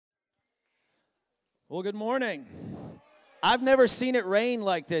Well, good morning. I've never seen it rain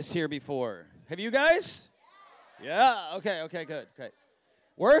like this here before. Have you guys? Yeah. Okay, good. Great.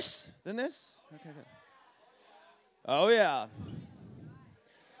 Worse than this? Okay, good. Oh, yeah.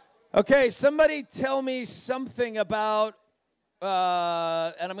 Okay, somebody tell me something about,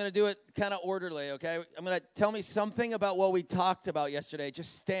 and I'm going to do it kind of orderly, okay? I'm going to tell me something about what we talked about yesterday.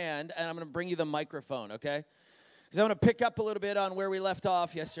 Just stand, and I'm going to bring you the microphone, okay? Because I want to pick up a little bit on where we left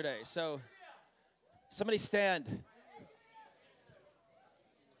off yesterday. So, somebody stand.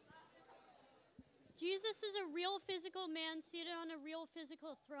 Jesus is a real physical man seated on a real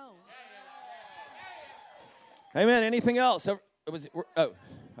physical throne. Amen. Anything else? Okay.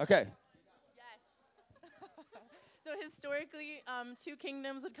 Yes. So historically, two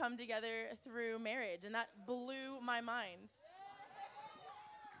kingdoms would come together through marriage, and that blew my mind.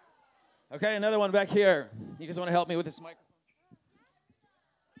 Okay, another one back here. You guys want to help me with this microphone?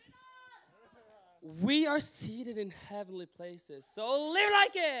 We are seated in heavenly places, so live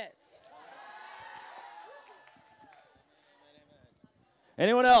like it.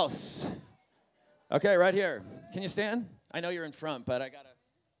 Anyone else? Okay, right here. Can you stand? I know you're in front, but I gotta.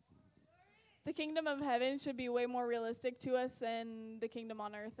 The kingdom of heaven should be way more realistic to us than the kingdom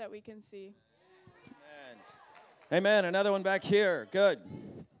on earth that we can see. Amen. Another one back here. Good.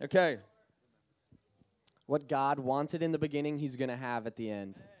 Okay. What God wanted in the beginning, he's going to have at the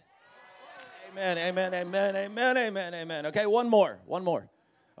end. Amen, amen, amen, amen, amen, amen. Okay, one more.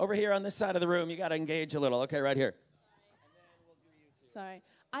 Over here on this side of the room, you got to engage a little. Okay, right here. Sorry.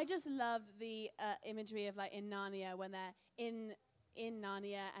 I just love the imagery of like in Narnia when they're in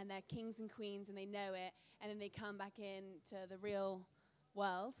Narnia and they're kings and queens and they know it, and then they come back into the real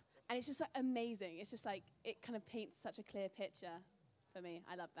world. And it's just like amazing. It's just like it kind of paints such a clear picture for me.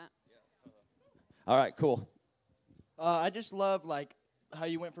 I love that. All right, cool. I just love like how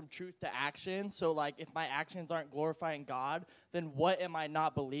you went from truth to action. So like if my actions aren't glorifying God, then what am I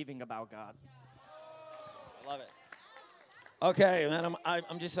not believing about God? I love it. Okay, man,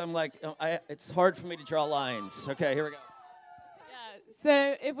 it's hard for me to draw lines. Okay, here we go. Yeah,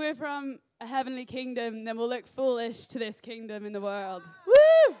 so if we're from a heavenly kingdom, then we'll look foolish to this kingdom in the world.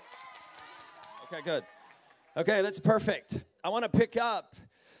 Woo! Okay, good. Okay, that's perfect. I want to pick up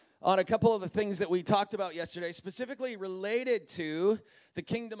on a couple of the things that we talked about yesterday, specifically related to the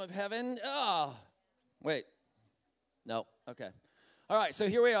kingdom of heaven. Wait. No, okay. All right, so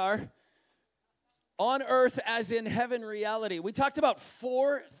here we are. On earth as in heaven reality. We talked about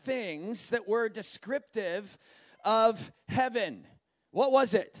 4 things that were descriptive of heaven. What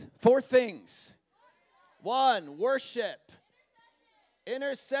was it? 4 things. 1, worship.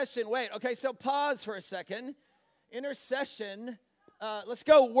 Intercession. Wait, okay, so pause for a second. Intercession. Let's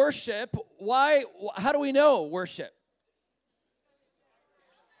go worship. Why? How do we know worship?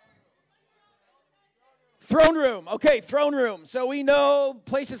 Throne room. Okay, throne room. So we know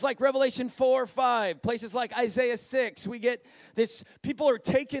places like Revelation 4, 5, places like Isaiah 6. We get this, people are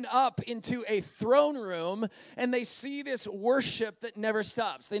taken up into a throne room and they see this worship that never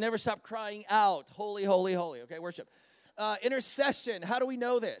stops. They never stop crying out, holy, holy, holy. Okay, worship. Intercession. How do we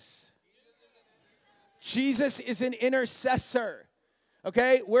know this? Jesus is an intercessor.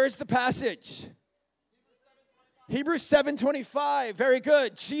 Okay, where's the passage? Hebrews 7:25. Very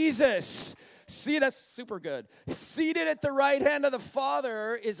good. Jesus. See, that's super good. Seated at the right hand of the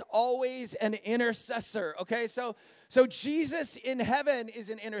Father is always an intercessor. Okay, so Jesus in heaven is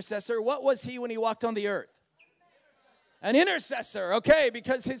an intercessor. What was he when he walked on the earth? An intercessor. Okay,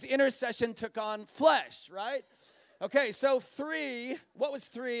 because his intercession took on flesh, right? Okay, so 3. What was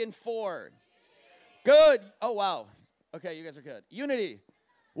 3 and 4? Good. Oh, wow. Okay, you guys are good. Unity.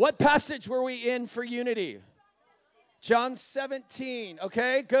 What passage were we in for unity? John 17.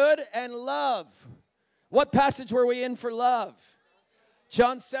 Okay, good. And love. What passage were we in for love?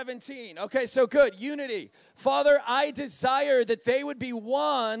 John 17. Okay, so good. Unity. Father, I desire that they would be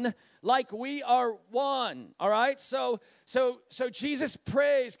one like we are one. All right? So Jesus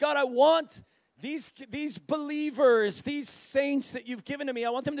prays, God, I want these believers, these saints that you've given to me, I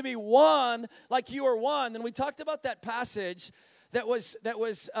want them to be one like you are one. And we talked about that passage that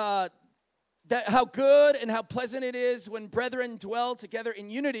how good and how pleasant it is when brethren dwell together in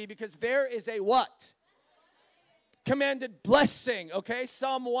unity, because there is a what? Commanded blessing, okay?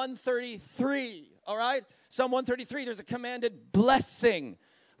 Psalm 133, all right? Psalm 133, there's a commanded blessing.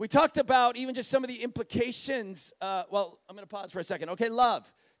 We talked about even just some of the implications. I'm going to pause for a second. Okay,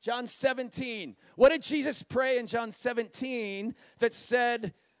 love. John 17. What did Jesus pray in John 17 that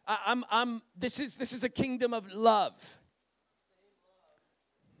said, this is a kingdom of love?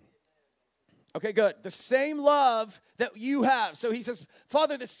 Okay, good. The same love that you have. So he says,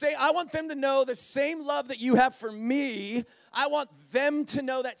 Father, I want them to know the same love that you have for me. I want them to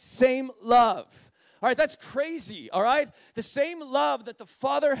know that same love. All right, that's crazy, all right? The same love that the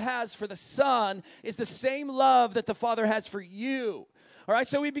Father has for the Son is the same love that the Father has for you. All right,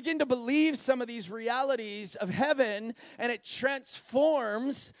 so we begin to believe some of these realities of heaven, and it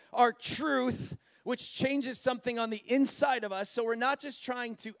transforms our truth, which changes something on the inside of us. So we're not just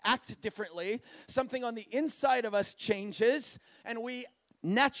trying to act differently. Something on the inside of us changes, and we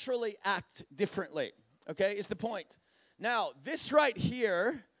naturally act differently, okay, is the point. Now, this right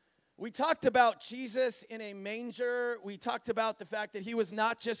here, we talked about Jesus in a manger. We talked about the fact that he was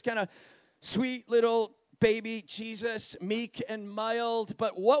not just kind of sweet little baby Jesus, meek and mild,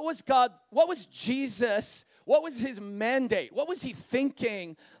 but what was Jesus, what was his mandate? What was he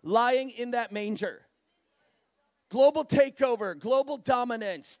thinking lying in that manger? Global takeover, global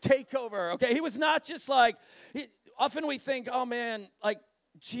dominance, takeover, okay? He was not just like, often we think, oh man, like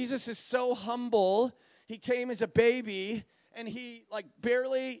Jesus is so humble. He came as a baby and he like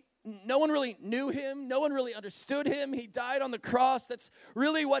no one really knew him. No one really understood him. He died on the cross. That's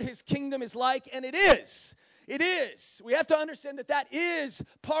really what his kingdom is like, and it is. It is. We have to understand that is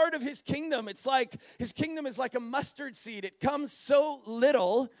part of his kingdom. It's like his kingdom is like a mustard seed. It comes so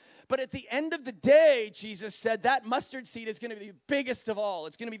little, but at the end of the day, Jesus said that mustard seed is going to be the biggest of all.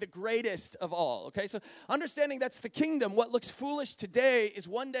 It's going to be the greatest of all, okay? So understanding that's the kingdom, what looks foolish today is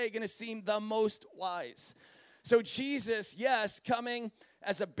one day going to seem the most wise. So Jesus, yes, coming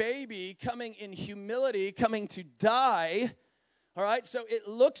as a baby, coming in humility, coming to die, all right? So it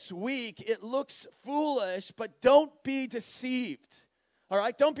looks weak, it looks foolish, but don't be deceived, all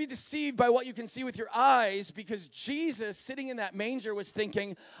right? Don't be deceived by what you can see with your eyes, because Jesus, sitting in that manger, was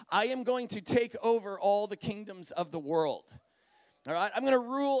thinking, I am going to take over all the kingdoms of the world, all right? I'm going to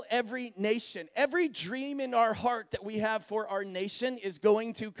rule every nation. Every dream in our heart that we have for our nation is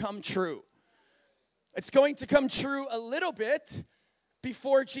going to come true. It's going to come true a little bit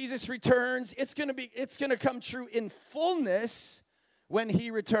before Jesus returns. It's going to come true in fullness when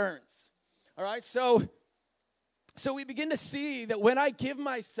he returns. All right? So we begin to see that when I give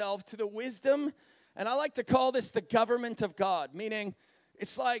myself to the wisdom, and I like to call this the government of God, meaning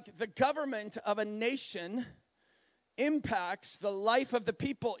it's like the government of a nation impacts the life of the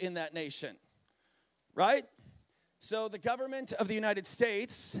people in that nation. Right? So the government of the United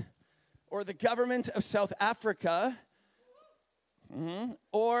States, or the government of South Africa,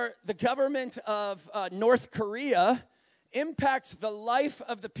 or the government of North Korea impacts the life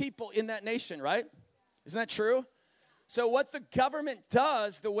of the people in that nation, right? Isn't that true? So what the government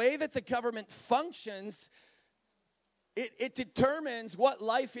does, the way that the government functions, it determines what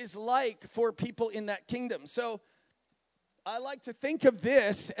life is like for people in that kingdom. So I like to think of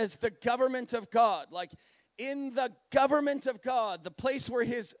this as the government of God, like in the government of God, the place where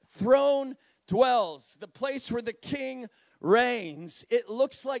his throne dwells, the place where the king reigns, it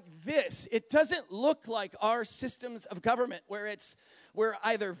looks like this. It doesn't look like our systems of government where we're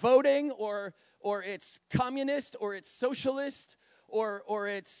either voting or it's communist or it's socialist or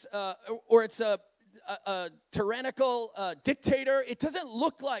it's a tyrannical dictator. It doesn't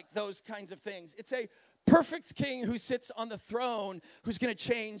look like those kinds of things. It's a perfect king who sits on the throne who's going to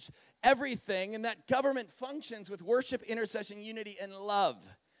change everything, and that government functions with worship, intercession, unity, and love.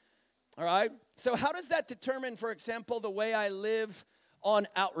 All right? So how does that determine, for example, the way I live on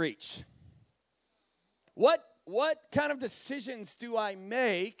outreach? What kind of decisions do I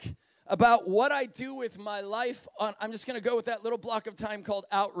make about what I do with my life on, I'm just going to go with that little block of time called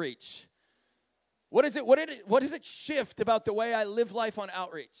outreach. What does it shift about the way I live life on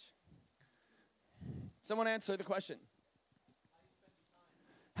outreach? Someone answer the question.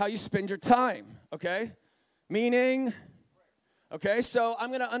 How you spend your time, okay? Meaning, okay, so I'm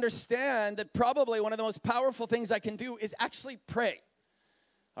going to understand that probably one of the most powerful things I can do is actually pray.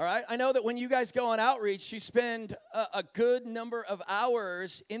 All right? I know that when you guys go on outreach, you spend a good number of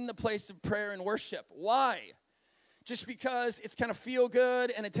hours in the place of prayer and worship. Why? Just because it's kind of feel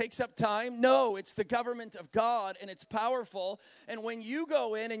good and it takes up time? No, it's the government of God and it's powerful. And when you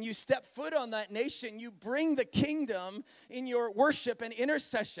go in and you step foot on that nation, you bring the kingdom in your worship and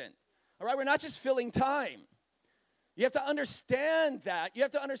intercession. All right? We're not just filling time. You have to understand that. You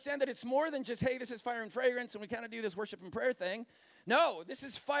have to understand that it's more than just, hey, this is fire and fragrance and we kind of do this worship and prayer thing. No, this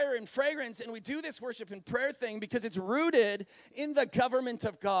is fire and fragrance, and we do this worship and prayer thing because it's rooted in the government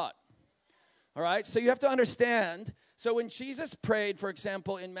of God. All right, so you have to understand. So when Jesus prayed, for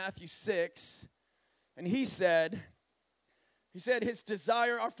example, in Matthew 6, and he said, his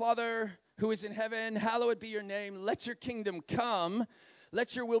desire, our Father who is in heaven, hallowed be your name, let your kingdom come.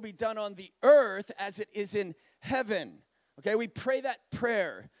 let your will be done on the earth as it is in heaven. Okay, we pray that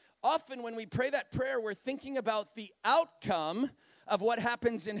prayer. Often when we pray that prayer, we're thinking about the outcome of what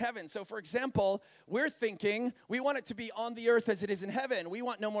happens in heaven. So for example, we're thinking we want it to be on the earth as it is in heaven. We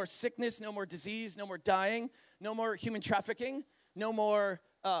want no more sickness, no more disease, no more dying, no more human trafficking, no more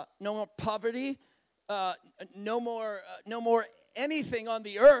poverty, no more anything on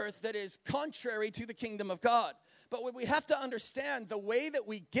the earth that is contrary to the kingdom of God. But what we have to understand, the way that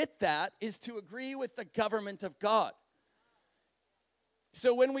we get that is to agree with the government of God.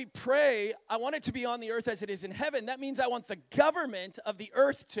 So when we pray, I want it to be on the earth as it is in heaven, that means I want the government of the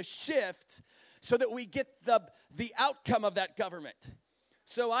earth to shift so that we get the outcome of that government.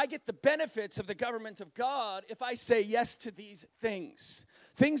 So I get the benefits of the government of God if I say yes to these things.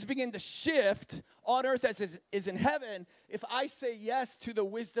 Things begin to shift on earth as is in heaven if I say yes to the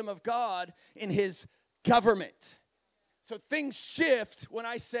wisdom of God in his government. So things shift when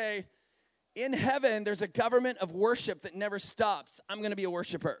I say, in heaven, there's a government of worship that never stops. I'm going to be a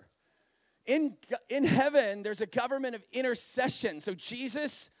worshiper. In heaven, there's a government of intercession. So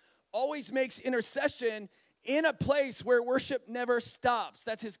Jesus always makes intercession in a place where worship never stops.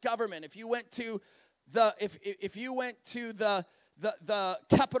 That's his government. If you went to the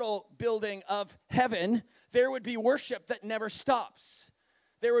Capitol building of heaven, there would be worship that never stops.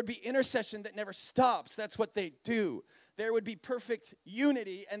 There would be intercession that never stops. That's what they do. There would be perfect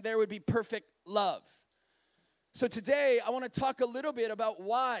unity and there would be perfect love. So today, I want to talk a little bit about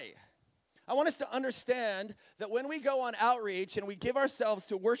why. I want us to understand that when we go on outreach and we give ourselves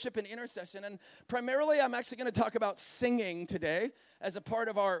to worship and intercession, and primarily I'm actually going to talk about singing today as a part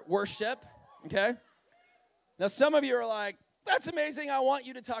of our worship, okay? Now, some of you are like, that's amazing, I want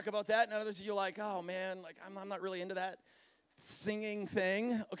you to talk about that. And others of you are like, oh man, like I'm not really into that singing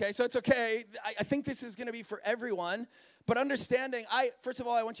thing. Okay, so it's okay. I think this is going to be for everyone. But understanding, first of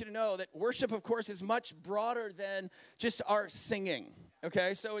all, I want you to know that worship, of course, is much broader than just our singing.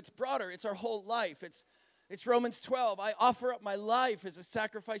 Okay, so it's broader. It's our whole life. It's Romans 12. I offer up my life as a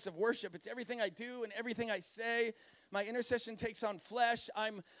sacrifice of worship. It's everything I do and everything I say. My intercession takes on flesh.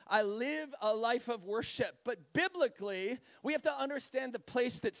 I live a life of worship. But biblically, we have to understand the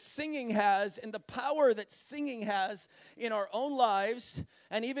place that singing has and the power that singing has in our own lives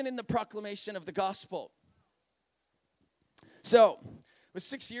and even in the proclamation of the gospel. So, it was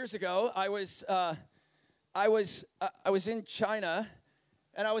 6 years ago. I was in China,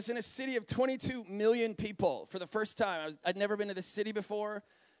 and I was in a city of 22 million people for the first time. I'd never been to this city before.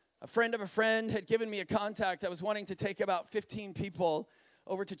 A friend of a friend had given me a contact. I was wanting to take about 15 people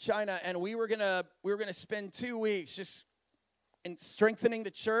over to China, and we were gonna spend 2 weeks just in strengthening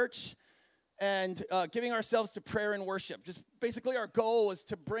the church and giving ourselves to prayer and worship. Just basically, our goal was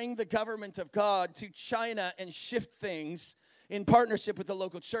to bring the government of God to China and shift things in partnership with the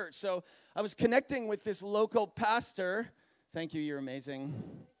local church. So I was connecting with this local pastor. Thank you, you're amazing.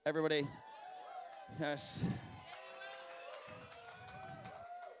 Everybody, yes.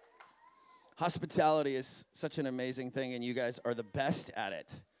 Hospitality is such an amazing thing, and you guys are the best at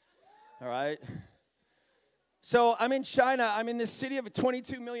it, all right? So I'm in China. I'm in this city of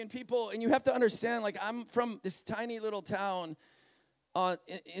 22 million people, and you have to understand, like, I'm from this tiny little town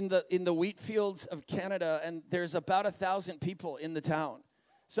in the wheat fields of Canada, and there's about 1,000 people in the town.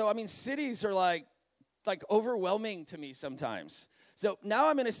 So, I mean, cities are like overwhelming to me sometimes. So now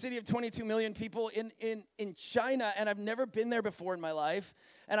I'm in a city of 22 million people in China, and I've never been there before in my life.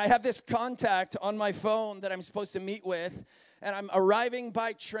 And I have this contact on my phone that I'm supposed to meet with, and I'm arriving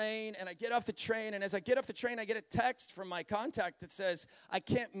by train, and I get off the train, and as I get off the train, I get a text from my contact that says, I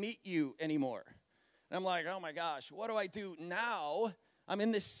can't meet you anymore. And I'm like, oh my gosh, what do I do now? I'm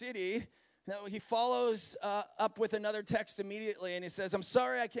in this city. Now, he follows up with another text immediately, and he says, I'm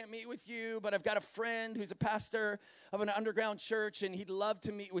sorry I can't meet with you, but I've got a friend who's a pastor of an underground church, and he'd love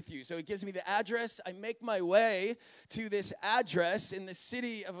to meet with you. So he gives me the address. I make my way to this address in the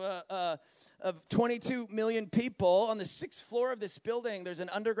city of 22 million people. On the 6th floor of this building, there's an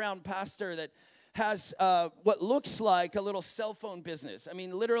underground pastor that has what looks like a little cell phone business. I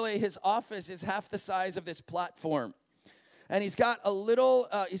mean, literally, his office is half the size of this platform. And he's got a little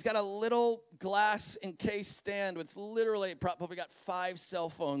glass encased stand with literally probably got 5 cell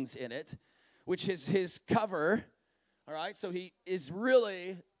phones in it, which is his cover. All right, so he is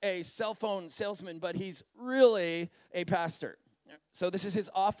really a cell phone salesman, but he's really a pastor. So this is his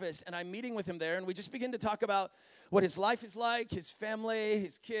office, and I'm meeting with him there, and we just begin to talk about what his life is like, his family,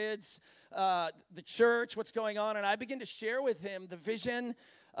 his kids, the church, what's going on, and I begin to share with him the vision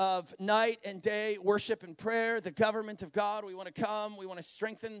of night and day worship and prayer, the government of God. We want to come. We want to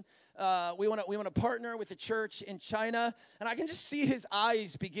strengthen. We want to partner with the church in China. And I can just see his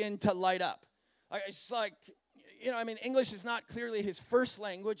eyes begin to light up. It's just like, English is not clearly his first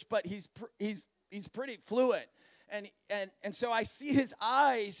language, but he's pretty fluent. And so I see his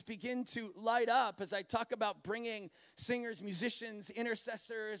eyes begin to light up as I talk about bringing singers, musicians,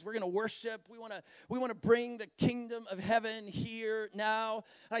 intercessors. We're going to worship. We want to bring the kingdom of heaven here now.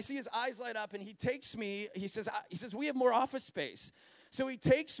 And I see his eyes light up, and he takes me. He says we have more office space. So he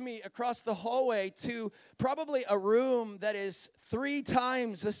takes me across the hallway to probably a room that is 3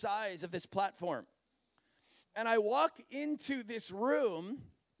 times the size of this platform. And I walk into this room.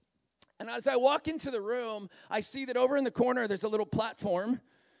 And as I walk into the room, I see that over in the corner, there's a little platform.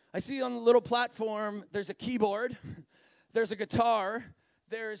 I see on the little platform, there's a keyboard, there's a guitar,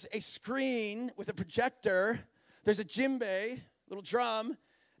 there's a screen with a projector, there's a djembe, little drum,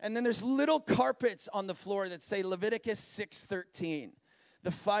 and then there's little carpets on the floor that say Leviticus 6:13.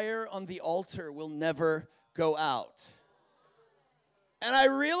 The fire on the altar will never go out. And I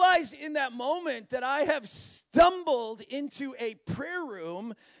realized in that moment that I have stumbled into a prayer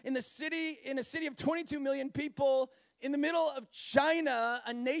room in a city of 22 million people in the middle of China,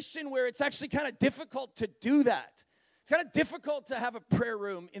 a nation where it's actually kind of difficult to do that. It's kind of difficult to have a prayer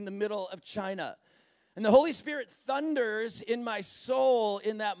room in the middle of China. And the Holy Spirit thunders in my soul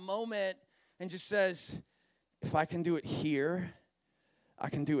in that moment and just says, if I can do it here, I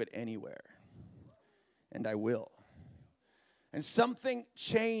can do it anywhere. And I will. And something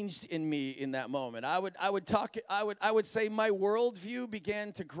changed in me in that moment. I would say my worldview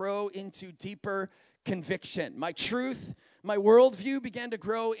began to grow into deeper conviction. My truth, my worldview began to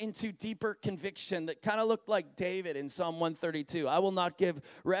grow into deeper conviction that kind of looked like David in Psalm 132. I will not give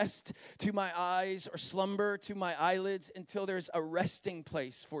rest to my eyes or slumber to my eyelids until there's a resting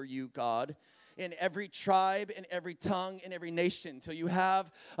place for you, God. In every tribe, in every tongue, in every nation, till you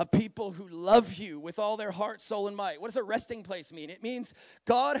have a people who love you with all their heart, soul, and might. What does a resting place mean? It means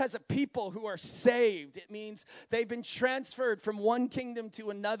God has a people who are saved. It means they've been transferred from one kingdom to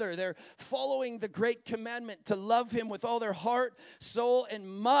another. They're following the great commandment to love him with all their heart, soul, and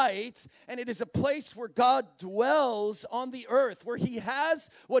might. And it is a place where God dwells on the earth, where he has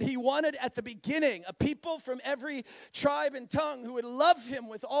what he wanted at the beginning, a people from every tribe and tongue who would love him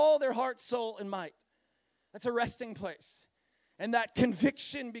with all their heart, soul, and might. That's a resting place. And that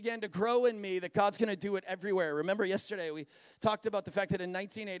conviction began to grow in me that God's going to do it everywhere. Remember yesterday we talked about the fact that in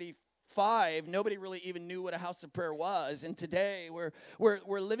 1985 nobody really even knew what a house of prayer was, and today we're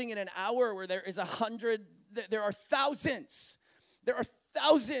living in an hour where there are thousands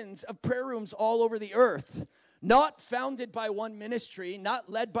of prayer rooms all over the earth, not founded by one ministry, not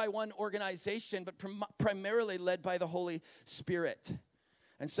led by one organization, but primarily led by the Holy Spirit.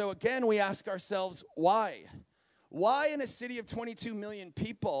 And so again, we ask ourselves, why? Why in a city of 22 million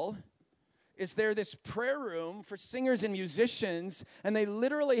people is there this prayer room for singers and musicians, and they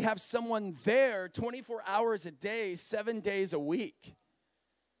literally have someone there 24 hours a day, 7 days a week?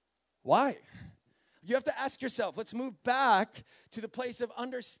 Why? You have to ask yourself, let's move back to the place of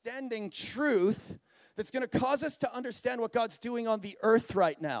understanding truth that's going to cause us to understand what God's doing on the earth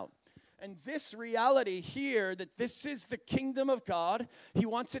right now. And this reality here, that this is the kingdom of God. He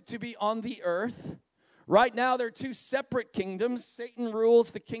wants it to be on the earth. Right now, there are 2 separate kingdoms. Satan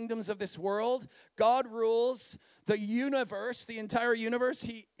rules the kingdoms of this world. God rules the universe, the entire universe.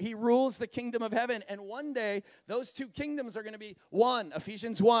 He rules the kingdom of heaven. And one day, those 2 kingdoms are going to be one.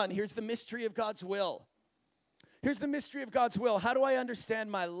 Ephesians 1, here's the mystery of God's will. Here's the mystery of God's will. How do I understand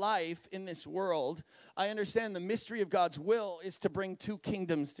my life in this world? I understand the mystery of God's will is to bring 2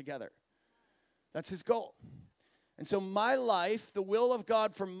 kingdoms together. That's his goal. And so my life, the will of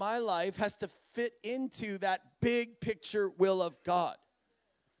God for my life, has to fit into that big picture will of God.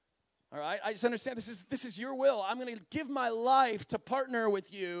 All right? I just understand this is your will. I'm going to give my life to partner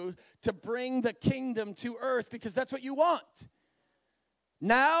with you to bring the kingdom to earth because that's what you want.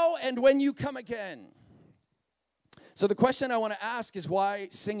 Now and when you come again. So the question I want to ask is, why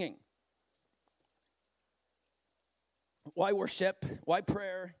singing? Why worship? Why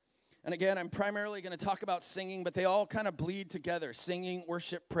prayer? And again, I'm primarily going to talk about singing, but they all kind of bleed together. Singing,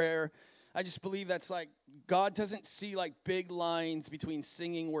 worship, prayer. I just believe that's like, God doesn't see like big lines between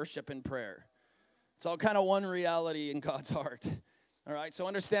singing, worship, and prayer. It's all kind of one reality in God's heart. All right, so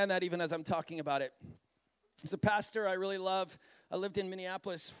understand that even as I'm talking about it. As a pastor, I really love, I lived in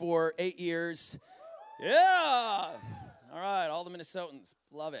Minneapolis for 8 years. Yeah! All right, all the Minnesotans,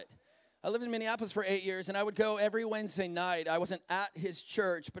 love it. I lived in Minneapolis for 8 years, and I would go every Wednesday night. I wasn't at his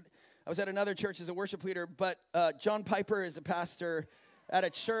church, but I was at another church as a worship leader. But John Piper is a pastor at a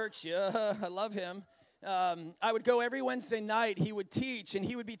church. Yeah, I love him. I would go every Wednesday night. He would teach, and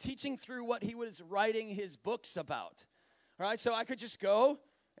he would be teaching through what he was writing his books about. All right, so I could just go,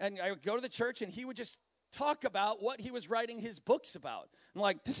 and I would go to the church, and he would just talk about what he was writing his books about. I'm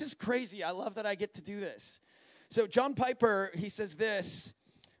like, this is crazy. I love that I get to do this. So John Piper, he says this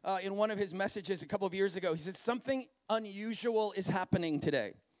in one of his messages a couple of years ago. He said, something unusual is happening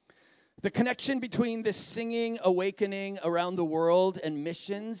today. The connection between this singing awakening around the world and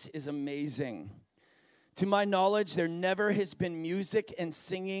missions is amazing. To my knowledge, there never has been music and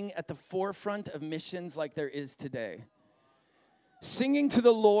singing at the forefront of missions like there is today. Singing to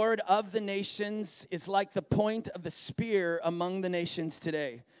the Lord of the nations is like the point of the spear among the nations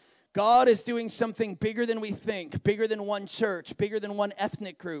today. God is doing something bigger than we think, bigger than one church, bigger than one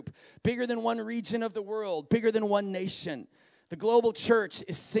ethnic group, bigger than one region of the world, bigger than one nation. The global church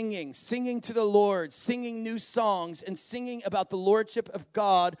is singing to the Lord, singing new songs, and singing about the lordship of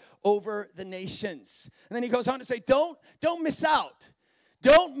God over the nations. And then he goes on to say, don't miss out.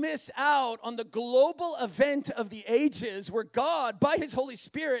 Don't miss out on the global event of the ages where God, by his Holy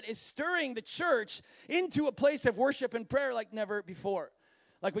Spirit, is stirring the church into a place of worship and prayer like never before.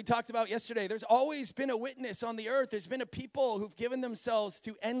 Like we talked about yesterday, there's always been a witness on the earth. There's been a people who've given themselves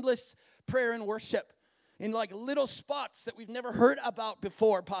to endless prayer and worship in like little spots that we've never heard about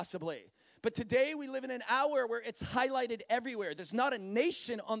before, possibly. But today we live in an hour where it's highlighted everywhere. There's not a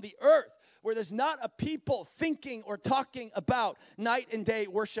nation on the earth where there's not a people thinking or talking about night and day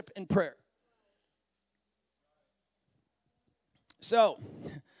worship and prayer. So,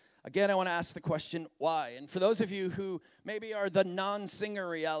 again, I want to ask the question, why? And for those of you who maybe are the non-singer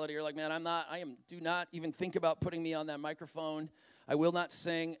reality, you're like, man, do not even think about putting me on that microphone. I will not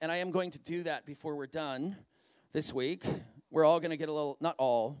sing, and I am going to do that before we're done this week. We're all going to get a little, not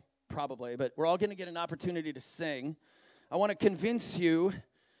all, probably, but we're all going to get an opportunity to sing. I want to convince you.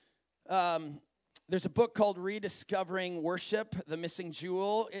 There's a book called Rediscovering Worship, The Missing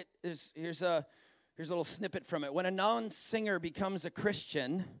Jewel. Here's a little snippet from it. When a non-singer becomes a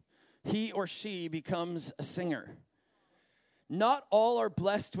Christian, he or she becomes a singer. Not all are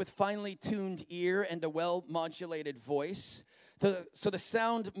blessed with finely tuned ear and a well-modulated voice, so the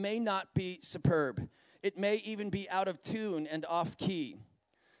sound may not be superb. It may even be out of tune and off-key.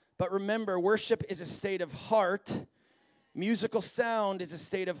 But remember, worship is a state of heart. Musical sound is a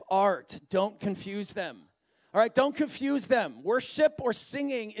state of art. Don't confuse them. All right, don't confuse them. Worship or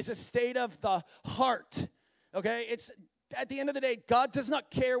singing is a state of the heart. Okay, it's at the end of the day, God does not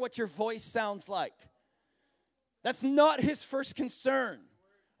care what your voice sounds like. That's not his first concern.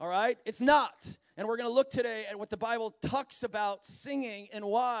 All right, it's not. And we're going to look today at what the Bible talks about singing and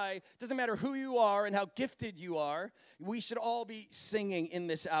why. It doesn't matter who you are and how gifted you are. We should all be singing in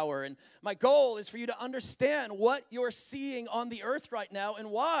this hour. And my goal is for you to understand what you're seeing on the earth right now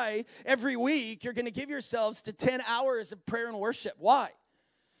and why every week you're going to give yourselves to 10 hours of prayer and worship. Why?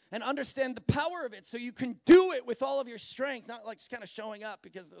 And understand the power of it so you can do it with all of your strength, not like just kind of showing up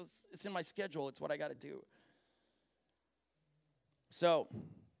because it's in my schedule. It's what I got to do. So,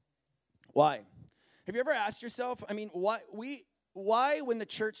 why? Have you ever asked yourself, why when the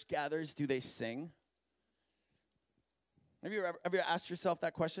church gathers do they sing? Have you ever asked yourself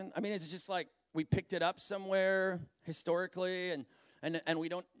that question? I mean, is it just like we picked it up somewhere historically and we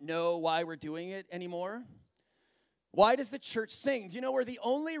don't know why we're doing it anymore? Why does the church sing? Do you know we're the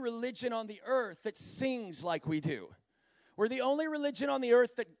only religion on the earth that sings like we do? We're the only religion on the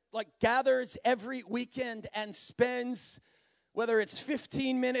earth that like gathers every weekend and spends, whether it's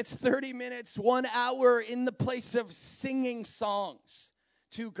 15 minutes, 30 minutes, 1 hour in the place of singing songs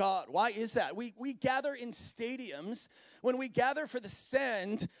to God. Why is that? We gather in stadiums. When we gather for the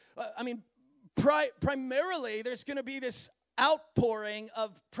Send, primarily there's going to be this outpouring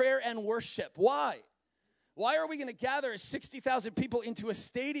of prayer and worship. Why? Why are we going to gather 60,000 people into a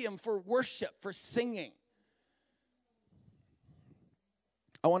stadium for worship, for singing?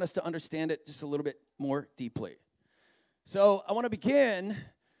 I want us to understand it just a little bit more deeply. So I want to begin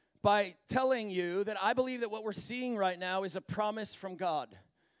by telling you that I believe that what we're seeing right now is a promise from God.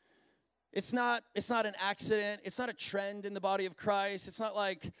 It's not an accident. It's not a trend in the body of Christ. It's not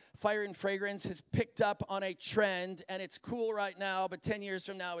like Fire and Fragrance has picked up on a trend and it's cool right now, but 10 years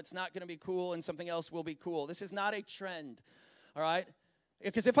from now it's not going to be cool and something else will be cool. This is not a trend, all right?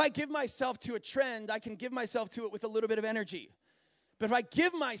 Because if I give myself to a trend, I can give myself to it with a little bit of energy. But if I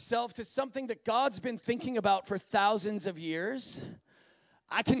give myself to something that God's been thinking about for thousands of years,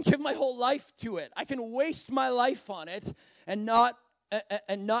 I can give my whole life to it. I can waste my life on it and not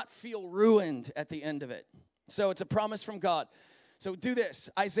feel ruined at the end of it. So it's a promise from God. So do this.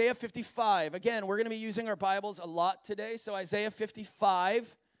 Isaiah 55. Again, we're going to be using our Bibles a lot today. So Isaiah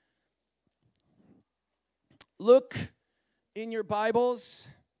 55. Look in your Bibles,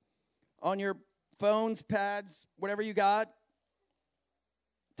 on your phones, pads, whatever you got,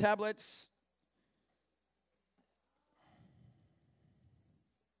 tablets.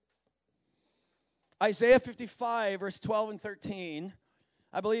 Isaiah 55, verse 12 and 13.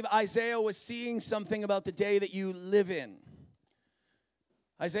 I believe Isaiah was seeing something about the day that you live in.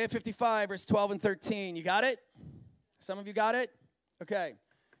 Isaiah 55, verse 12 and 13. You got it? Some of you got it? Okay.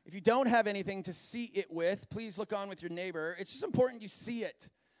 If you don't have anything to see it with, please look on with your neighbor. It's just important you see it.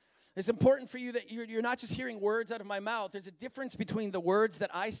 It's important for you that you're not just hearing words out of my mouth. There's a difference between the words that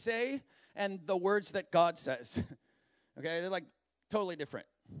I say and the words that God says. Okay? They're like totally different.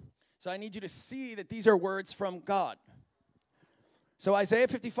 So I need you to see that these are words from God. So Isaiah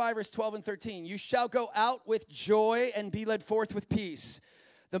 55, verse 12 and 13. You shall go out with joy and be led forth with peace.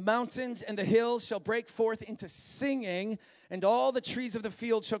 The mountains and the hills shall break forth into singing, and all the trees of the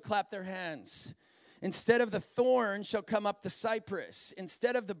field shall clap their hands. Instead of the thorn shall come up the cypress.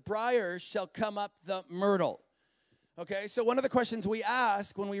 Instead of the briars shall come up the myrtle. Okay, so one of the questions we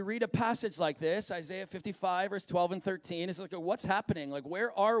ask when we read a passage like this, Isaiah 55, verse 12 and 13, is like, what's happening? Like,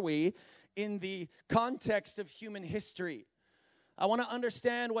 where are we in the context of human history? I want to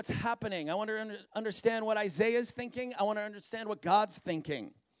understand what's happening. I want to understand what Isaiah is thinking. I want to understand what God's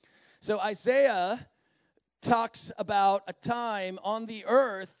thinking. So Isaiah talks about a time on the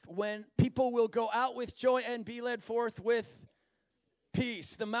earth when people will go out with joy and be led forth with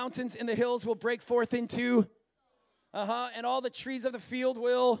peace. The mountains and the hills will break forth into, and all the trees of the field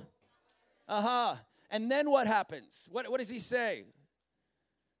will, And then what happens? What does he say?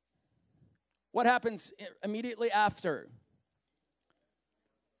 What happens immediately after?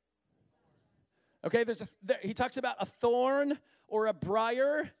 Okay, he talks about a thorn or a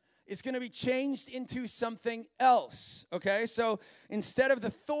briar is going to be changed into something else. Okay, so instead of the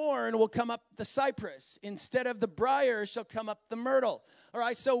thorn will come up the cypress. Instead of the briar shall come up the myrtle. All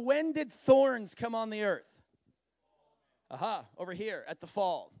right, so when did thorns come on the earth? Over here at the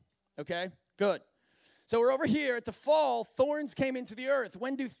fall. Okay, good. So we're over here at the fall. Thorns came into the earth.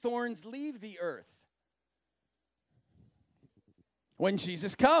 When do thorns leave the earth? When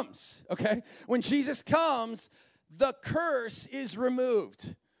Jesus comes, okay? When Jesus comes, the curse is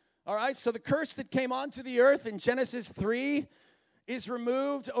removed. All right, so the curse that came onto the earth in Genesis 3 is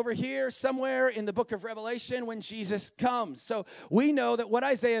removed over here somewhere in the book of Revelation when Jesus comes. So we know that what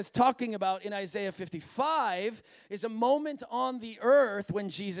Isaiah is talking about in Isaiah 55 is a moment on the earth when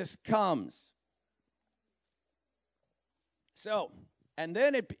Jesus comes. So, and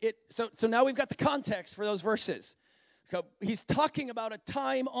then so now we've got the context for those verses. He's talking about a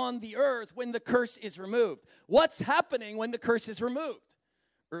time on the earth when the curse is removed. What's happening when the curse is removed?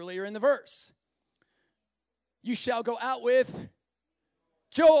 Earlier in the verse. You shall go out with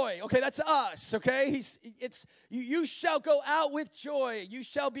joy. Okay, that's us, okay? You shall go out with joy. You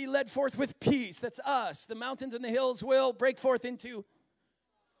shall be led forth with peace. That's us. The mountains and the hills will break forth into.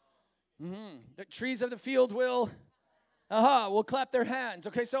 The trees of the field will clap their hands.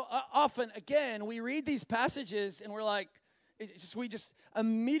 Okay, so often, again, we read these passages and we're like, we just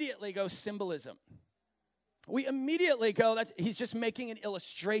immediately go symbolism. We immediately go, he's just making an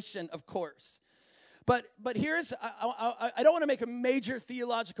illustration, of course. But here's, I don't want to make a major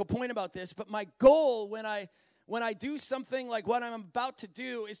theological point about this, but my goal when I do something like what I'm about to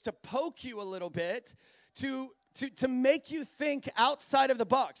do is to poke you a little bit, to make you think outside of the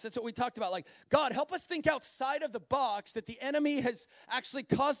box. That's what we talked about. Like, God, help us think outside of the box, that the enemy has actually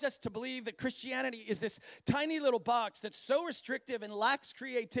caused us to believe that Christianity is this tiny little box that's so restrictive and lacks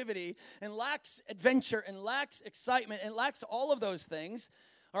creativity and lacks adventure and lacks excitement and lacks all of those things.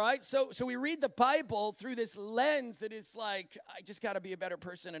 All right, so we read the Bible through this lens that is like, I just got to be a better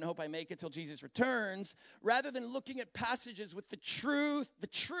person and hope I make it till Jesus returns, rather than looking at passages with the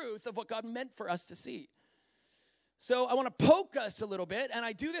truth of what God meant for us to see. So I want to poke us a little bit, and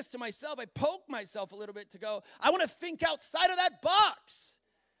I do this to myself. I poke myself a little bit to go, I want to think outside of that box.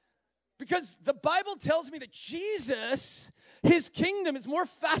 Because the Bible tells me that Jesus, his kingdom, is more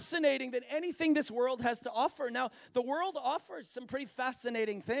fascinating than anything this world has to offer. Now, the world offers some pretty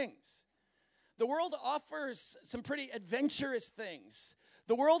fascinating things. The world offers some pretty adventurous things.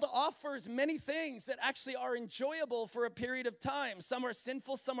 The world offers many things that actually are enjoyable for a period of time. Some are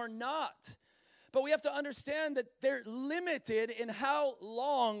sinful, some are not. But we have to understand that they're limited in how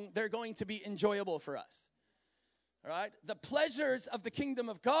long they're going to be enjoyable for us. All right? The pleasures of the kingdom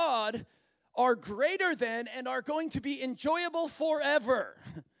of God are greater than and are going to be enjoyable forever.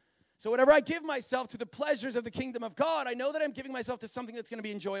 So whenever I give myself to the pleasures of the kingdom of God, I know that I'm giving myself to something that's going to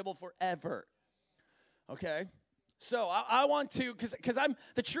be enjoyable forever. Okay? So I want to, because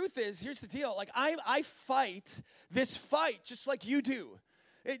the truth is, here's the deal. Like, I fight this fight just like you do.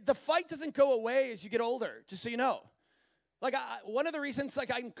 The fight doesn't go away as you get older, just so you know. Like, one of the reasons, like,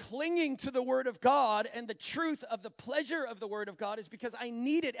 I'm clinging to the Word of God and the truth of the pleasure of the Word of God is because I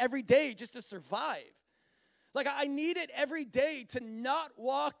need it every day just to survive. Like, I need it every day to not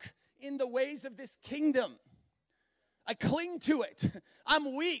walk in the ways of this kingdom. I cling to it.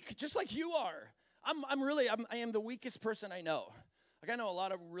 I'm weak, just like you are. I am the weakest person I know. Like, I know a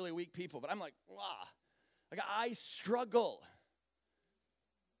lot of really weak people, but I'm like, wow. Like, I struggle.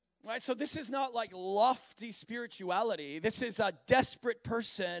 Right, so this is not like lofty spirituality. This is a desperate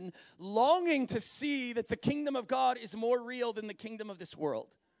person longing to see that the kingdom of God is more real than the kingdom of this world,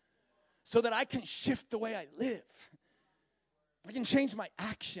 so that I can shift the way I live. I can change my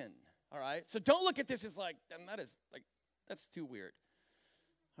action, all right? So don't look at this as like, that's too weird,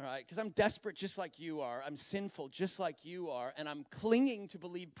 all right? Because I'm desperate just like you are. I'm sinful just like you are, and I'm clinging to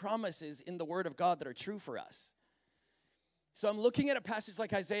believe promises in the Word of God that are true for us. So I'm looking at a passage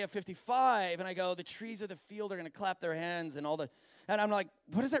like Isaiah 55, and I go, the trees of the field are going to clap their hands, and I'm like,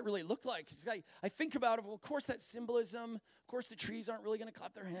 what does that really look like? 'Cause I think about it, well, of course that's symbolism. Of course the trees aren't really going to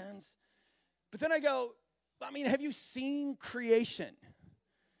clap their hands. But then I go, have you seen creation?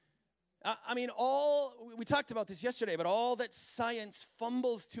 We talked about this yesterday, but all that science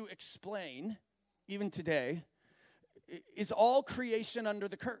fumbles to explain, even today, is all creation under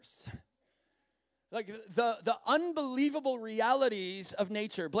the curse. Like the unbelievable realities of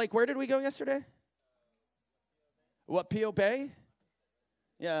nature. Blake, where did we go yesterday? What, P.O. Bay?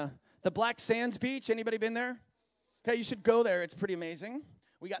 Yeah. The Black Sands Beach. Anybody been there? Okay, you should go there. It's pretty amazing.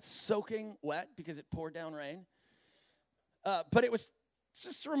 We got soaking wet because it poured down rain. But it was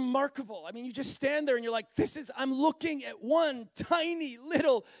just remarkable. I mean, you just stand there and you're like, I'm looking at one tiny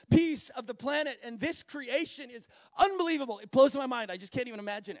little piece of the planet, and this creation is unbelievable. It blows my mind. I just can't even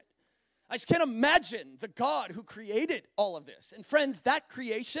imagine it. I just can't imagine the God who created all of this. And friends, that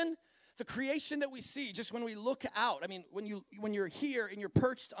creation, the creation that we see just when we look out, when you're here and you're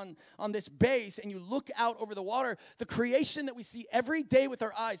perched on this base and you look out over the water, the creation that we see every day with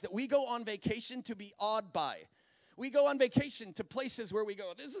our eyes, that we go on vacation to be awed by. We go on vacation to places where we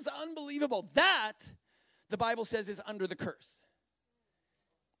go, this is unbelievable. That, the Bible says, is under the curse.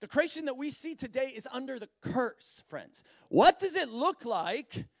 The creation that we see today is under the curse, friends. What does it look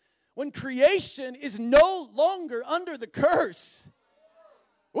like when creation is no longer under the curse?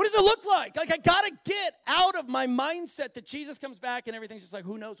 What does it look like? Like, I got to get out of my mindset that Jesus comes back and everything's just like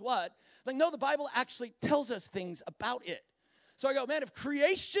who knows what. Like, no, the Bible actually tells us things about it. So I go, man, if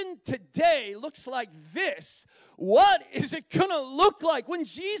creation today looks like this, what is it going to look like when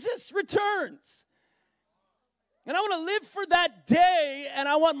Jesus returns? And I want to live for that day, and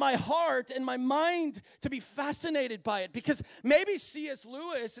I want my heart and my mind to be fascinated by it, because maybe C.S.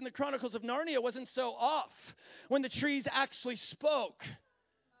 Lewis in the Chronicles of Narnia wasn't so off when the trees actually spoke.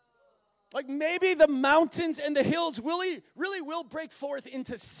 Like, maybe the mountains and the hills really will break forth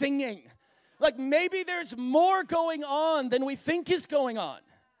into singing. Like, maybe there's more going on than we think is going on.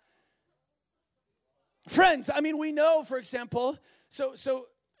 Friends, we know, for example, so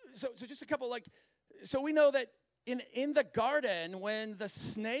just a couple, so we know that in the garden, when the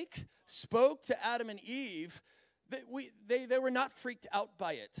snake spoke to Adam and Eve, they were not freaked out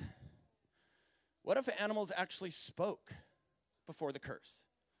by it. What if animals actually spoke before the curse?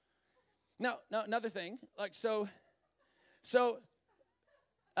 Now another thing,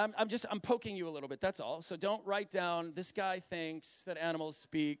 I'm poking you a little bit, that's all. So don't write down, this guy thinks that animals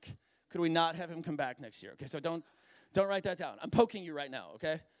speak. Could we not have him come back next year? Okay, so don't write that down. I'm poking you right now,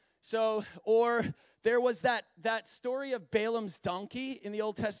 okay? So, or there was that story of Balaam's donkey in the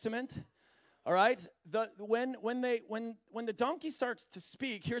Old Testament. All right? When the donkey starts to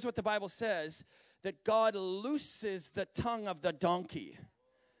speak, here's what the Bible says, that God looses the tongue of the donkey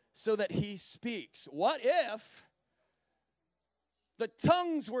so that he speaks. What if the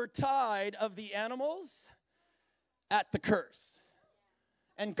tongues were tied of the animals at the curse?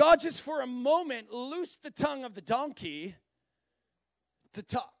 And God just for a moment loosed the tongue of the donkey to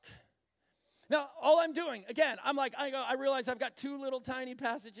talk. Now, all I'm doing, again, I realize I've got two little tiny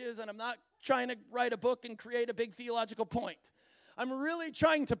passages, and I'm not trying to write a book and create a big theological point. I'm really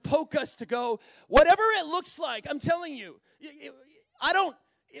trying to poke us to go, whatever it looks like, I'm telling you,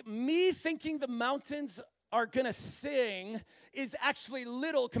 me thinking the mountains are going to sing is actually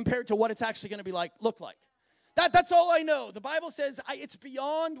little compared to what it's actually going to look like. That's all I know. The Bible says it's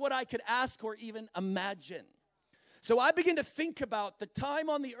beyond what I could ask or even imagine. So I begin to think about the time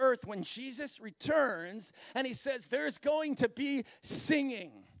on the earth when Jesus returns and he says there's going to be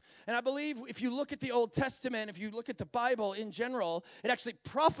singing. And I believe if you look at the Old Testament, if you look at the Bible in general, it actually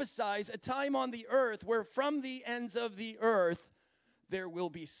prophesies a time on the earth where from the ends of the earth there will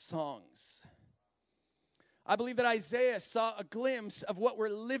be songs. I believe that Isaiah saw a glimpse of what we're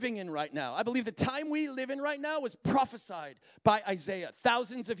living in right now. I believe the time we live in right now was prophesied by Isaiah.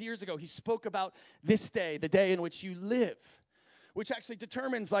 Thousands of years ago, he spoke about this day, the day in which you live, which actually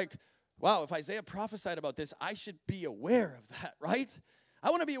determines like, wow, if Isaiah prophesied about this, I should be aware of that, right?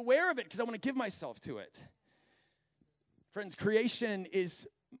 I want to be aware of it because I want to give myself to it. Friends, creation is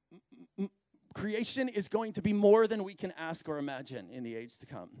going to be more than we can ask or imagine in the age to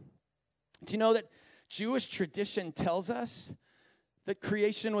come. Do you know that Jewish tradition tells us that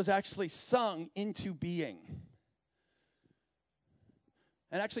creation was actually sung into being?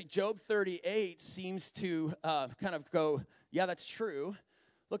 And actually, Job 38 seems to kind of go, yeah, that's true.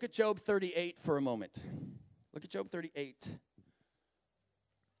 Look at Job 38 for a moment. Look at Job 38.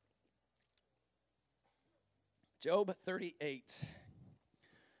 Job 38,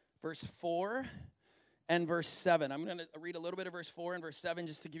 verse 4 and verse 7. I'm going to read a little bit of verse 4 and verse 7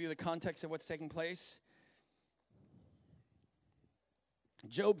 just to give you the context of what's taking place.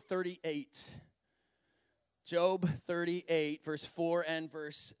 Job 38. Job 38, verse 4 and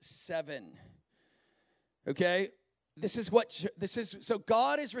verse 7. Okay? So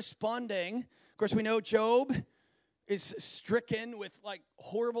God is responding. Of course, we know Job is stricken with like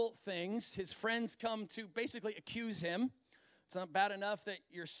horrible things. His friends come to basically accuse him. It's not bad enough that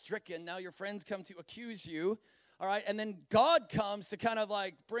you're stricken. Now your friends come to accuse you. All right, and then God comes to kind of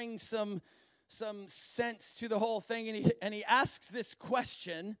like bring some sense to the whole thing, and he asks this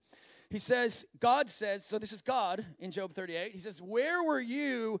question. He says, God says, so this is God in Job 38. He says, where were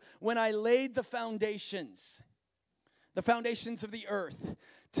you when I laid the foundations of the earth?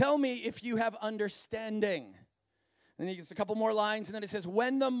 Tell me if you have understanding. Then he gets a couple more lines, and then it says,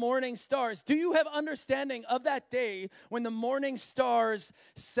 when the morning stars, do you have understanding of that day when the morning stars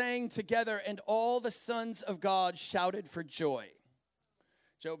sang together and all the sons of God shouted for joy?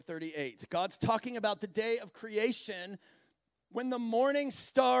 Job 38. God's talking about the day of creation when the morning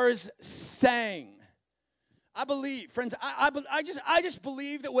stars sang. I believe, friends, I just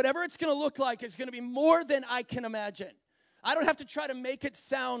believe that whatever it's going to look like is going to be more than I can imagine. I don't have to try to make it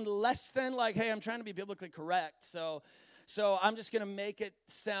sound less than like, hey, I'm trying to be biblically correct. So I'm just going to make it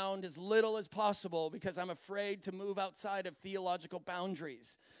sound as little as possible because I'm afraid to move outside of theological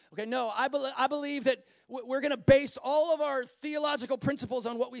boundaries. Okay, no, I believe that we're going to base all of our theological principles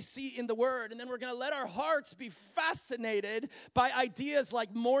on what we see in the Word, and then we're going to let our hearts be fascinated by ideas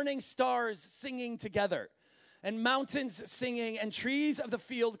like morning stars singing together, and mountains singing, and trees of the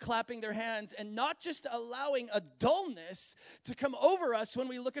field clapping their hands, and not just allowing a dullness to come over us when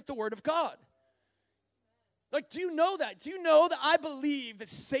we look at the Word of God. Like, do you know that? Do you know that I believe that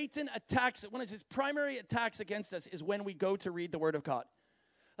Satan attacks, one of his primary attacks against us is when we go to read the Word of God?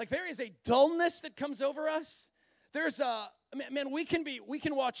 Like, there is a dullness that comes over us. There's we can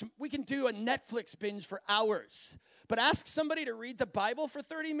do a Netflix binge for hours, but ask somebody to read the Bible for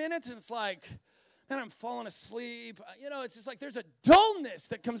 30 minutes, and it's like, then I'm falling asleep. It's just like there's a dullness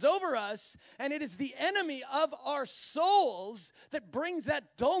that comes over us, and it is the enemy of our souls that brings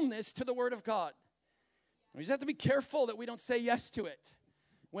that dullness to the Word of God. We just have to be careful that we don't say yes to it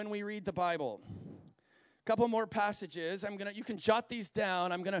when we read the Bible. A couple more passages. You can jot these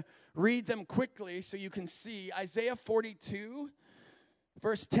down. I'm going to read them quickly so you can see. Isaiah 42,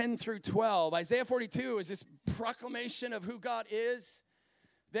 verse 10 through 12. Isaiah 42 is this proclamation of who God is.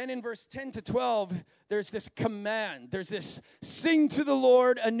 Then in verse 10 to 12, there's this command. There's this, sing to the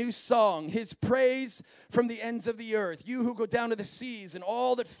Lord a new song, his praise from the ends of the earth. You who go down to the seas and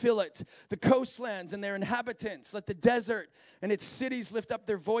all that fill it, the coastlands and their inhabitants. Let the desert and its cities lift up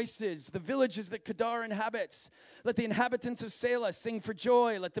their voices, the villages that Kedar inhabits. Let the inhabitants of Selah sing for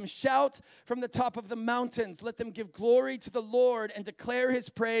joy. Let them shout from the top of the mountains. Let them give glory to the Lord and declare his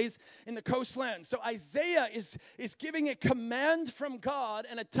praise in the coastlands. So Isaiah is giving a command from God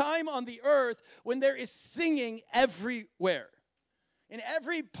and a time on the earth when there is singing everywhere. In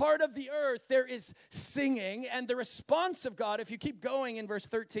every part of the earth, there is singing, and the response of God, if you keep going in verse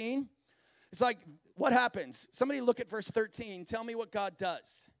 13, it's like, what happens? Somebody look at verse 13. Tell me what God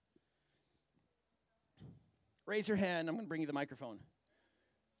does. Raise your hand. I'm going to bring you the microphone.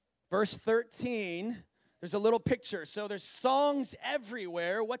 Verse 13, there's a little picture. So there's songs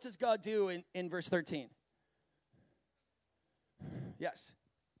everywhere. What does God do in verse 13? Yes.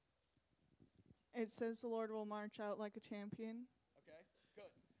 It says the Lord will march out like a champion. Okay,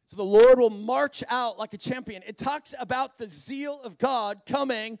 good. So the Lord will march out like a champion. It talks about the zeal of God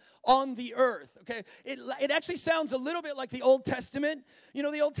coming on the earth, okay? It actually sounds a little bit like the Old Testament. You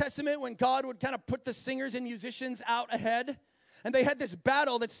know the Old Testament when God would kind of put the singers and musicians out ahead? And they had this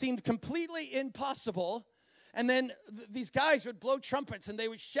battle that seemed completely impossible. And then these guys would blow trumpets and they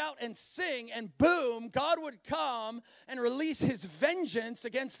would shout and sing, and boom, God would come and release his vengeance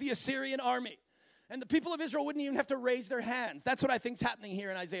against the Assyrian army. And the people of Israel wouldn't even have to raise their hands. That's what I think is happening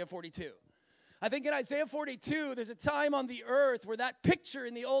here in Isaiah 42. I think in Isaiah 42, there's a time on the earth where that picture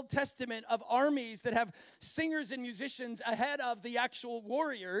in the Old Testament of armies that have singers and musicians ahead of the actual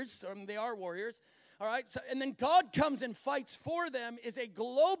warriors, or they are warriors, all right? So, and then God comes and fights for them is a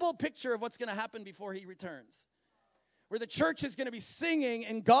global picture of what's going to happen before he returns. Where the church is going to be singing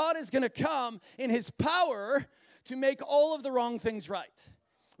and God is going to come in his power to make all of the wrong things right.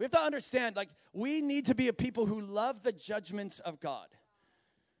 We have to understand, like, we need to be a people who love the judgments of God.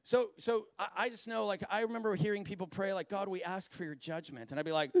 So I just know, like, I remember hearing people pray, like, God, we ask for your judgment. And I'd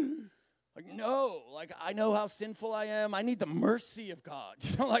be like, no, like, I know how sinful I am. I need the mercy of God.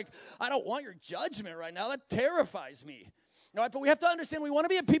 You know, like, I don't want your judgment right now. That terrifies me. All right, but we have to understand, we want to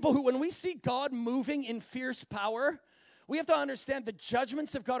be a people who, when we see God moving in fierce power, we have to understand the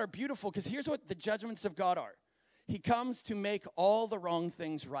judgments of God are beautiful, because here's what the judgments of God are. He comes to make all the wrong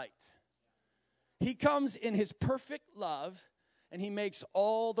things right. He comes in his perfect love, and he makes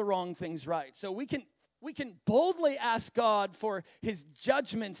all the wrong things right. So we can boldly ask God for his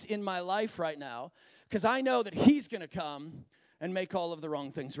judgments in my life right now, because I know that he's going to come and make all of the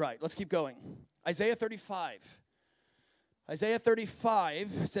wrong things right. Let's keep going. Isaiah 35. Isaiah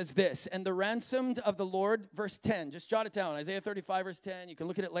 35 says this, and the ransomed of the Lord, verse 10, just jot it down. Isaiah 35, verse 10, you can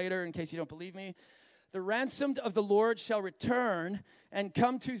look at it later in case you don't believe me. The ransomed of the Lord shall return and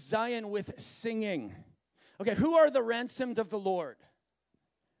come to Zion with singing. Okay, who are the ransomed of the Lord?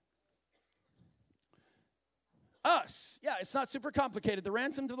 Us. Yeah, it's not super complicated. The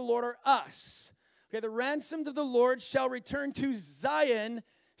ransomed of the Lord are us. Okay, the ransomed of the Lord shall return to Zion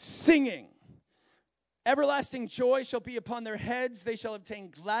singing. Everlasting joy shall be upon their heads. They shall obtain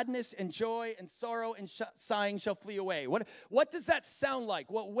gladness and joy, and sorrow and sighing shall flee away. What does that sound like?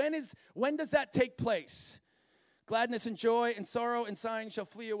 When does that take place? Gladness and joy and sorrow and sighing shall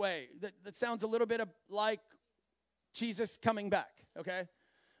flee away. That sounds a little bit like Jesus coming back, okay?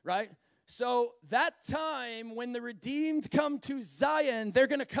 Right? So that time when the redeemed come to Zion, they're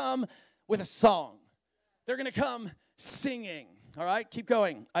going to come with a song. They're going to come singing. All right? Keep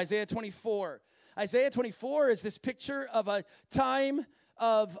going. Isaiah 24. Isaiah 24 is this picture of a time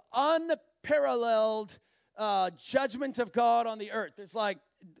of unparalleled judgment of God on the earth. There's like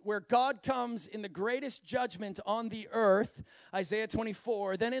where God comes in the greatest judgment on the earth, Isaiah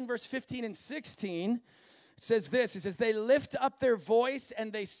 24. Then in verse 15 and 16, it says this. It says, they lift up their voice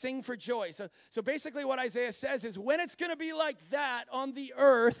and they sing for joy. So basically what Isaiah says is when it's going to be like that on the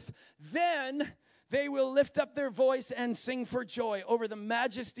earth, then they will lift up their voice and sing for joy. Over the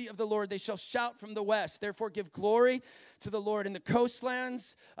majesty of the Lord they shall shout from the west. Therefore give glory to the Lord in the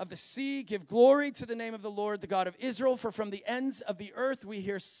coastlands of the sea. Give glory to the name of the Lord, the God of Israel. For from the ends of the earth we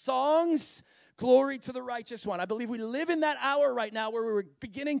hear songs. Glory to the righteous one. I believe we live in that hour right now where we're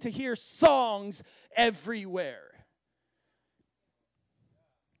beginning to hear songs everywhere.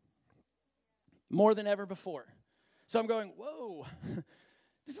 More than ever before. So I'm going, whoa.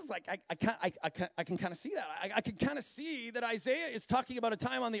 This is like, I can kind of see that. I can kind of see that Isaiah is talking about a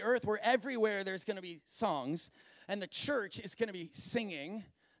time on the earth where everywhere there's going to be songs, and the church is going to be singing,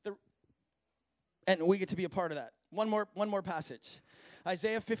 and we get to be a part of that. One more passage.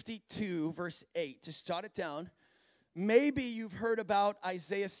 Isaiah 52, verse 8. Just jot it down. Maybe you've heard about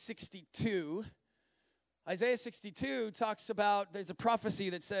Isaiah 62. Isaiah 62 talks about, there's a prophecy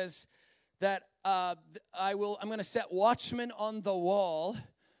that says that I'm going to set watchmen on the wall.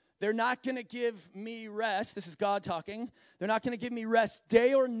 They're not going to give me rest. This is God talking. They're not going to give me rest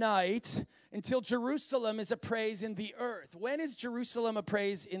day or night until Jerusalem is appraised in the earth. When is Jerusalem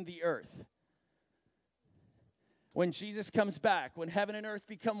appraised in the earth? When Jesus comes back, when heaven and earth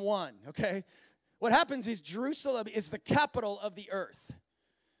become one, okay? What happens is Jerusalem is the capital of the earth.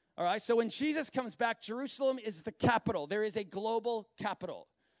 All right, so when Jesus comes back, Jerusalem is the capital. There is a global capital.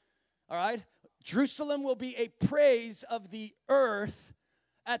 All right? Jerusalem will be a praise of the earth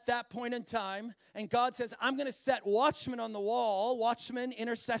at that point in time. And God says, I'm going to set watchmen on the wall, watchmen,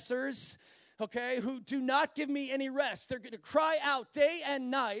 intercessors, okay, who do not give me any rest. They're going to cry out day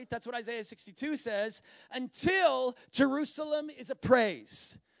and night, that's what Isaiah 62 says, until Jerusalem is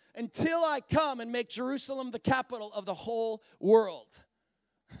appraised, until I come and make Jerusalem the capital of the whole world.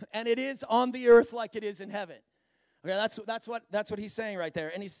 And it is on the earth like it is in heaven. Okay, that's what he's saying right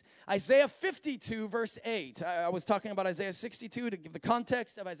there. And he's Isaiah 52, verse 8. I was talking about Isaiah 62 to give the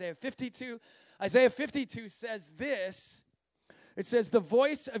context of Isaiah 52. Isaiah 52 says this. It says, the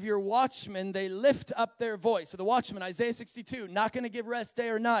voice of your watchmen, they lift up their voice. So the watchmen, Isaiah 62, not going to give rest day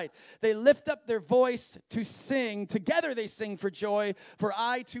or night. They lift up their voice to sing. Together they sing for joy. For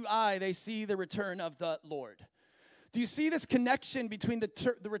eye to eye they see the return of the Lord. Do you see this connection between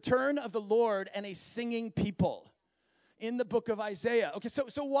the return of the Lord and a singing people in the book of Isaiah? Okay,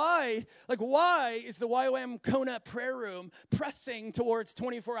 so why is the YWAM Kona prayer room pressing towards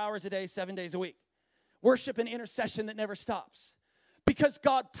 24 hours a day, 7 days a week? Worship and intercession that never stops. Because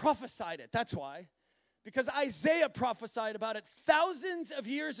God prophesied it, that's why. Because Isaiah prophesied about it thousands of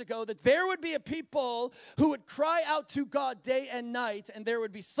years ago, that there would be a people who would cry out to God day and night, and there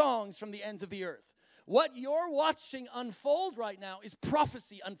would be songs from the ends of the earth. What you're watching unfold right now is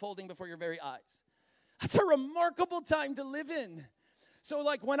prophecy unfolding before your very eyes. That's a remarkable time to live in. So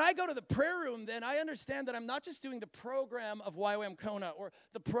like when I go to the prayer room, then I understand that I'm not just doing the program of YWAM Kona or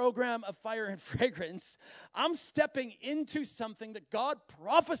the program of Fire and Fragrance. I'm stepping into something that God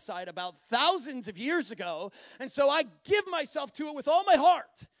prophesied about thousands of years ago. And so I give myself to it with all my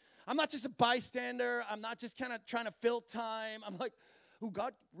heart. I'm not just a bystander. I'm not just kind of trying to fill time. I'm like, oh,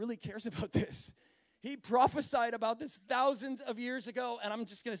 God really cares about this. He prophesied about this thousands of years ago, and I'm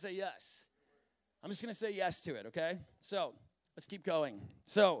just going to say yes. I'm just going to say yes to it, okay? So let's keep going.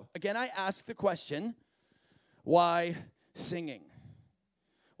 So, again, I ask the question, why singing?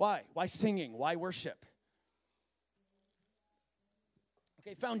 Why? Why singing? Why worship?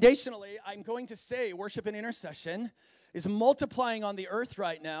 Okay, foundationally, I'm going to say worship and intercession is multiplying on the earth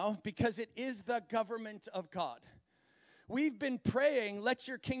right now because it is the government of God. We've been praying, let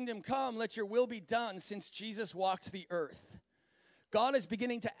your kingdom come, let your will be done, since Jesus walked the earth. God is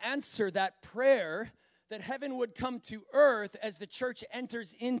beginning to answer that prayer that heaven would come to earth as the church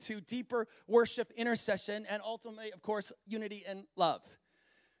enters into deeper worship, intercession, and ultimately, of course, unity and love.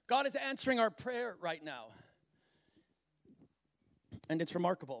 God is answering our prayer right now. And it's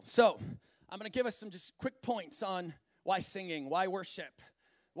remarkable. So, I'm going to give us some just quick points on why singing, why worship,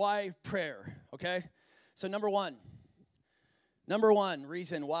 why prayer, okay? So, number one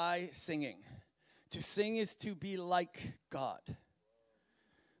reason why singing. To sing is to be like God.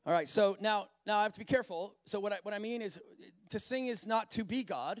 All right, so now I have to be careful. So what I mean is to sing is not to be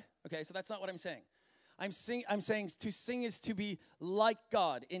God. Okay, so that's not what I'm saying. I'm saying to sing is to be like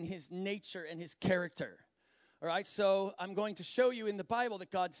God in his nature and his character. All right, so I'm going to show you in the Bible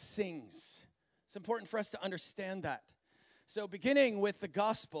that God sings. It's important for us to understand that. So beginning with the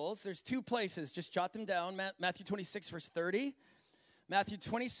Gospels, there's two places. Just jot them down. Matthew 26, verse 30. Matthew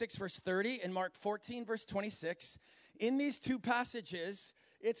 26, verse 30, and Mark 14, verse 26. In these two passages,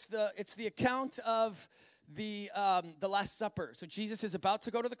 it's the account of the Last Supper. So Jesus is about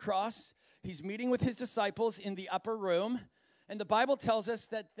to go to the cross. He's meeting with his disciples in the upper room. And the Bible tells us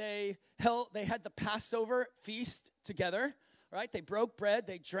that they had the Passover feast together, right? They broke bread.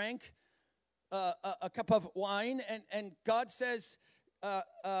 They drank a cup of wine. And God says,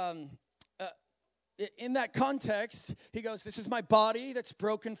 in that context, he goes, this is my body that's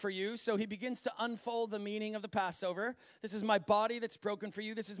broken for you. So he begins to unfold the meaning of the Passover. This is my body that's broken for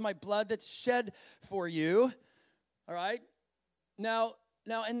you. This is my blood that's shed for you. All right? Now,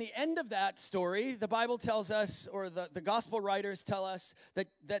 in the end of that story, the Bible tells us, or the gospel writers tell us,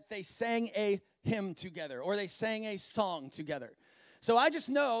 that they sang a hymn together, or they sang a song together. So I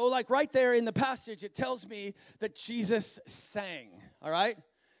just know, like right there in the passage, it tells me that Jesus sang, all right?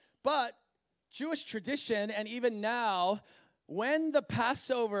 But Jewish tradition, and even now, when the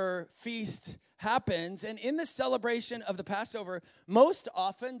Passover feast happens, and in the celebration of the Passover, most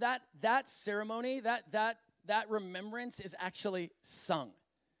often that ceremony, that remembrance is actually sung.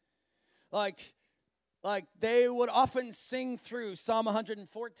 Like they would often sing through Psalm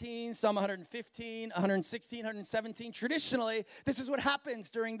 114, Psalm 115, 116, 117. Traditionally, this is what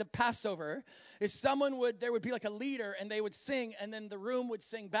happens during the Passover, is there would be like a leader, and they would sing, and then the room would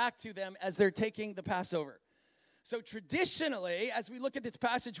sing back to them as they're taking the Passover. So traditionally, as we look at this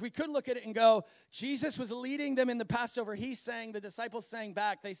passage, we could look at it and go, Jesus was leading them in the Passover. He sang, the disciples sang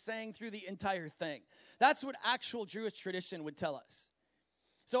back. They sang through the entire thing. That's what actual Jewish tradition would tell us.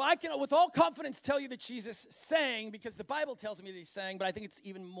 So I can, with all confidence, tell you that Jesus sang, because the Bible tells me that he sang, but I think it's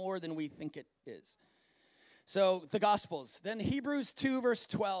even more than we think it is. So the Gospels. Then Hebrews 2, verse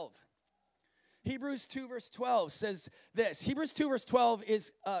 12. Hebrews 2, verse 12 says this. Hebrews 2, verse 12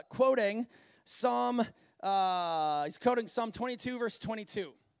 is quoting Psalm 22, verse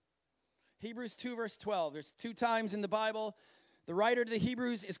 22. Hebrews 2, verse 12. There's two times in the Bible The writer to the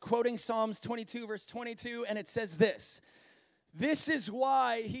Hebrews is quoting Psalms 22, verse 22, and it says this. This is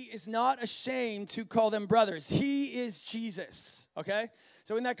why he is not ashamed to call them brothers. He is Jesus, okay?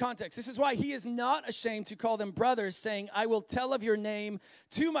 So in that context, this is why he is not ashamed to call them brothers, saying, I will tell of your name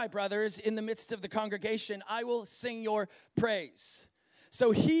to my brothers in the midst of the congregation. I will sing your praise.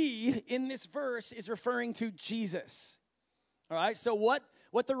 So he, in this verse, is referring to Jesus, all right? So what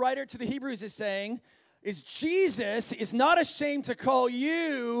the writer to the Hebrews is saying is Jesus is not ashamed to call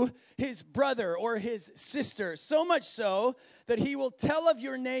you his brother or his sister, so much so that he will tell of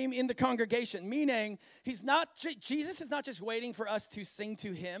your name in the congregation, meaning Jesus is not just waiting for us to sing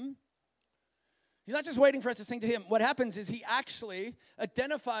to him. He's not just waiting for us to sing to him. What happens is he actually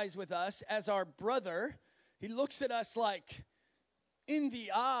identifies with us as our brother. He looks at us like in the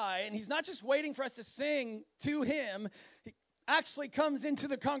eye, and he's not just waiting for us to sing to him. He actually comes into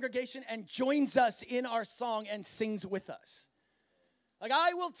the congregation and joins us in our song and sings with us. Like,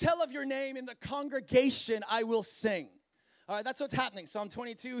 I will tell of your name in the congregation, I will sing. All right, that's what's happening. Psalm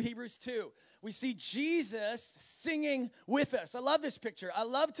 22, Hebrews 2. We see Jesus singing with us. I love this picture. I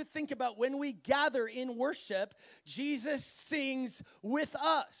love to think about when we gather in worship, Jesus sings with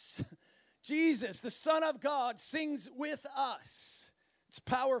us. Jesus, the Son of God, sings with us. It's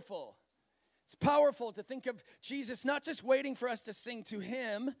powerful. It's powerful to think of Jesus not just waiting for us to sing to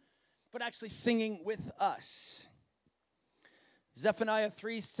him, but actually singing with us. Zephaniah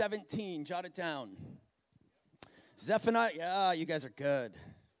 3:17, jot it down. Zephaniah, yeah, you guys are good.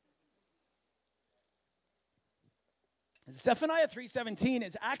 Zephaniah 3:17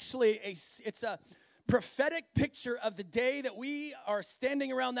 is actually it's a prophetic picture of the day that we are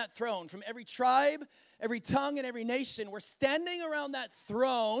standing around that throne from every tribe, every tongue, and every nation. We're standing around that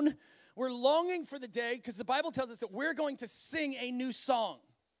throne. We're longing for the day because the Bible tells us that we're going to sing a new song.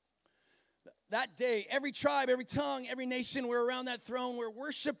 That day, every tribe, every tongue, every nation, we're around that throne. We're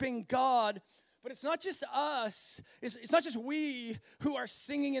worshiping God. But it's not just us. It's not just we who are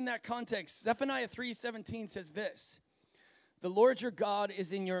singing in that context. Zephaniah 3:17 says this. The Lord your God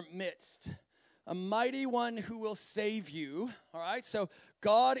is in your midst, a mighty one who will save you. All right, so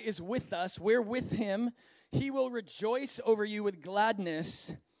God is with us. We're with him. He will rejoice over you with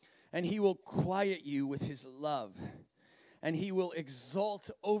gladness, and he will quiet you with his love, and he will exult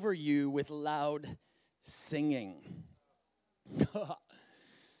over you with loud singing.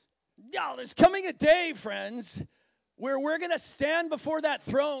 Yeah, there's coming a day, friends, where we're going to stand before that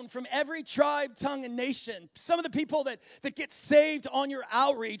throne from every tribe, tongue, and nation. Some of the people that get saved on your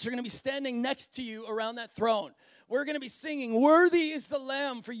outreach are going to be standing next to you around that throne. We're going to be singing, worthy is the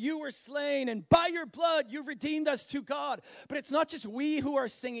Lamb, for you were slain, and by your blood you've redeemed us to God. But it's not just we who are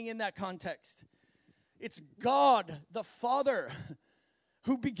singing in that context. It's God, the Father,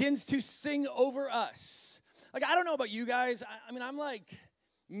 who begins to sing over us. Like, I don't know about you guys. I mean, I'm like,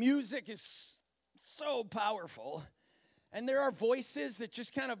 music is so powerful. And there are voices that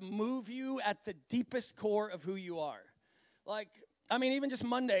just kind of move you at the deepest core of who you are. Like, I mean, even just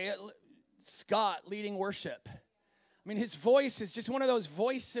Monday, Scott leading worship. I mean, his voice is just one of those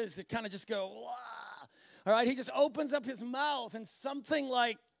voices that kind of just go, wah. All right, he just opens up his mouth and something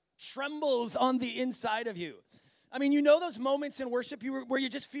like trembles on the inside of you. I mean, you know those moments in worship where you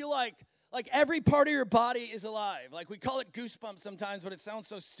just feel like every part of your body is alive. Like, we call it goosebumps sometimes, but it sounds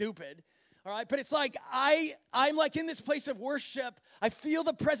so stupid. All right, but it's like I'm like in this place of worship. I feel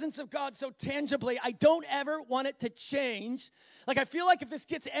the presence of God so tangibly. I don't ever want it to change. Like, I feel like if this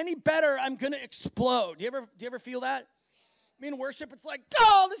gets any better, I'm going to explode. Do you ever feel that? I mean, worship, it's like,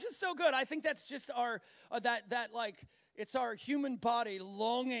 oh, this is so good. I think that's just our it's our human body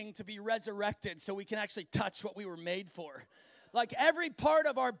longing to be resurrected so we can actually touch what we were made for. Like, every part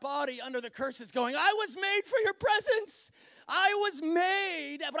of our body under the curse is going, I was made for your presence. I was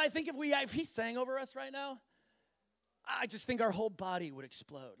made. But I think if he sang over us right now, I just think our whole body would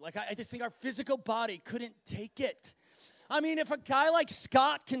explode. Like, I just think our physical body couldn't take it. I mean, if a guy like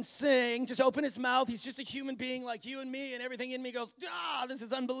Scott can sing, just open his mouth, he's just a human being like you and me, and everything in me goes, this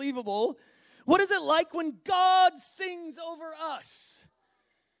is unbelievable. What is it like when God sings over us?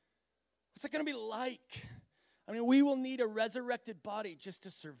 What's it going to be like? I mean, we will need a resurrected body just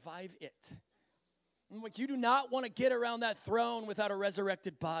to survive it. Like, you do not want to get around that throne without a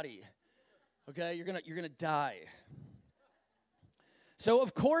resurrected body. Okay, you're gonna die. So,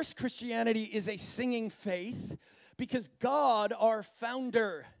 of course, Christianity is a singing faith because God, our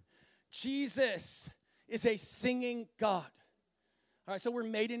founder, Jesus, is a singing God. All right, so we're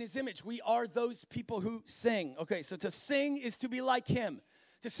made in his image. We are those people who sing. Okay, so to sing is to be like him.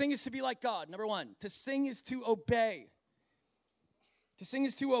 To sing is to be like God, number one. To sing is to obey. To sing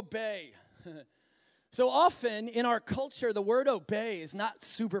is to obey. So often in our culture, the word obey is not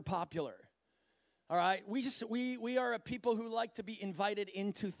super popular. All right? We are a people who like to be invited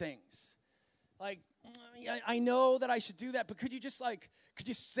into things. Like, I know that I should do that, but could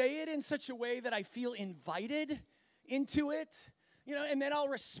you say it in such a way that I feel invited into it? You know, and then I'll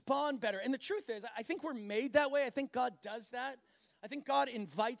respond better. And the truth is, I think we're made that way. I think God does that. I think God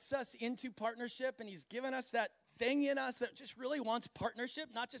invites us into partnership, and he's given us that thing in us that just really wants partnership,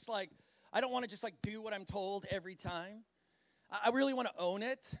 not just like, I don't want to just like do what I'm told every time. I really want to own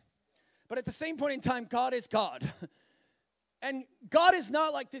it. But at the same point in time, God is God. And God is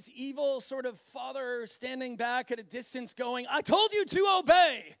not like this evil sort of father standing back at a distance going, I told you to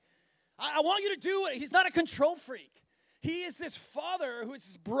obey. I want you to do it. He's not a control freak. He is this father who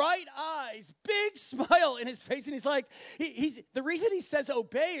has bright eyes, big smile in his face. And he's like, the reason he says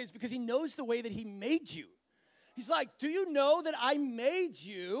obey is because he knows the way that he made you. He's like, do you know that I made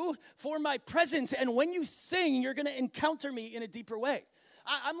you for my presence? And when you sing, you're going to encounter me in a deeper way.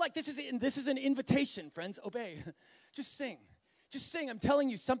 I'm like, this is an invitation, friends. Obey. Just sing. Just sing. I'm telling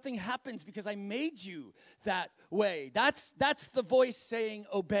you, something happens because I made you that way. That's the voice saying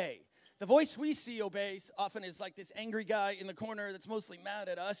obey. The voice we see obeys often is like this angry guy in the corner that's mostly mad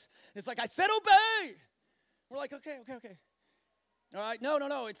at us. It's like, I said obey. We're like, okay. All right,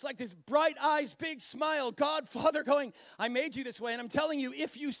 no. It's like this bright eyes, big smile, God, Father going, I made you this way. And I'm telling you,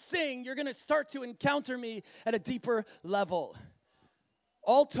 if you sing, you're going to start to encounter me at a deeper level.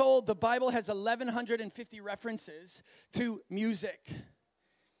 All told, the Bible has 1,150 references to music,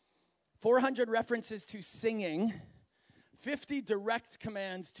 400 references to singing, 50 direct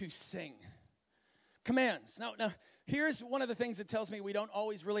commands to sing. Commands. Now, here's one of the things that tells me we don't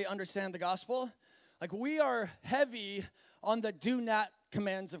always really understand the gospel. Like, we are heavy on the do not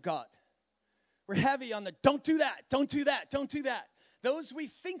commands of God. We're heavy on the don't do that, don't do that, don't do that. We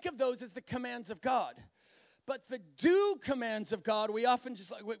think of those as the commands of God. But the do commands of God, we often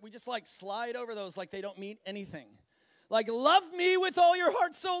just slide over those like they don't mean anything. Like, love me with all your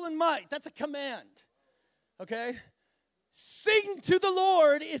heart, soul, and might. That's a command. Okay? Sing to the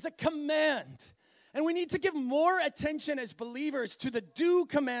Lord is a command. And we need to give more attention as believers to the do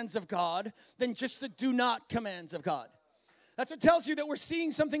commands of God than just the do not commands of God. That's what tells you that we're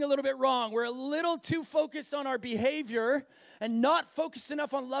seeing something a little bit wrong. We're a little too focused on our behavior and not focused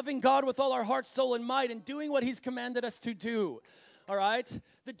enough on loving God with all our heart, soul, and might and doing what he's commanded us to do. All right?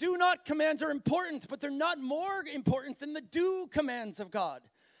 The do not commands are important, but they're not more important than the do commands of God.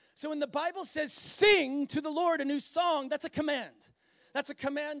 So when the Bible says sing to the Lord a new song, that's a command. That's a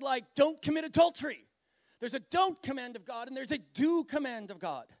command like don't commit adultery. There's a don't command of God and there's a do command of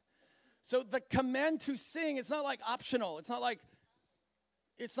God. So the command to sing, it's not like optional. It's not like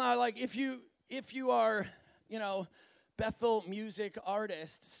if you are, Bethel music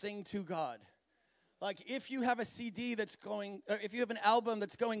artist, sing to God. Like if you have a CD that's going, or if you have an album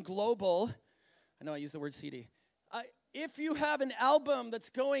that's going global, I know I use the word CD. If you have an album that's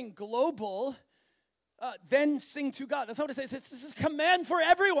going global, then sing to God. That's what it says. This is a command for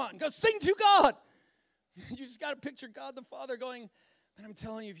everyone. Go sing to God. You just got to picture God the Father going, man, I'm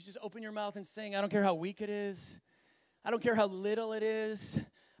telling you, if you just open your mouth and sing, I don't care how weak it is. I don't care how little it is.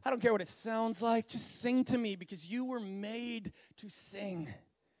 I don't care what it sounds like. Just sing to me because you were made to sing.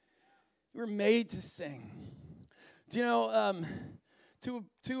 You were made to sing. Do you know,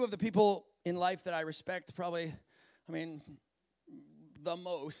 two of the people in life that I respect probably, the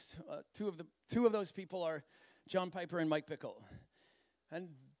most, two of those people are John Piper and Mike Bickle. And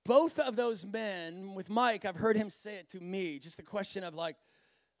both of those men, with Mike, I've heard him say it to me, just the question of like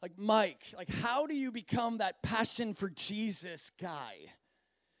Mike, like how do you become that passion for Jesus guy?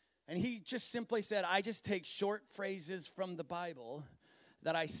 And he just simply said, I just take short phrases from the Bible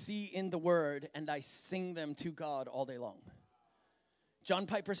that I see in the Word and I sing them to God all day long. John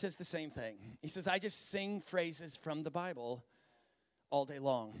Piper says the same thing. He says, I just sing phrases from the Bible all day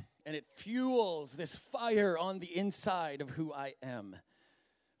long. And it fuels this fire on the inside of who I am.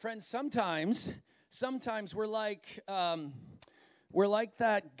 Friends, sometimes we're like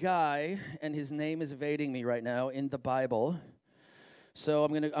that guy, and his name is evading me right now in the Bible. So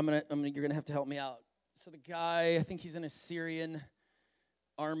you're gonna have to help me out. So the guy, I think he's an Assyrian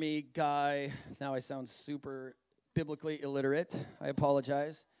army guy. Now I sound super biblically illiterate. I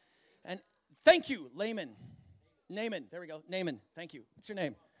apologize. And thank you, Naaman. There we go. Naaman. Thank you. What's your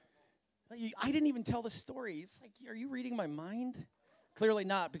name? I didn't even tell the story. It's like, are you reading my mind? Clearly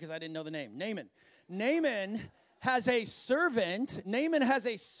not, because I didn't know the name. Naaman has a servant. Naaman has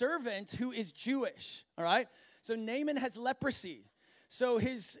a servant who is Jewish. All right. So Naaman has leprosy.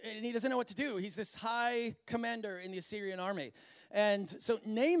 And he doesn't know what to do. He's this high commander in the Assyrian army. And so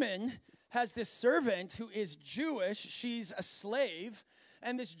Naaman has this servant who is Jewish. She's a slave.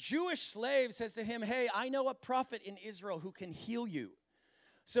 And this Jewish slave says to him, hey, I know a prophet in Israel who can heal you.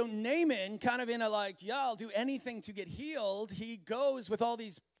 So Naaman, kind of in a like, yeah, I'll do anything to get healed. He goes with all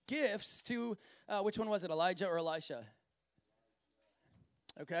these gifts to, which one was it, Elijah or Elisha?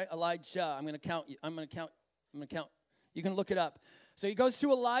 Okay, Elijah. I'm going to count. You can look it up. So he goes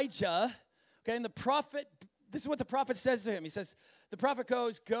to Elijah, okay, and the prophet, this is what the prophet says to him. He says, the prophet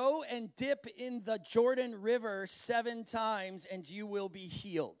goes, go and dip in the Jordan River 7 times and you will be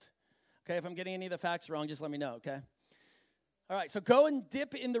healed. Okay, if I'm getting any of the facts wrong, just let me know, okay? All right, so go and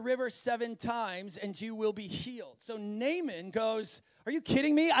dip in the river 7 times and you will be healed. So Naaman goes, are you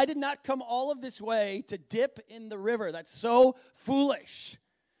kidding me? I did not come all of this way to dip in the river. That's so foolish.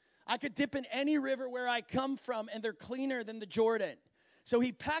 I could dip in any river where I come from and they're cleaner than the Jordan. So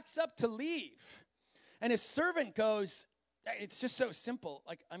he packs up to leave. And his servant goes, it's just so simple.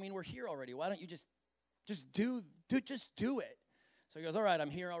 Like, I mean, we're here already. Why don't you just do it? So he goes, all right,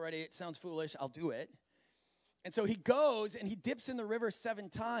 I'm here already. It sounds foolish. I'll do it. And so he goes and he dips in the river 7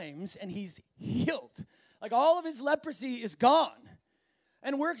 times and he's healed. Like all of his leprosy is gone.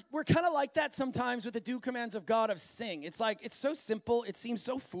 And we're kind of like that sometimes with the do commands of God of sing. It's like, it's so simple. It seems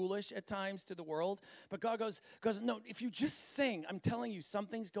so foolish at times to the world. But God goes, no, if you just sing, I'm telling you,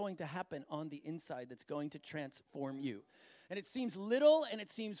 something's going to happen on the inside that's going to transform you. And it seems little and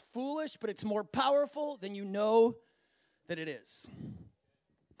it seems foolish, but it's more powerful than you know that it is.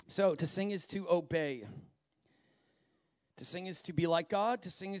 So to sing is to obey. To sing is to be like God.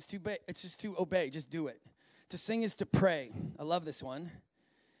 To sing is to obey. It's just to obey. Just do it. To sing is to pray. I love this one.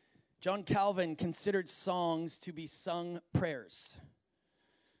 John Calvin considered songs to be sung prayers.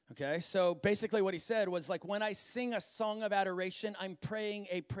 Okay, so basically what he said was like, when I sing a song of adoration, I'm praying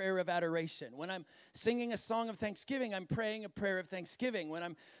a prayer of adoration. When I'm singing a song of thanksgiving, I'm praying a prayer of thanksgiving. When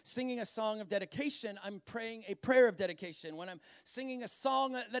I'm singing a song of dedication, I'm praying a prayer of dedication. When I'm singing a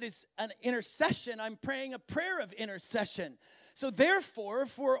song that is an intercession, I'm praying a prayer of intercession. So therefore,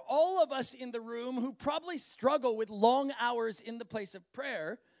 for all of us in the room who probably struggle with long hours in the place of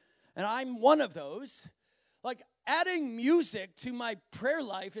prayer, and I'm one of those, like adding music to my prayer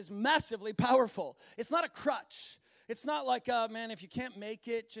life is massively powerful. It's not a crutch. It's not like, man, if you can't make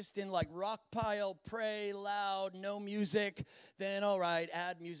it just in like rock pile, pray loud, no music, then all right,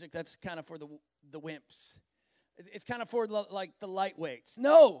 add music. That's kind of for the wimps. It's kind of for like the lightweights.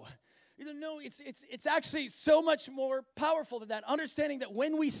 No, it's actually so much more powerful than that. Understanding that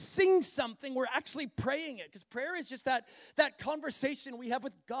when we sing something, we're actually praying it. Because prayer is just that conversation we have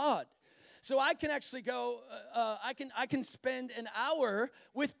with God. So I can actually go, I can spend an hour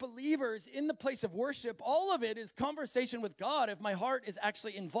with believers in the place of worship. All of it is conversation with God if my heart is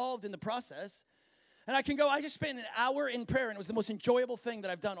actually involved in the process. And I can go, I just spent an hour in prayer, and it was the most enjoyable thing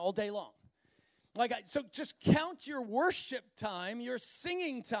that I've done all day long. So just count your worship time, your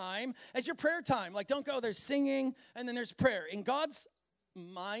singing time, as your prayer time. Like, don't go, there's singing, and then there's prayer. In God's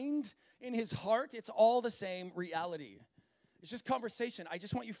mind, in his heart, it's all the same reality. It's just conversation. I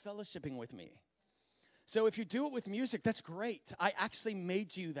just want you fellowshipping with me. So if you do it with music, that's great. I actually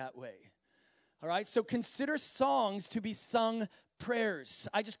made you that way. All right? So consider songs to be sung prayers.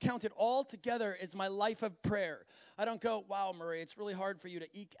 I just count it all together as my life of prayer. I don't go, wow, Murray, it's really hard for you to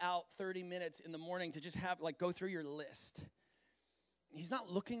eke out 30 minutes in the morning to just go through your list. He's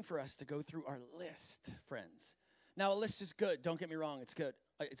not looking for us to go through our list, friends. Now, a list is good. Don't get me wrong. It's good.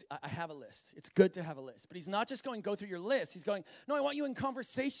 I have a list. It's good to have a list. But he's not just going, go through your list. He's going, no, I want you in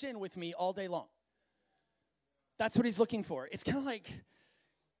conversation with me all day long. That's what he's looking for. It's kind of like,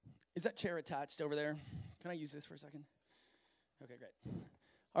 is that chair attached over there? Can I use this for a second? Okay, great.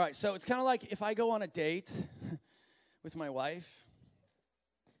 All right, so it's kind of like if I go on a date with my wife,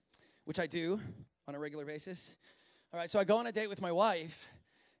 which I do on a regular basis. All right, so I go on a date with my wife,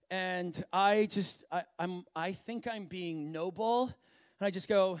 and I think I'm being noble, and I just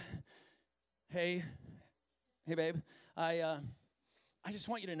go, hey babe, I just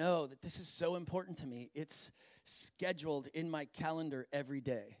want you to know that this is so important to me. It's scheduled in my calendar every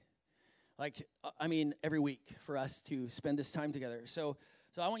day. Every week for us to spend this time together. So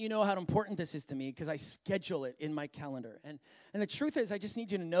I want you to know how important this is to me because I schedule it in my calendar. And the truth is, I just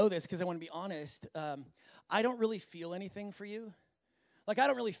need you to know this because I want to be honest. I don't really feel anything for you. I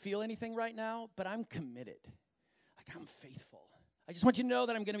don't really feel anything right now, but I'm committed. I'm faithful. I just want you to know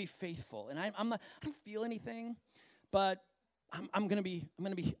that I'm going to be faithful. And I don't feel anything, but I'm going to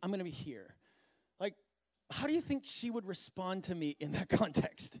be here. How do you think she would respond to me in that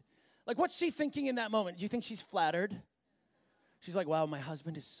context? What's she thinking in that moment? Do you think she's flattered? She's like, wow, my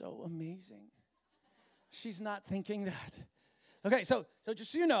husband is so amazing. She's not thinking that. Okay, so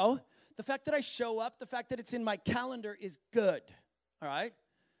just so you know, the fact that I show up, the fact that it's in my calendar is good, all right?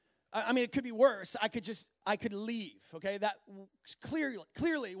 I mean, it could be worse. I could leave, okay? That's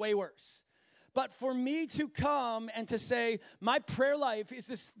clearly way worse. But for me to come and to say, my prayer life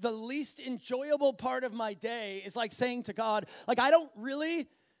is the least enjoyable part of my day is like saying to God, like, I don't really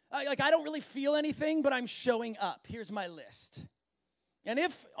feel anything, but I'm showing up. Here's my list. And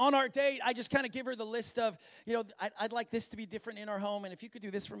if on our date, I just kind of give her the list of, I'd like this to be different in our home, and if you could do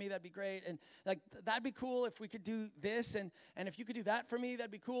this for me, that'd be great, and like that'd be cool if we could do this, and if you could do that for me,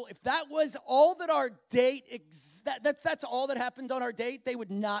 that'd be cool. If that was all that our date, that's all that happened on our date, they would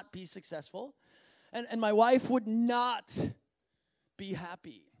not be successful, and my wife would not be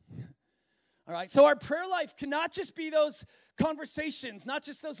happy. All right, so our prayer life cannot just be those conversations, not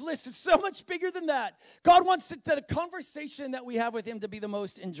just those lists. It's so much bigger than that. God wants the conversation that we have with him to be the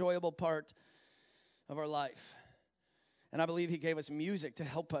most enjoyable part of our life. And I believe he gave us music to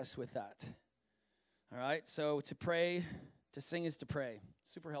help us with that. All right, so to pray, to sing is to pray.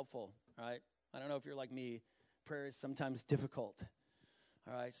 Super helpful, all right? I don't know if you're like me. Prayer is sometimes difficult.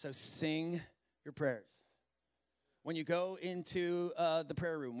 All right, so sing your prayers. When you go into the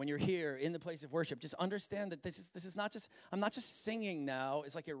prayer room, when you're here in the place of worship, just understand that this is not just, I'm not just singing now.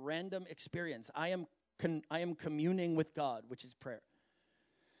 It's like a random experience. I am communing with God, which is prayer.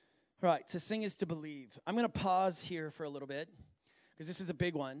 All right, to sing is to believe. I'm going to pause here for a little bit because this is a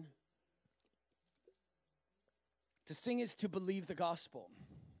big one. To sing is to believe the gospel.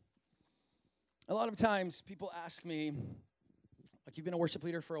 A lot of times people ask me, like, you've been a worship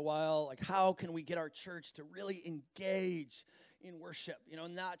leader for a while, like, how can we get our church to really engage in worship?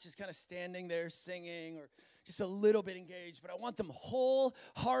 Not just kind of standing there singing or just a little bit engaged, but I want them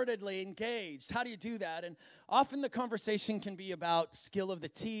wholeheartedly engaged. How do you do that? And often the conversation can be about skill of the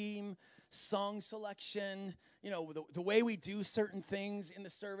team, song selection, the way we do certain things in the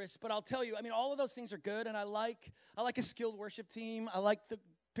service. But I'll tell you, all of those things are good, and I like a skilled worship team. I like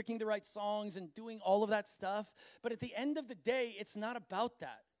picking the right songs and doing all of that stuff. But at the end of the day, it's not about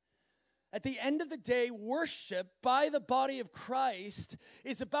that. At the end of the day, worship by the body of Christ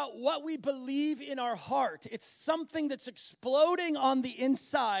is about what we believe in our heart. It's something that's exploding on the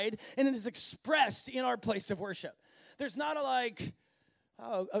inside, and it is expressed in our place of worship. There's not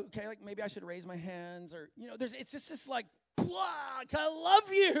oh, okay, like maybe I should raise my hands, or, it's just this like, I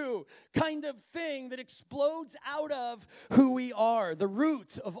love you kind of thing that explodes out of who we are. The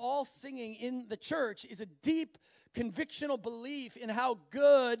root of all singing in the church is a deep convictional belief in how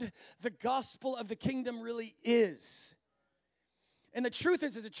good the gospel of the kingdom really is. And the truth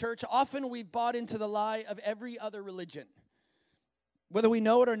is, as a church, often we've bought into the lie of every other religion. Whether we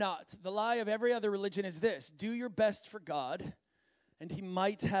know it or not, the lie of every other religion is this: do your best for God, and he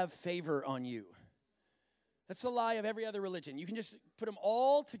might have favor on you. That's the lie of every other religion. You can just put them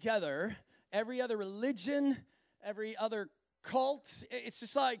all together. Every other religion, every other cult. It's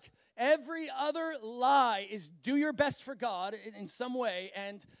just like every other lie is do your best for God in some way,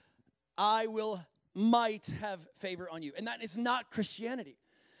 and I might have favor on you. And that is not Christianity.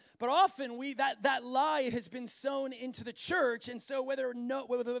 But often that lie has been sown into the church, and so whether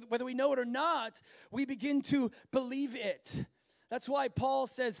we know it or not, we begin to believe it. That's why Paul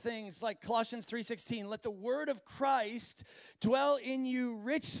says things like Colossians 3:16, let the word of Christ dwell in you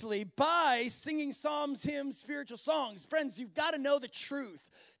richly by singing psalms, hymns, spiritual songs. Friends, you've got to know the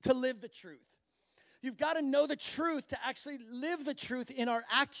truth to live the truth. You've got to know the truth to actually live the truth in our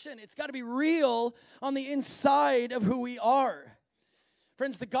action. It's got to be real on the inside of who we are.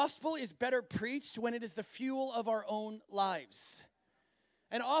 Friends, the gospel is better preached when it is the fuel of our own lives.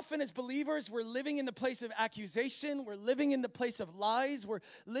 And often as believers, we're living in the place of accusation. We're living in the place of lies. We're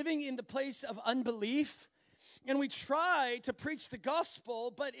living in the place of unbelief. And we try to preach the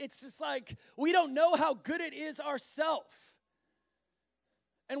gospel, but it's just like we don't know how good it is ourselves.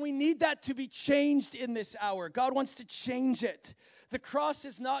 And we need that to be changed in this hour. God wants to change it. The cross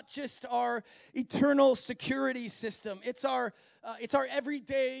is not just our eternal security system. It's our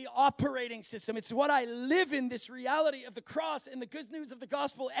everyday operating system. It's what I live in, this reality of the cross and the good news of the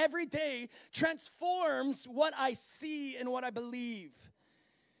gospel every day transforms what I see and what I believe.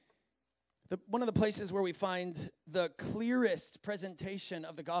 One of the places where we find the clearest presentation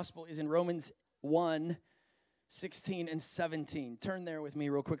of the gospel is in Romans 1:16 and 17. Turn there with me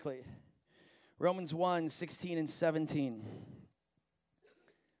real quickly. Romans 1:16 and 17.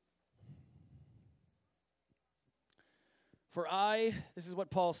 This is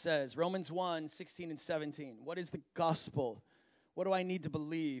what Paul says, Romans 1:16 and 17. What is the gospel? What do I need to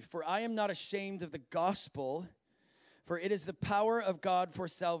believe? For I am not ashamed of the gospel, for it is the power of God for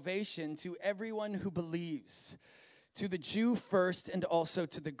salvation to everyone who believes. to the Jew first and also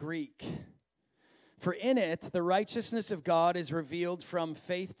to the Greek. For in it, the righteousness of God is revealed from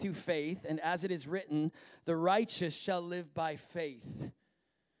faith to faith, and as it is written, the righteous shall live by faith.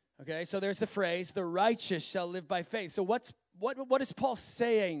 Okay, so there's the phrase, the righteous shall live by faith. So what is Paul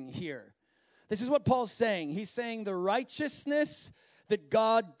saying here? This is what Paul's saying. He's saying the righteousness that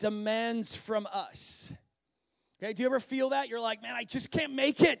God demands from us. Okay, do you ever feel that? You're like, man, I just can't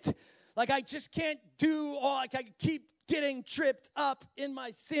make it. Like, I just can't do all, like, I keep getting tripped up in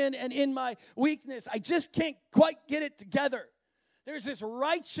my sin and in my weakness. I just can't quite get it together. There's this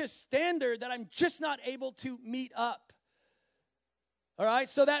righteous standard that I'm just not able to meet up. All right,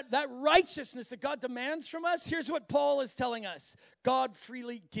 so that righteousness that God demands from us, here's what Paul is telling us. God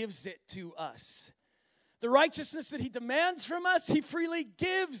freely gives it to us. The righteousness that he demands from us, he freely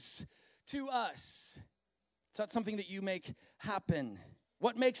gives to us. It's not something that you make happen.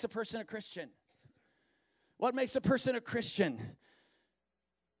 What makes a person a Christian? What makes a person a Christian?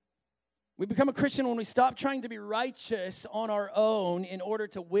 We become a Christian when we stop trying to be righteous on our own in order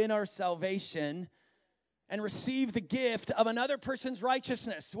to win our salvation and receive the gift of another person's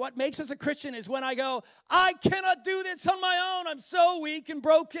righteousness. What makes us a Christian is when I go, I cannot do this on my own. I'm so weak and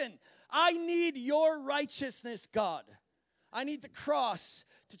broken. I need your righteousness, God. I need the cross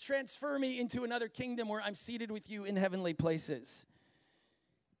to transfer me into another kingdom where I'm seated with you in heavenly places.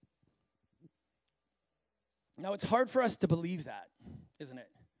 Now, it's hard for us to believe that, isn't it?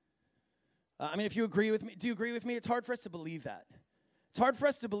 I mean, if you agree with me, do you agree with me? It's hard for us to believe that. It's hard for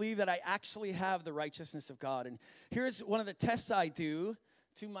us to believe that I actually have the righteousness of God. And here's one of the tests I do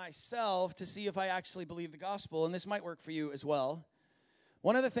to myself to see if I actually believe the gospel, and this might work for you as well.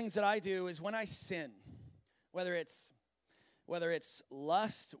 One of the things that I do is when I sin, whether it's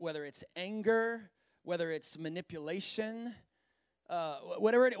lust, whether it's anger, whether it's manipulation,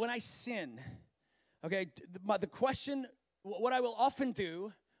 when I sin, okay, the question, what I will often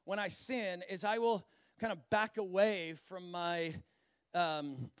do when I sin is I will kind of back away from my,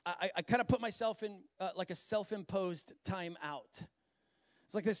 I kind of put myself in like a self-imposed time out.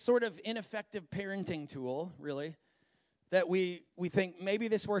 It's like this sort of ineffective parenting tool, really, that we think maybe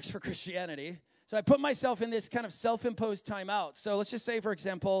this works for Christianity. So I put myself in this kind of self-imposed time out. So let's just say, for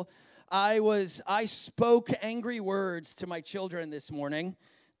example, I spoke angry words to my children this morning.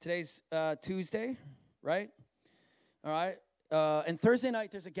 Today's Tuesday, right? All right. And Thursday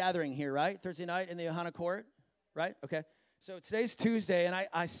night, there's a gathering here, right? Thursday night in the Johanna Court, right? Okay. So today's Tuesday, and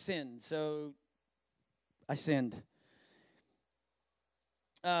I sinned. So I sinned.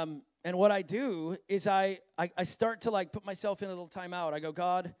 And what I do is I start to like put myself in a little time out. I go,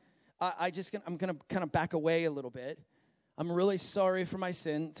 God, I'm going to kind of back away a little bit. I'm really sorry for my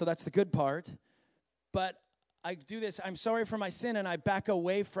sin. So that's the good part. But I do this, I'm sorry for my sin, and I back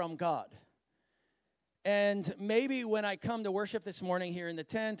away from God. And maybe when I come to worship this morning here in the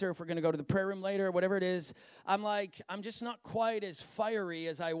tent, or if we're going to go to the prayer room later, or whatever it is, I'm just not quite as fiery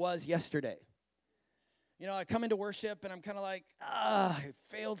as I was yesterday. You know, I come into worship, and I'm kind of like, I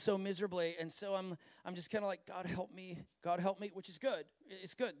failed so miserably. And so I'm just kind of like, God help me, which is good.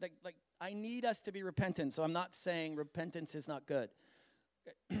 It's good. Like I need us to be repentant, so I'm not saying repentance is not good.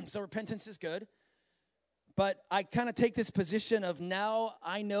 So repentance is good. But I kind of take this position of now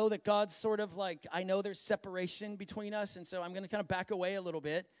I know that God's sort of like, I know there's separation between us, and so I'm going to kind of back away a little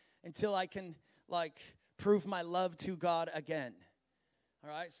bit until I can, like, prove my love to God again. All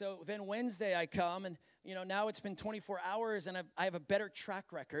right, so then Wednesday I come, and, you know, now it's been 24 hours, and I have a better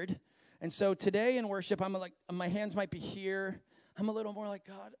track record. And so today in worship, I'm like, my hands might be here. I'm a little more like,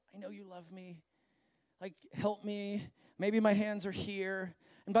 God, I know you love me. Like, help me. Maybe my hands are here.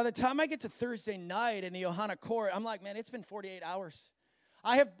 And by the time I get to Thursday night in the Johanna Court, I'm like, man, it's been 48 hours.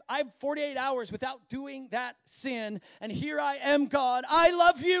 I have 48 hours without doing that sin, and here I am, God. I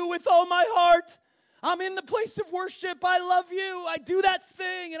love you with all my heart. I'm in the place of worship. I love you. I do that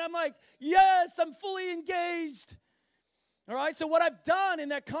thing, and I'm like, yes, I'm fully engaged. All right, so what I've done in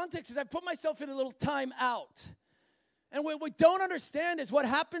that context is I've put myself in a little time out. And what we don't understand is what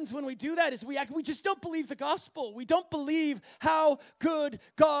happens when we do that is we just don't believe the gospel. We don't believe how good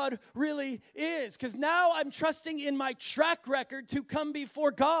God really is. Because now I'm trusting in my track record to come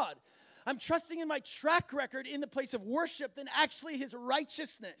before God. I'm trusting in my track record in the place of worship than actually his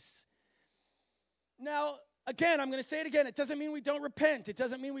righteousness. Now, again, I'm going to say it again. It doesn't mean we don't repent. It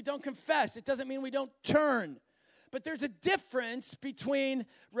doesn't mean we don't confess. It doesn't mean we don't turn. But there's a difference between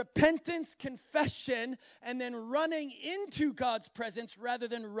repentance, confession, and then running into God's presence rather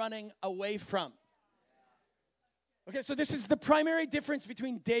than running away from. Okay, so this is the primary difference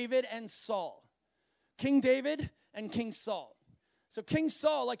between David and Saul. King David and King Saul. So King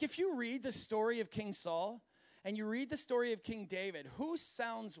Saul, like if you read the story of King Saul, and you read the story of King David, who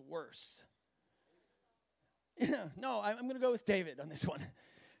sounds worse? No, I'm going to go with David on this one.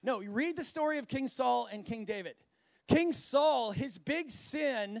 No, you read the story of King Saul and King David. King Saul, his big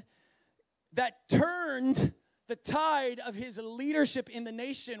sin that turned the tide of his leadership in the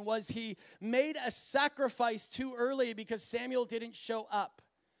nation was he made a sacrifice too early because Samuel didn't show up.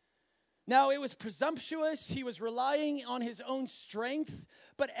 Now, it was presumptuous. He was relying on his own strength,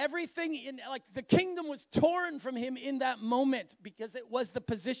 but everything the kingdom was torn from him in that moment because it was the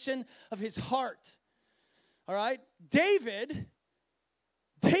position of his heart. All right? David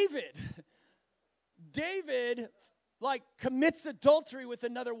commits adultery with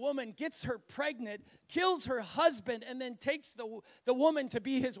another woman, gets her pregnant, kills her husband, and then takes the woman to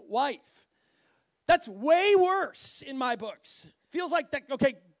be his wife. That's way worse in my books. Feels like that,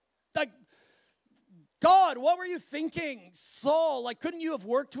 okay, like, God, what were you thinking? Saul, couldn't you have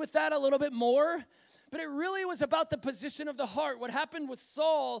worked with that a little bit more? But it really was about the position of the heart. What happened with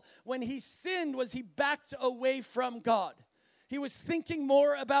Saul when he sinned was he backed away from God. He was thinking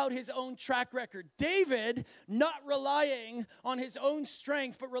more about his own track record. David, not relying on his own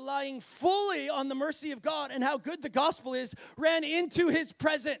strength, but relying fully on the mercy of God and how good the gospel is, ran into his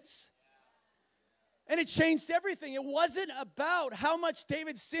presence. And it changed everything. It wasn't about how much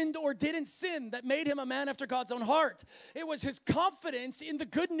David sinned or didn't sin that made him a man after God's own heart. It was his confidence in the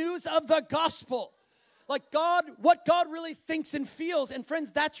good news of the gospel. What God really thinks and feels. And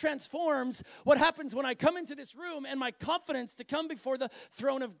friends, that transforms what happens when I come into this room and my confidence to come before the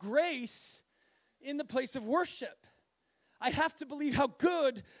throne of grace in the place of worship. I have to believe how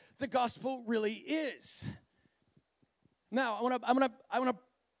good the gospel really is. Now,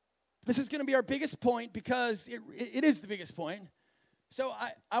 this is going to be our biggest point because it is the biggest point. So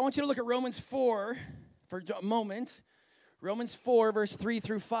I want you to look at Romans 4 for a moment. Romans 4, verse 3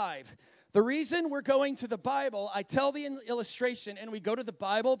 through 5. The reason we're going to the Bible, I tell the illustration and we go to the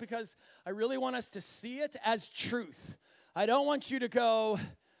Bible because I really want us to see it as truth. I don't want you to go,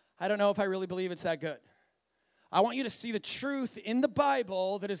 I don't know if I really believe it's that good. I want you to see the truth in the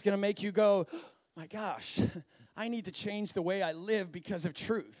Bible that is going to make you go, oh, my gosh, I need to change the way I live because of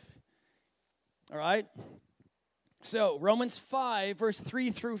truth. All right? So, Romans 5, verse 3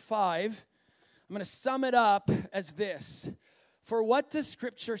 through 5, I'm going to sum it up as this. For what does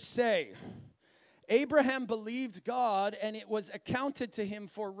Scripture say? Abraham believed God, and it was accounted to him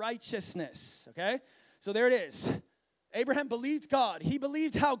for righteousness. Okay? So there it is. Abraham believed God. He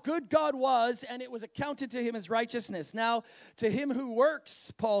believed how good God was, and it was accounted to him as righteousness. Now, to him who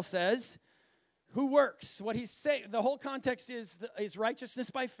works, Paul says, who works? What he's saying, the whole context is righteousness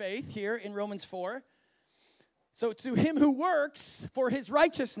by faith here in Romans 4. So to him who works for his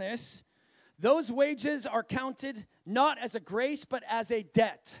righteousness, those wages are counted not as a grace, but as a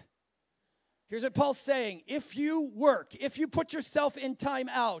debt. Here's what Paul's saying. If you work, if you put yourself in time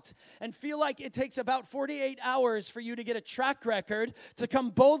out and feel like it takes about 48 hours for you to get a track record to come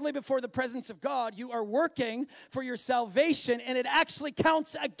boldly before the presence of God, you are working for your salvation, and it actually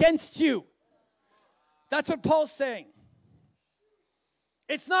counts against you. That's what Paul's saying.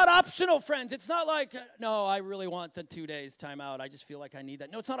 It's not optional, friends. It's not like, no, I really want the 2 days time out. I just feel like I need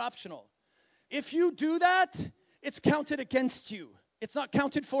that. No, it's not optional. If you do that, it's counted against you. It's not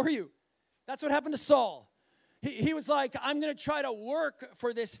counted for you. That's what happened to Saul. He was like, I'm going to try to work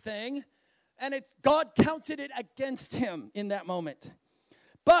for this thing. And God counted it against him in that moment.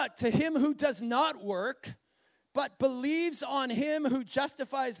 But to him who does not work, but believes on him who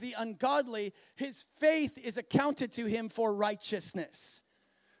justifies the ungodly, his faith is accounted to him for righteousness.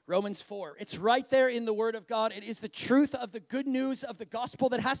 Romans 4. It's right there in the Word of God. It is the truth of the good news of the gospel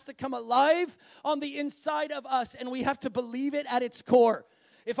that has to come alive on the inside of us, and we have to believe it at its core.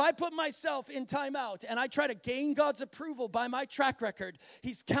 If I put myself in timeout and I try to gain God's approval by my track record,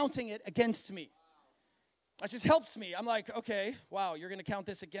 He's counting it against me. That just helps me. I'm like, okay, wow, you're going to count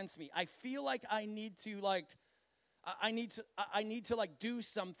this against me. I feel like I need to do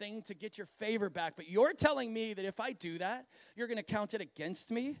something to get your favor back. But you're telling me that if I do that, you're going to count it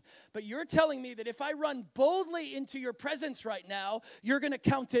against me. But you're telling me that if I run boldly into your presence right now, you're going to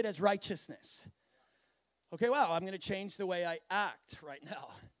count it as righteousness. Okay, wow, I'm going to change the way I act right now.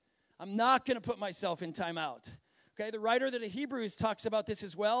 I'm not going to put myself in timeout. Okay, the writer of the Hebrews talks about this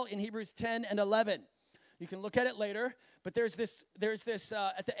as well in Hebrews 10 and 11. You can look at it later, but there's this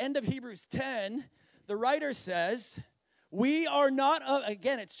at the end of Hebrews 10, the writer says, we are not,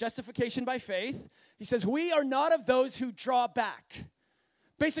 again, it's justification by faith. He says, we are not of those who draw back.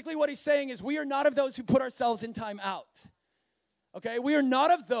 Basically what he's saying is we are not of those who put ourselves in time out. Okay, we are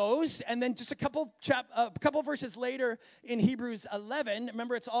not of those. And then just a couple verses later in Hebrews 11,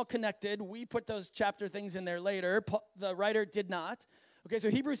 remember it's all connected. We put those chapter things in there later. The writer did not. Okay, so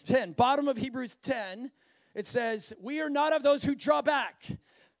Hebrews 10, bottom of Hebrews 10, it says, we are not of those who draw back.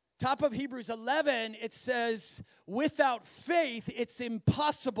 Top of Hebrews 11, it says, without faith, it's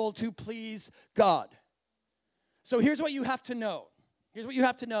impossible to please God. So here's what you have to know. Here's what you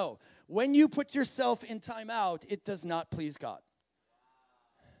have to know. When you put yourself in timeout, it does not please God.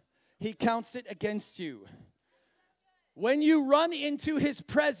 He counts it against you. When you run into his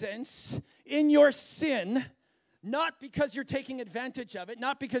presence in your sin, not because you're taking advantage of it,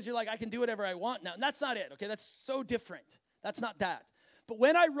 not because you're like, I can do whatever I want now. And that's not it, okay? That's so different. That's not that. But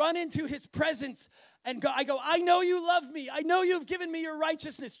when I run into his presence and I go, I know you love me. I know you've given me your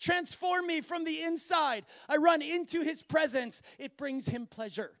righteousness. Transform me from the inside. I run into his presence. It brings him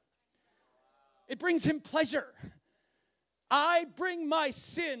pleasure. It brings him pleasure. I bring my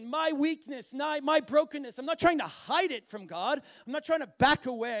sin, my weakness, my brokenness. I'm not trying to hide it from God. I'm not trying to back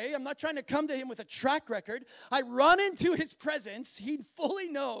away. I'm not trying to come to him with a track record. I run into his presence. He fully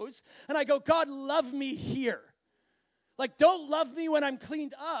knows. And I go, God, love me here. Like, don't love me when I'm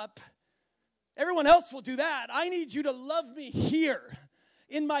cleaned up. Everyone else will do that. I need you to love me here.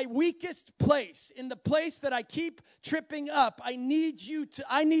 In my weakest place, in the place that I keep tripping up, I need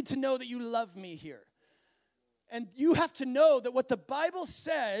to know that you love me here. And you have to know that what the Bible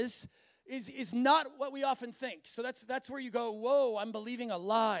says is not what we often think. So that's where you go, whoa, I'm believing a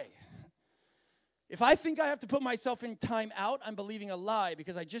lie. If I think I have to put myself in time out, I'm believing a lie,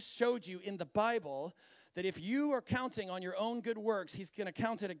 because I just showed you in the Bible that if you are counting on your own good works, he's going to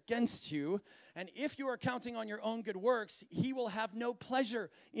count it against you. And if you are counting on your own good works, he will have no pleasure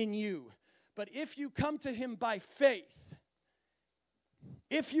in you. But if you come to him by faith,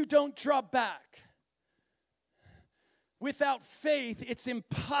 if you don't draw back, without faith, it's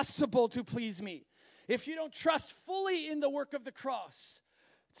impossible to please me. If you don't trust fully in the work of the cross,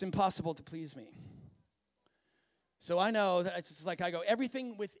 it's impossible to please me. So I know that it's just like I go,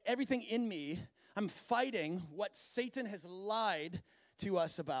 everything in me, I'm fighting what Satan has lied to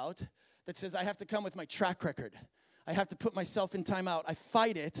us about, that says I have to come with my track record. I have to put myself in timeout. I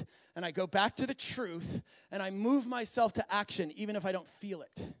fight it, and I go back to the truth, and I move myself to action even if I don't feel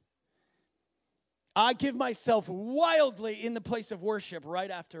it. I give myself wildly in the place of worship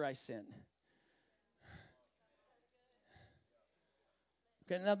right after I sin.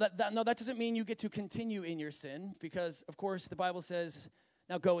 Okay, now that doesn't mean you get to continue in your sin, because, of course, the Bible says,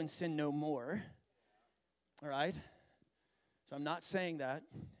 now go and sin no more. All right? So I'm not saying that,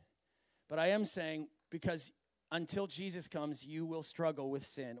 but I am saying, because until Jesus comes, you will struggle with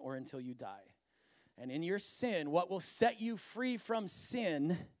sin, or until you die. And in your sin, what will set you free from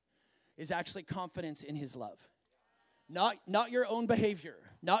sin is actually confidence in his love. Not your own behavior.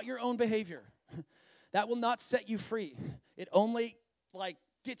 Not your own behavior. That will not set you free. It only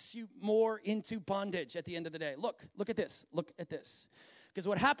gets you more into bondage at the end of the day. Look at this. Look at this. Because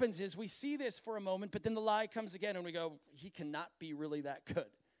what happens is we see this for a moment, but then the lie comes again and we go, he cannot be really that good.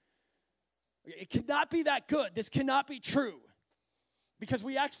 It cannot be that good. This cannot be true. Because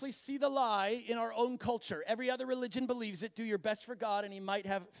we actually see the lie in our own culture. Every other religion believes it. Do your best for God, and he might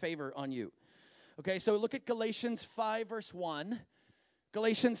have favor on you. Okay, so look at Galatians 5, verse 1.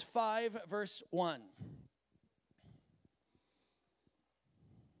 Galatians 5, verse 1.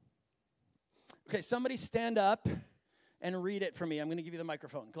 Okay, somebody stand up and read it for me. I'm going to give you the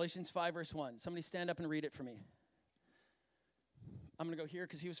microphone. Galatians 5, verse 1. Somebody stand up and read it for me. I'm going to go here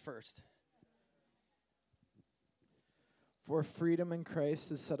because he was first. For freedom in Christ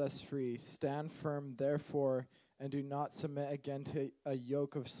has set us free. Stand firm, therefore, and do not submit again to a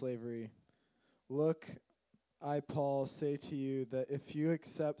yoke of slavery. Look, I, Paul, say to you that if you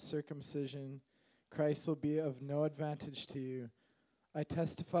accept circumcision, Christ will be of no advantage to you. I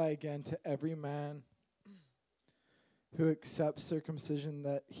testify again to every man who accepts circumcision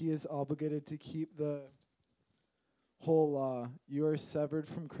that he is obligated to keep the whole law. You are severed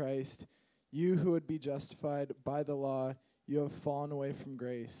from Christ. You who would be justified by the law, you have fallen away from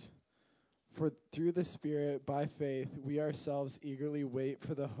grace. For through the Spirit, by faith, we ourselves eagerly wait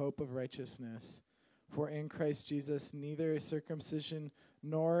for the hope of righteousness. For in Christ Jesus, neither circumcision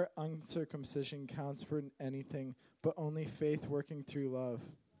nor uncircumcision counts for anything, but only faith working through love.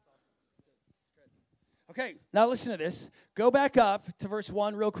 Okay, now listen to this. Go back up to verse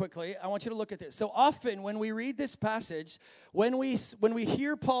 1 real quickly. I want you to look at this. So often when we read this passage, when we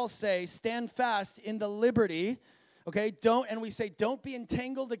hear Paul say, stand fast in the liberty Okay, and we say, don't be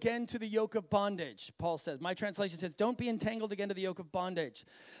entangled again to the yoke of bondage, Paul says. My translation says, don't be entangled again to the yoke of bondage.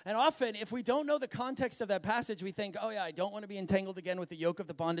 And often, if we don't know the context of that passage, we think, oh yeah, I don't want to be entangled again with the yoke of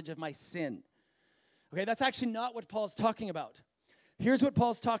the bondage of my sin. Okay, that's actually not what Paul's talking about. Here's what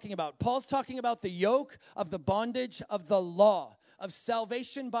Paul's talking about. Paul's talking about the yoke of the bondage of the law, of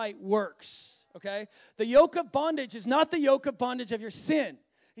salvation by works, okay? The yoke of bondage is not the yoke of bondage of your sin.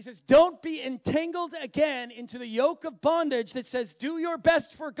 He says, don't be entangled again into the yoke of bondage that says, do your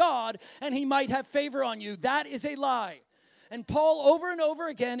best for God and he might have favor on you. That is a lie. And Paul, over and over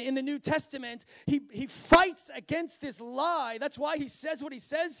again in the New Testament, he fights against this lie. That's why he says what he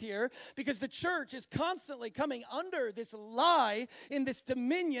says here, because the church is constantly coming under this lie in this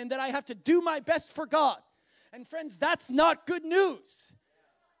dominion that I have to do my best for God. And friends, that's not good news.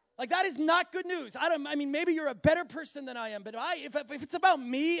 Like, that is not good news. I mean, maybe you're a better person than I am, but if it's about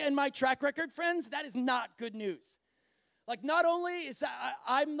me and my track record, friends, that is not good news. Like, not only is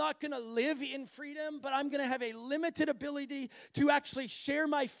I'm not going to live in freedom, but I'm going to have a limited ability to actually share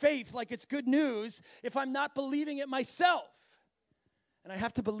my faith like it's good news if I'm not believing it myself. And I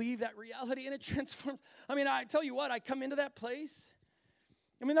have to believe that reality, and it transforms. I mean, I tell you what, I come into that place.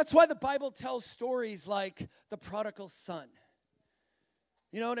 I mean, that's why the Bible tells stories like the prodigal son.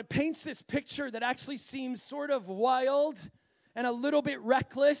 You know, and it paints this picture that actually seems sort of wild and a little bit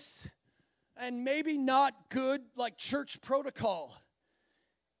reckless and maybe not good like church protocol,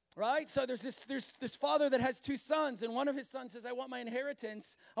 right? So there's this father that has two sons, and one of his sons says, I want my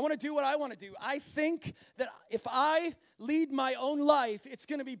inheritance. I want to do what I want to do. I think that if I lead my own life, it's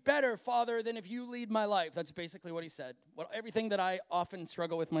going to be better, Father, than if you lead my life. That's basically what he said. Everything that I often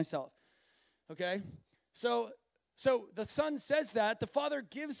struggle with myself, okay? So the son says that. The father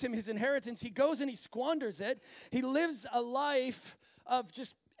gives him his inheritance. He goes and he squanders it. He lives a life of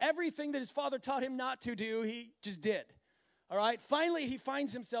just everything that his father taught him not to do, he just did. All right? Finally, he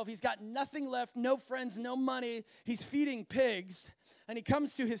finds himself. He's got nothing left, no friends, no money. He's feeding pigs. And he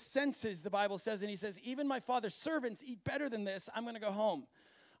comes to his senses, the Bible says, and he says, even my father's servants eat better than this. I'm going to go home.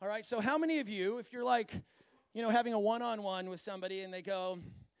 All right? So how many of you, if you're like, you know, having a one-on-one with somebody and they go,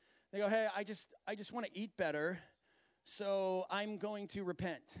 hey, I just want to eat better. So I'm going to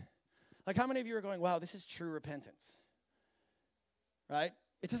repent. Like, how many of you are going, wow, this is true repentance? Right?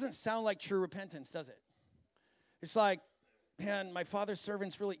 It doesn't sound like true repentance, does it? It's like, man, my father's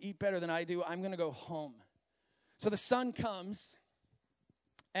servants really eat better than I do. I'm going to go home. So the son comes,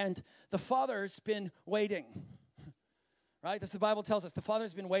 and the father's been waiting. Right? That's what the Bible tells us. The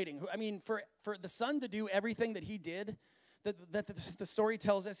father's been waiting. I mean, for the son to do everything that he did, that the story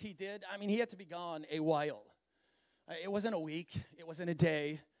tells us he did, I mean, he had to be gone a while. It wasn't a week. It wasn't a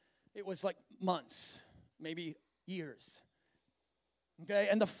day. It was like months, maybe years. Okay?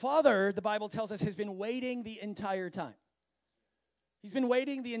 And the father, the Bible tells us, has been waiting the entire time. He's been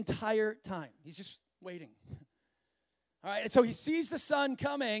waiting the entire time. He's just waiting. All right? And so he sees the son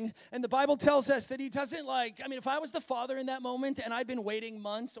coming, and the Bible tells us that he doesn't if I was the father in that moment, and I'd been waiting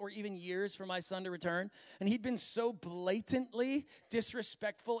months or even years for my son to return, and he'd been so blatantly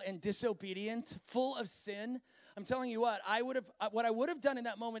disrespectful and disobedient, full of sin, I'm telling you what I would have done in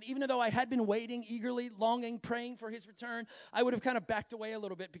that moment, even though I had been waiting, eagerly, longing, praying for his return, I would have kind of backed away a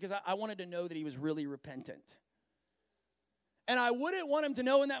little bit because I wanted to know that he was really repentant. And I wouldn't want him to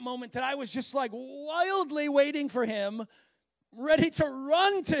know in that moment that I was just like wildly waiting for him, ready to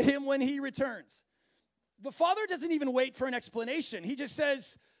run to him when he returns. The father doesn't even wait for an explanation. He just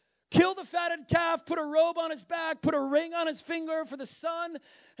says, kill the fatted calf, put a robe on his back, put a ring on his finger, for the son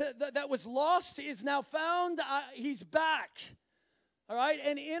that was lost is now found. He's back. All right?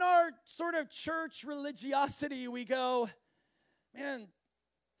 And in our sort of church religiosity, we go, man,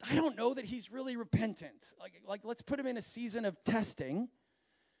 I don't know that he's really repentant. Like let's put him in a season of testing.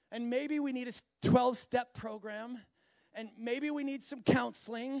 And maybe we need a 12-step program. And maybe we need some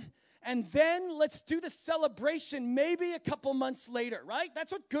counseling. And then let's do the celebration maybe a couple months later, right?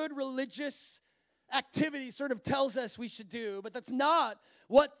 That's what good religious activity sort of tells us we should do, but that's not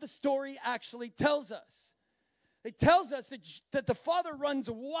what the story actually tells us. It tells us that the father runs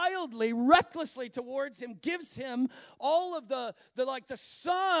wildly, recklessly towards him, gives him all of the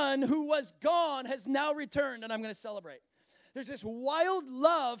son who was gone has now returned, and I'm going to celebrate. There's this wild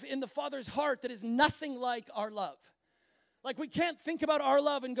love in the father's heart that is nothing like our love. Like, we can't think about our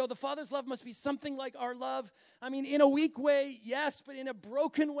love and go, the Father's love must be something like our love. I mean, in a weak way, yes, but in a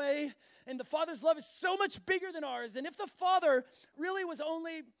broken way. And the Father's love is so much bigger than ours. And if the Father really was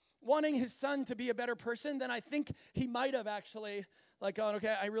only wanting his son to be a better person, then I think he might have actually gone,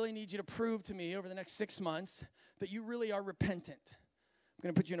 okay, I really need you to prove to me over the next 6 months that you really are repentant. I'm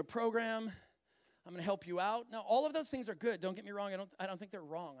going to put you in a program. I'm going to help you out. Now, all of those things are good. Don't get me wrong. I don't think they're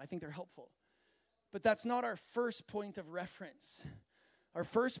wrong. I think they're helpful. But that's not our first point of reference. Our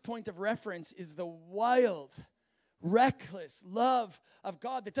first point of reference is the wild, reckless love of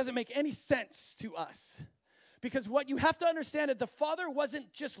God that doesn't make any sense to us. Because what you have to understand is the Father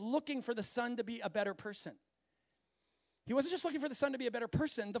wasn't just looking for the Son to be a better person. He wasn't just looking for the Son to be a better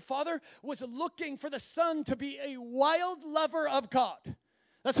person. The Father was looking for the Son to be a wild lover of God.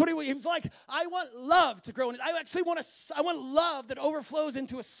 That's what he was like. I want love to grow in it. I want love that overflows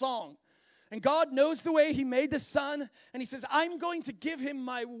into a song. And God knows the way he made the Son, and he says, I'm going to give him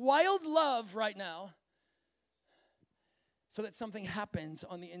my wild love right now so that something happens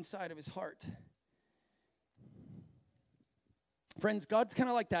on the inside of his heart. Friends, God's kind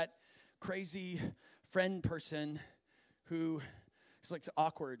of like that crazy friend person who is like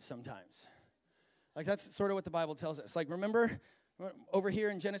awkward sometimes. Like that's sort of what the Bible tells us. Like remember over here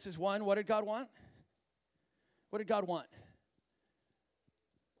in Genesis 1, what did God want? What did God want?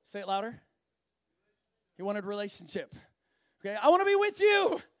 Say it louder. He wanted relationship. Okay, I want to be with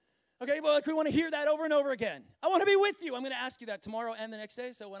you. Okay, well, like we want to hear that over and over again. I want to be with you. I'm going to ask you that tomorrow and the next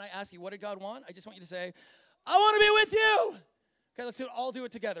day. So when I ask you, what did God want? I just want you to say, I want to be with you. Okay, let's all do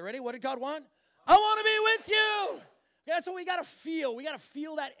it together. Ready? What did God want? I want to be with you. Okay, that's what we got to feel. We got to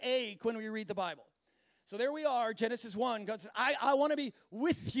feel that ache when we read the Bible. So there we are, Genesis 1. God says, I want to be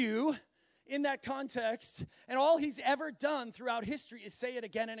with you. In that context, and all he's ever done throughout history is say it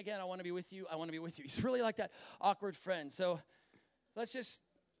again and again. I want to be with you. I want to be with you. He's really like that awkward friend. So let's just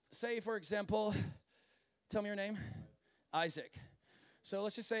say, for example, tell me your name. Isaac. So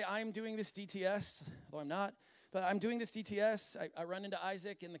let's just say I'm doing this DTS, although I'm not, but I'm doing this DTS. I run into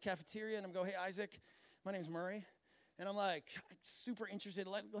Isaac in the cafeteria, and I'm going, hey, Isaac, my name's Murray. And I'm like, I'm super interested.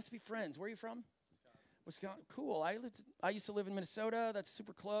 Let's be friends. Where are you from? Wisconsin. Cool. I used to live in Minnesota. That's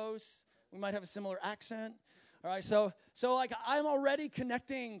super close. We might have a similar accent. All right, so like I'm already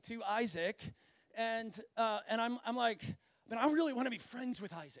connecting to Isaac, and I'm like, man, I really want to be friends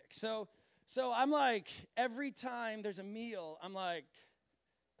with Isaac. So I'm like, every time there's a meal, I'm like,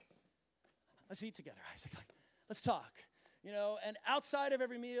 let's eat together, Isaac. Like, let's talk, And outside of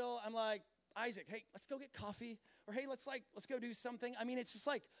every meal, I'm like, Isaac, hey, let's go get coffee, or hey, let's go do something. I mean, it's just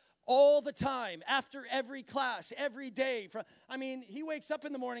like. All the time, after every class, every day. He wakes up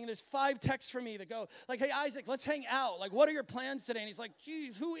in the morning and there's 5 texts from me that go, like, hey, Isaac, let's hang out. Like, what are your plans today? And he's like,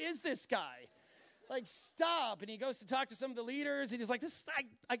 geez, who is this guy? Like, stop. And he goes to talk to some of the leaders. And he's like,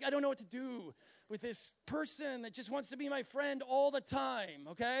 I don't know what to do with this person that just wants to be my friend all the time,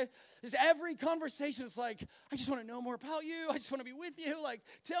 okay? Just every conversation is like, I just want to know more about you. I just want to be with you. Like,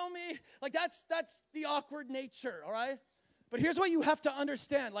 tell me. Like, that's the awkward nature, all right? But here's what you have to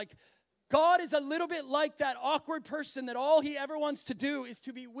understand. Like, God is a little bit like that awkward person that all he ever wants to do is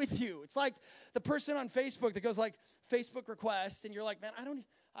to be with you. It's like the person on Facebook that goes like, Facebook request, and you're like, man,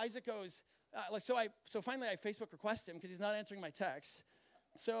 Isaac goes, so finally I Facebook request him because he's not answering my text.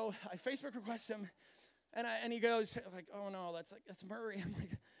 So I Facebook request him, and he goes, I was like, oh no, that's Murray.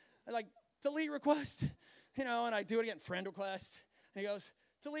 I like, delete request, and I do it again, friend request. And he goes,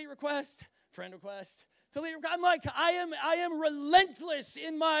 delete request, friend request. I'm like, I am relentless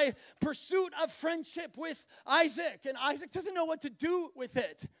in my pursuit of friendship with Isaac, and Isaac doesn't know what to do with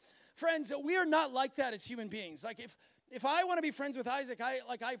it. Friends, we are not like that as human beings. Like, if I want to be friends with Isaac,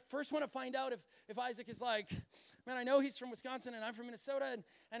 I first want to find out if Isaac is like, man, I know he's from Wisconsin and I'm from Minnesota,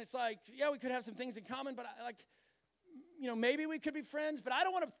 and it's like, yeah, we could have some things in common, but maybe we could be friends, but I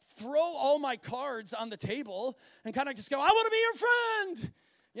don't want to throw all my cards on the table and kind of just go, I want to be your friend.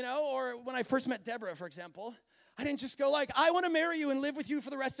 Or when I first met Deborah, for example, I didn't just go like, I want to marry you and live with you for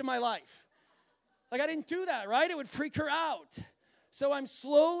the rest of my life. Like, I didn't do that, right? It would freak her out. So I'm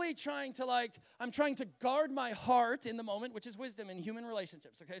slowly trying to guard my heart in the moment, which is wisdom in human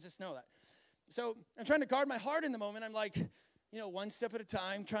relationships, okay? Just know that. So I'm trying to guard my heart in the moment. I'm like, one step at a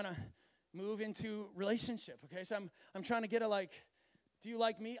time, trying to move into relationship, okay? So I'm trying to get do you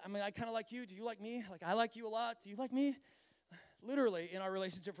like me? I mean, I kind of like you. Do you like me? Like, I like you a lot. Do you like me? Literally, in our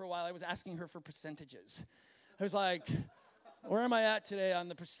relationship for a while, I was asking her for percentages. I was like, where am I at today on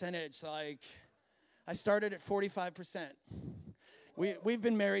the percentage? Like, I started at 45%. We've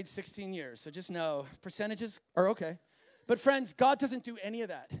been married 16 years, so just know percentages are okay. But friends, God doesn't do any of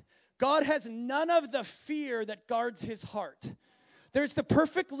that. God has none of the fear that guards his heart. There's the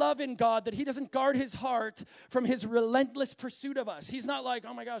perfect love in God that he doesn't guard his heart from his relentless pursuit of us. He's not like,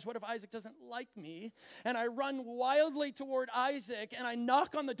 oh my gosh, what if Isaac doesn't like me? And I run wildly toward Isaac and I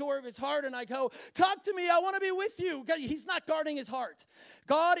knock on the door of his heart and I go, talk to me, I want to be with you. He's not guarding his heart.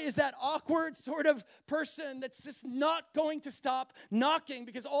 God is that awkward sort of person that's just not going to stop knocking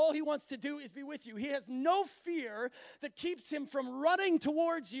because all he wants to do is be with you. He has no fear that keeps him from running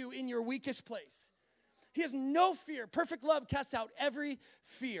towards you in your weakest place. He has no fear. Perfect love casts out every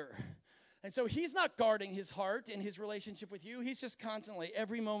fear. And so he's not guarding his heart in his relationship with you. He's just constantly,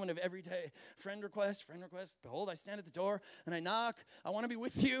 every moment of every day, friend request. Behold, I stand at the door and I knock. I want to be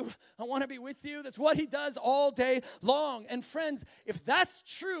with you. I want to be with you. That's what he does all day long. And friends, if that's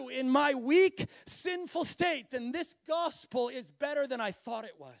true in my weak, sinful state, then this gospel is better than I thought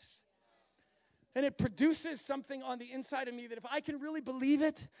it was. And it produces something on the inside of me that if I can really believe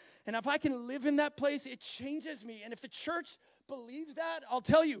it, and if I can live in that place, it changes me. And if the church believes that, I'll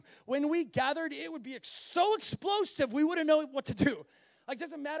tell you, when we gathered, it would be so explosive, we wouldn't know what to do. Like, it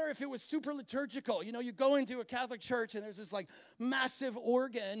doesn't matter if it was super liturgical. You know, you go into a Catholic church, and there's this, like, massive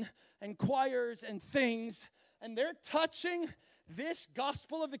organ and choirs and things, and they're touching this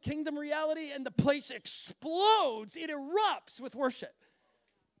gospel of the kingdom reality, and the place explodes. It erupts with worship.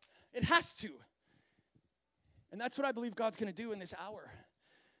 It has to. And that's what I believe God's going to do in this hour.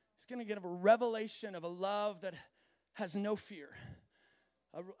 He's going to give a revelation of a love that has no fear.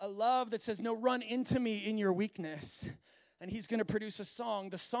 A love that says, no, run into me in your weakness. And he's going to produce a song.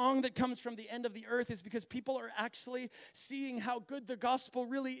 The song that comes from the end of the earth is because people are actually seeing how good the gospel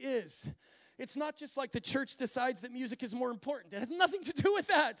really is. It's not just like the church decides that music is more important. It has nothing to do with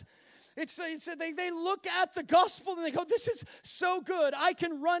that. They look at the gospel and they go, this is so good. I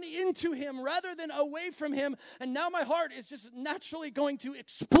can run into him rather than away from him. And now my heart is just naturally going to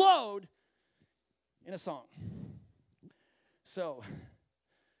explode in a song. So,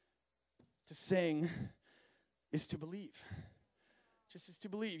 to sing is to believe. Just is to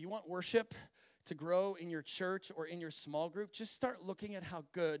believe. You want worship to grow in your church or in your small group? Just start looking at how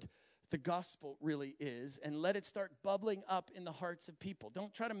good the gospel really is and let it start bubbling up in the hearts of people.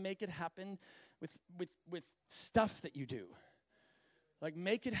 Don't try to make it happen with stuff that you do. Like,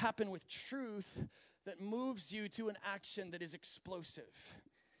 make it happen with truth that moves you to an action that is explosive.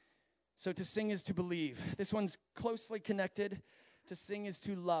 So to sing is to believe. This one's closely connected. To sing is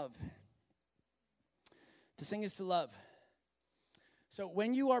to love. To sing is to love. So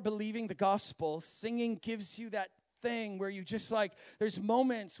when you are believing the gospel, singing gives you that thing where you just like, there's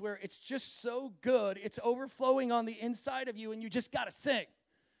moments where it's just so good, it's overflowing on the inside of you and you just got to sing.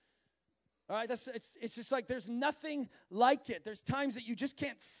 All right, it's just like there's nothing like it. There's times that you just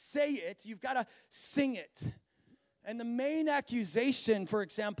can't say it. You've got to sing it. And the main accusation, for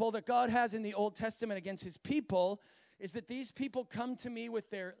example, that God has in the Old Testament against his people is that these people come to me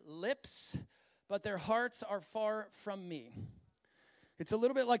with their lips, but their hearts are far from me. It's a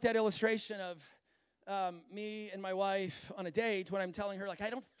little bit like that illustration of me and my wife on a date when I'm telling her, like, I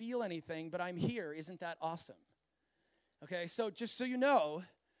don't feel anything, but I'm here. Isn't that awesome? Okay, so just so you know,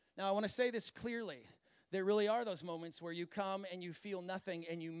 now I want to say this clearly. There really are those moments where you come and you feel nothing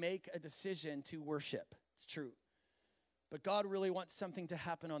and you make a decision to worship. It's true. But God really wants something to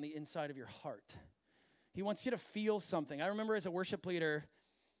happen on the inside of your heart. He wants you to feel something. I remember as a worship leader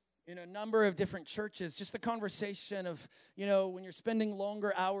in a number of different churches, just the conversation of, you know, when you're spending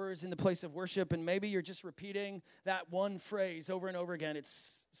longer hours in the place of worship and maybe you're just repeating that one phrase over and over again.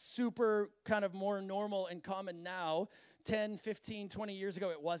 It's super kind of more normal and common now. 10, 15, 20 years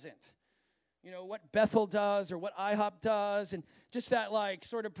ago, it wasn't. You know, what Bethel does or what IHOP does and just that like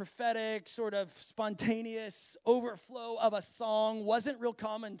sort of prophetic, sort of spontaneous overflow of a song wasn't real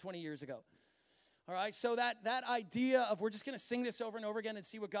common 20 years ago. All right, so that idea of we're just going to sing this over and over again and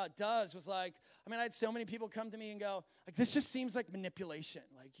see what God does was like, I mean, I had so many people come to me and go, like, this just seems like manipulation.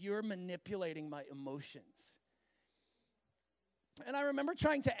 Like, you're manipulating my emotions. And I remember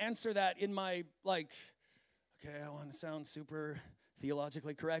trying to answer that in my, like, okay, I want to sound super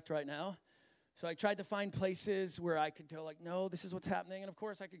theologically correct right now. So I tried to find places where I could go, like, no, this is what's happening. And, of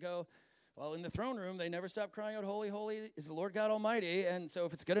course, I could go, well, in the throne room, they never stop crying out, holy, holy is the Lord God Almighty. And so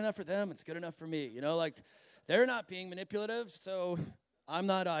if it's good enough for them, it's good enough for me. You know, like, they're not being manipulative, so I'm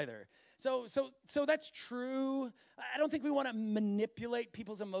not either. So that's true. I don't think we want to manipulate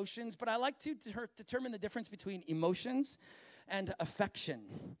people's emotions, but I like to determine the difference between emotions and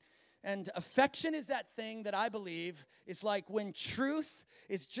affection. And affection is that thing that I believe is like when truth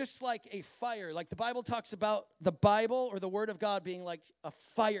is just like a fire. Like the Bible talks about the Bible or the Word of God being like a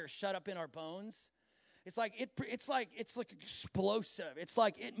fire shut up in our bones. It's like it's like explosive. It's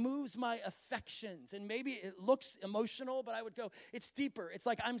like it moves my affections. And maybe it looks emotional, but I would go, it's deeper. It's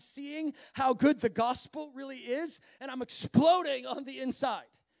like I'm seeing how good the gospel really is, and I'm exploding on the inside.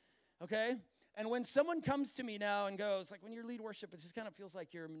 Okay? And when someone comes to me now and goes, like, when you lead worship, it just kind of feels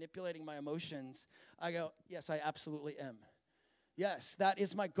like you're manipulating my emotions, I go, yes, I absolutely am. Yes, that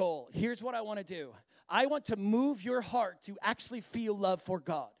is my goal. Here's what I want to do. I want to move your heart to actually feel love for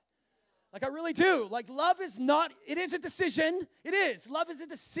God. Like, I really do. Like, love is not, it is a decision. It is. Love is a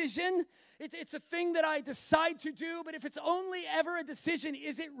decision. It's a thing that I decide to do, but if it's only ever a decision,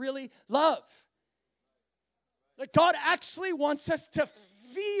 is it really love? Like, God actually wants us to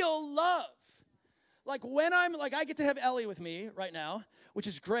feel love. Like, when I get to have Ellie with me right now, which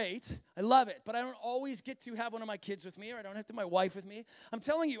is great. I love it. But I don't always get to have one of my kids with me, or I don't have to have my wife with me. I'm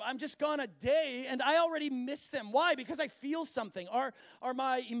telling you, I'm just gone a day, and I already miss them. Why? Because I feel something. Are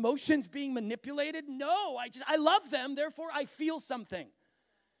my emotions being manipulated? No. I love them, therefore I feel something.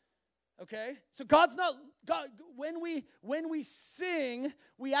 Okay? So God, when we sing,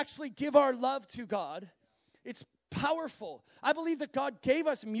 we actually give our love to God. It's powerful. I believe that God gave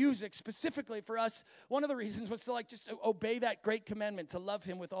us music specifically for us. One of the reasons was to just obey that great commandment, to love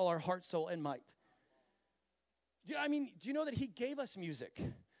him with all our heart, soul, and might. Do you know that he gave us music?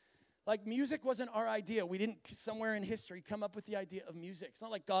 Like, music wasn't our idea. We didn't, somewhere in history, come up with the idea of music. It's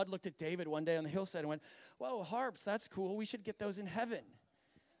not like God looked at David one day on the hillside and went, whoa, harps, that's cool. We should get those in heaven.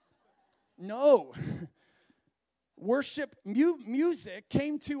 No. Worship, music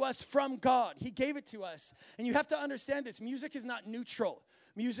came to us from God. He gave it to us. And you have to understand this. Music is not neutral.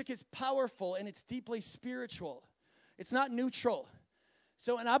 Music is powerful, and it's deeply spiritual. It's not neutral.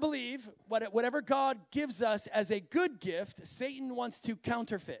 So, and I believe whatever God gives us as a good gift, Satan wants to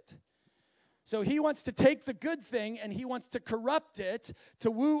counterfeit. So he wants to take the good thing, and he wants to corrupt it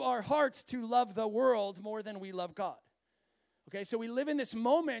to woo our hearts to love the world more than we love God. Okay, so we live in this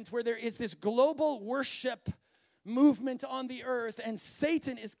moment where there is this global worship movement on the earth, and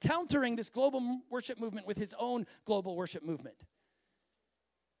Satan is countering this global worship movement with his own global worship movement.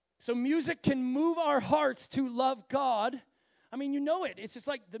 So music can move our hearts to love God. I mean, you know it. It's just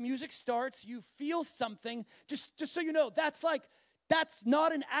like the music starts, you feel something. Just so you know, that's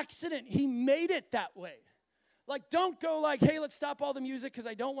not an accident. He made it that way. Like, don't go like, hey, let's stop all the music because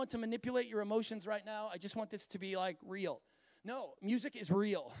I don't want to manipulate your emotions right now. I just want this to be like real. No, music is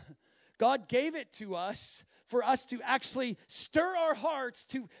real. God gave it to us for us to actually stir our hearts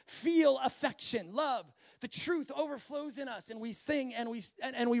to feel affection, love. The truth overflows in us, and we sing and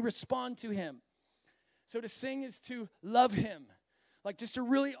we respond to him. So to sing is to love him. Like, just to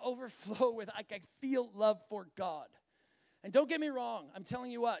really overflow with, I feel love for God. And don't get me wrong, I'm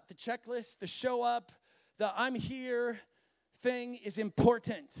telling you what, the checklist, the show up, the I'm here thing is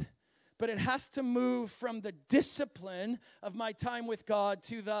important. But it has to move from the discipline of my time with God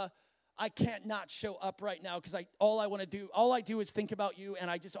to the I can't not show up right now because all I do is think about you, and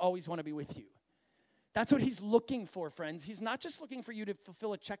I just always want to be with you. That's what he's looking for, friends. He's not just looking for you to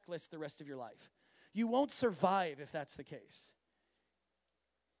fulfill a checklist the rest of your life. You won't survive if that's the case.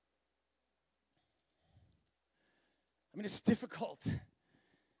 I mean, it's difficult.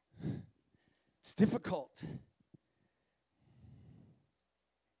 It's difficult.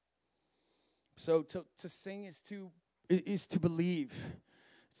 So to sing is to believe.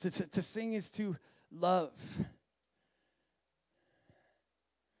 To sing is to love.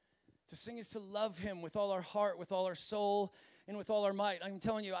 To sing is to love him with all our heart, with all our soul, and with all our might. I'm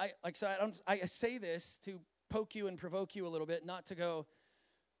telling you, I say this to poke you and provoke you a little bit, not to go,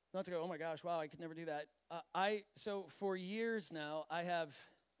 oh my gosh, wow, I could never do that. So for years now,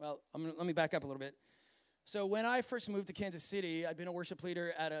 let me back up a little bit. So when I first moved to Kansas City, I'd been a worship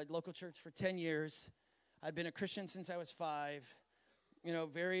leader at a local church for 10 years. I'd been a Christian since I was 5.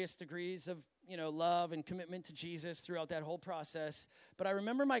 Various degrees of, love and commitment to Jesus throughout that whole process. But I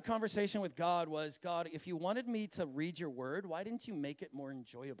remember my conversation with God was, God, if you wanted me to read your word, why didn't you make it more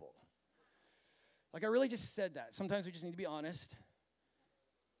enjoyable? Like, I really just said that. Sometimes we just need to be honest.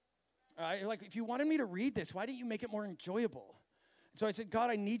 All right? Like, if you wanted me to read this, why didn't you make it more enjoyable? So I said, God,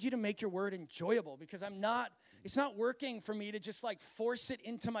 I need you to make your word enjoyable because it's not working for me to just force it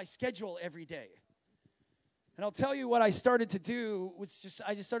into my schedule every day. And I'll tell you what I started to do was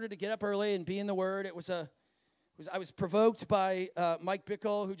I just started to get up early and be in the Word. I was provoked by Mike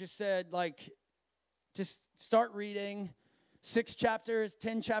Bickle, who just said, just start reading 6 chapters,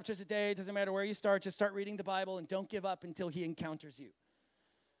 10 chapters a day. It doesn't matter where you start. Just start reading the Bible and don't give up until he encounters you.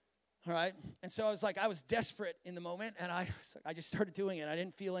 All right? And so I was desperate in the moment, and I just started doing it. I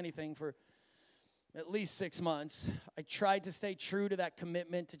didn't feel anything for at least 6 months. I tried to stay true to that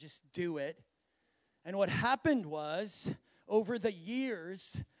commitment to just do it. And what happened was, over the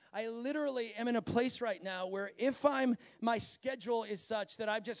years, I literally am in a place right now where if my schedule is such that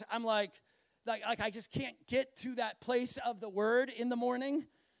I'm like I just can't get to that place of the word in the morning.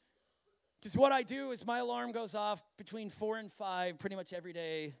 Because what I do is my alarm goes off between 4 and 5 pretty much every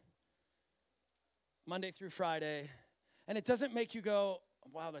day, Monday through Friday. And it doesn't make you go,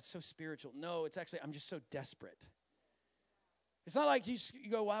 wow, that's so spiritual. No, it's actually, I'm just so desperate. It's not like you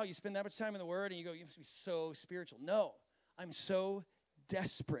go, wow, you spend that much time in the Word, and you go, you must be so spiritual. No, I'm so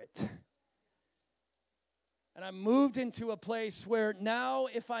desperate. And I'm moved into a place where now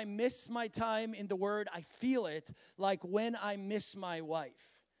if I miss my time in the Word, I feel it like when I miss my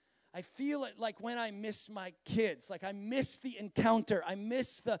wife. I feel it like when I miss my kids. Like I miss the encounter. I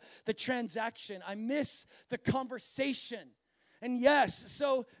miss the transaction. I miss the conversation. And yes,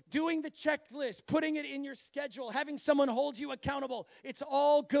 so doing the checklist, putting it in your schedule, having someone hold you accountable, it's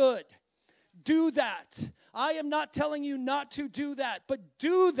all good. Do that. I am not telling you not to do that, but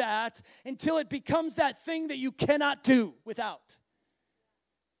do that until it becomes that thing that you cannot do without.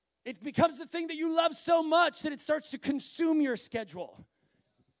 It becomes the thing that you love so much that it starts to consume your schedule,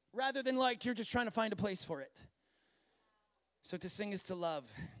 rather than like you're just trying to find a place for it. So to sing is to love.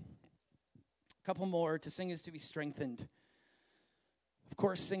 A couple more. To sing is to be strengthened. Of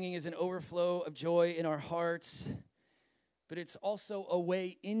course, singing is an overflow of joy in our hearts, but it's also a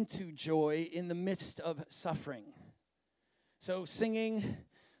way into joy in the midst of suffering. So singing,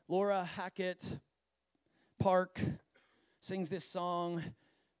 Laura Hackett Park sings this song.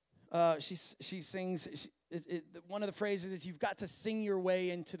 She sings, one of the phrases is, you've got to sing your way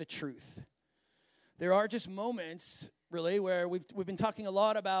into the truth. There are just moments, really, where we've been talking a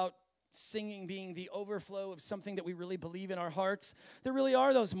lot about singing being the overflow of something that we really believe in our hearts. There really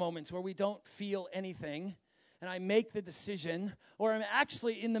are those moments where we don't feel anything, and I make the decision, or I'm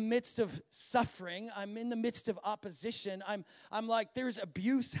actually in the midst of suffering, I'm in the midst of opposition, I'm like, there's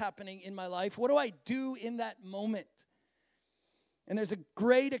abuse happening in my life. What do I do in that moment? And there's a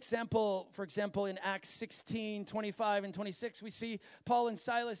great example, for example, in Acts 16, 25 and 26, we see Paul and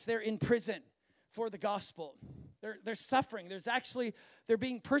Silas, they're in prison for the gospel. They're suffering. They're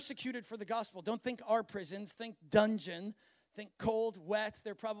being persecuted for the gospel. Don't think our prisons. Think dungeon. Think cold, wet.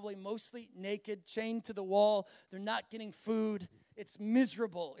 They're probably mostly naked, chained to the wall. They're not getting food. It's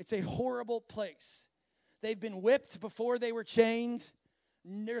miserable. It's a horrible place. They've been whipped before they were chained.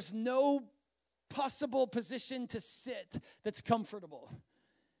 There's no possible position to sit that's comfortable.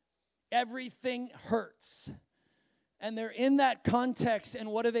 Everything hurts. And they're in that context,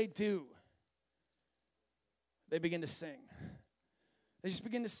 and what do? They begin to sing. They just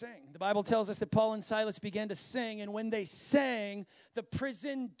begin to sing. The Bible tells us that Paul and Silas began to sing, and when they sang, the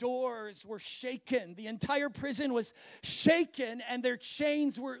prison doors were shaken. The entire prison was shaken, and their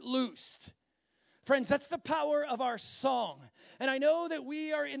chains were loosed. Friends, that's the power of our song. And I know that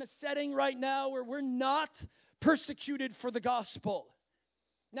we are in a setting right now where we're not persecuted for the gospel.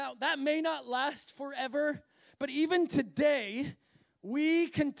 Now, that may not last forever, but even today, we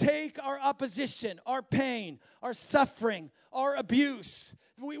can take our opposition, our pain, our suffering, our abuse.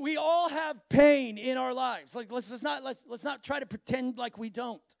 We all have pain in our lives. Like let's not try to pretend like we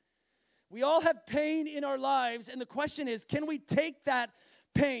don't. We all have pain in our lives, and the question is, can we take that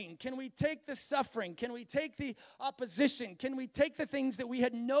pain? Can we take the suffering? Can we take the opposition? Can we take the things that we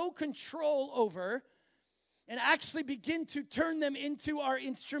had no control over and actually begin to turn them into our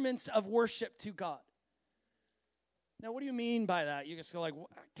instruments of worship to God? Now, what do you mean by that? You just go like,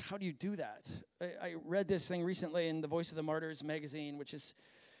 how do you do that? I read this thing recently in the Voice of the Martyrs magazine, which is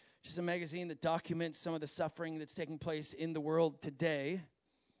just a magazine that documents some of the suffering that's taking place in the world today.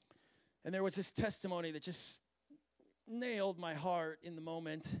 And there was this testimony that just nailed my heart in the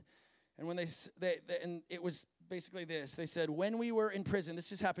moment. And when and it was basically this. They said, when we were in prison, this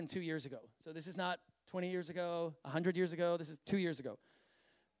just happened 2 years ago. So this is not 20 years ago, 100 years ago. This is 2 years ago.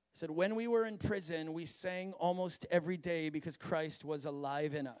 Said, when we were in prison, we sang almost every day because Christ was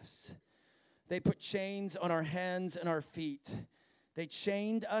alive in us. They put chains on our hands and our feet. They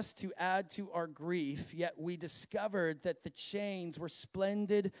chained us to add to our grief, yet we discovered that the chains were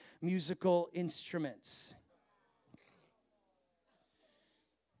splendid musical instruments.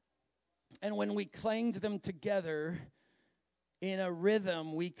 And when we clanged them together in a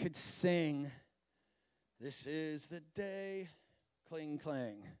rhythm, we could sing, "This is the day," cling,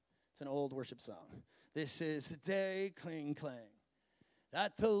 clang. It's an old worship song. "This is the day," cling, clang,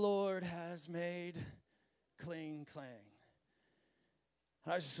 "that the Lord has made," cling, clang.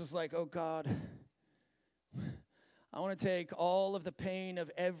 And I just was like, oh God, I want to take all of the pain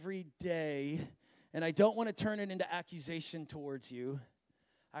of every day, and I don't want to turn it into accusation towards you.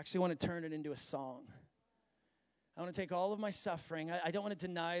 I actually want to turn it into a song. I want to take all of my suffering. I don't want to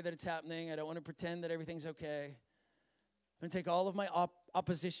deny that it's happening. I don't want to pretend that everything's okay. I'm going to take all of my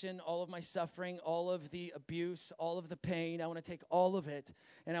opposition, all of my suffering, all of the abuse, all of the pain. I want to take all of it,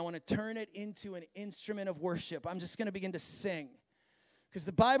 and I want to turn it into an instrument of worship. I'm just going to begin to sing. Because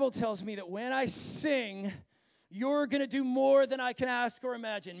the Bible tells me that when I sing, you're going to do more than I can ask or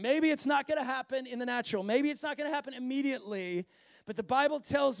imagine. Maybe it's not going to happen in the natural. Maybe it's not going to happen immediately. But the Bible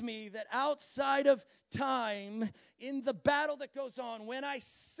tells me that outside of time, in the battle that goes on, when I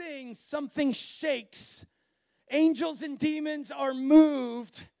sing, something shakes. Angels and demons are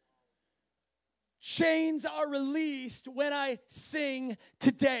moved. Chains are released when I sing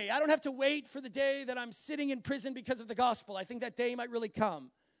today. I don't have to wait for the day that I'm sitting in prison because of the gospel. I think that day might really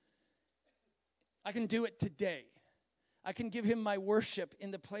come. I can do it today. I can give him my worship in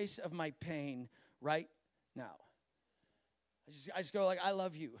the place of my pain right now. I just go like, I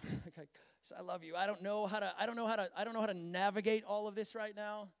love you. I love you. I don't know how to navigate all of this right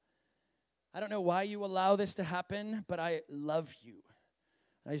now. I don't know why you allow this to happen, but I love you.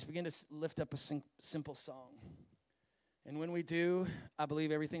 And I just begin to lift up a simple song. And when we do, I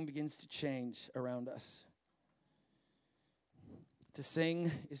believe everything begins to change around us. To sing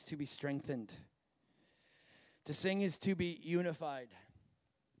is to be strengthened. To sing is to be unified.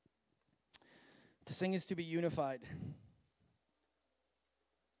 To sing is to be unified.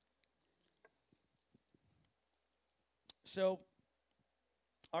 So,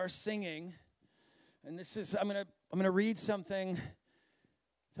 our singing, and this is, I'm gonna read something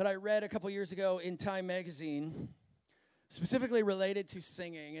that I read a couple years ago in Time magazine, specifically related to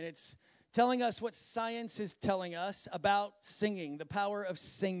singing, and it's telling us what science is telling us about singing, the power of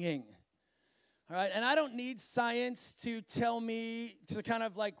singing. All right, and I don't need science to tell me, to kind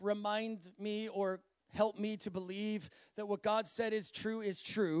of like remind me or help me to believe that what God said is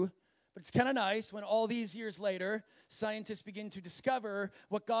true. But it's kind of nice when all these years later, scientists begin to discover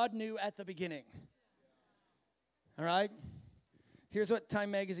what God knew at the beginning. All right? Here's what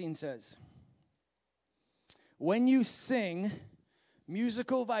Time magazine says. When you sing,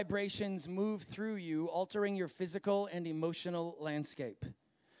 musical vibrations move through you, altering your physical and emotional landscape.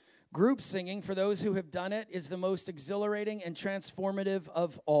 Group singing, for those who have done it, is the most exhilarating and transformative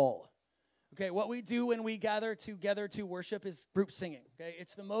of all. Okay, what we do when we gather together to worship is group singing. Okay,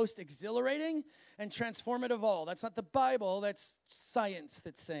 it's the most exhilarating and transformative of all. That's not the Bible, that's science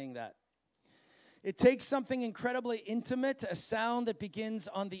that's saying that. It takes something incredibly intimate, a sound that begins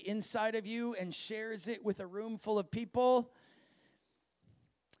on the inside of you and shares it with a room full of people.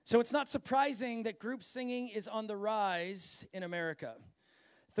 So it's not surprising that group singing is on the rise in America.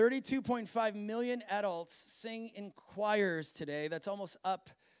 32.5 million adults sing in choirs today. That's almost up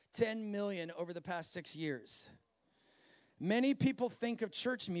 10 million over the past 6 years. Many people think of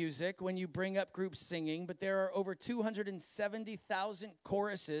church music when you bring up group singing, but there are over 270,000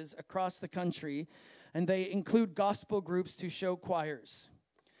 choruses across the country, and they include gospel groups to show choirs.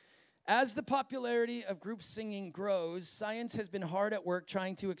 As the popularity of group singing grows, science has been hard at work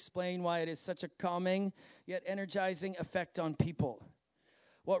trying to explain why it is such a calming yet energizing effect on people.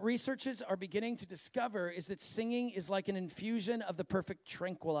 What researchers are beginning to discover is that singing is like an infusion of the perfect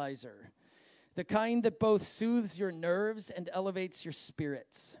tranquilizer, the kind that both soothes your nerves and elevates your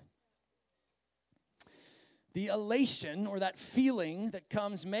spirits. The elation, or that feeling that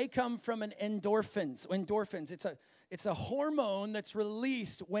comes, may come from an endorphins. It's a hormone that's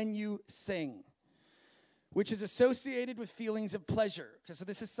released when you sing, which is associated with feelings of pleasure. So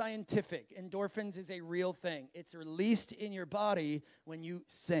this is scientific. Endorphins is a real thing. It's released in your body when you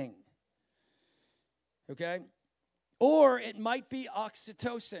sing. Okay? Or it might be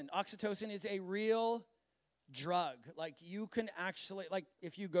oxytocin. Oxytocin is a real drug. Like you can actually, like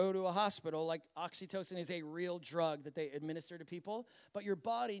if you go to a hospital, like oxytocin is a real drug that they administer to people, but your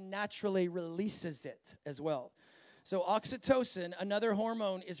body naturally releases it as well. So oxytocin, another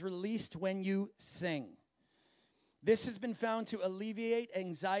hormone, is released when you sing. This has been found to alleviate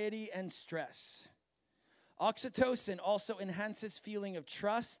anxiety and stress. Oxytocin also enhances feeling of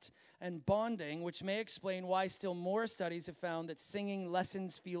trust and bonding, which may explain why still more studies have found that singing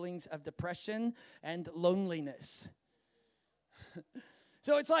lessens feelings of depression and loneliness.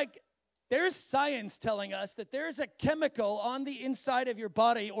 So it's like there's science telling us that there's a chemical on the inside of your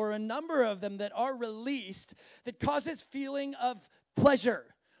body, or a number of them, that are released that causes feeling of pleasure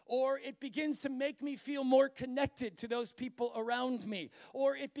or it begins to make me feel more connected to those people around me,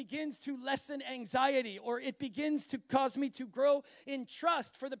 or it begins to lessen anxiety, or it begins to cause me to grow in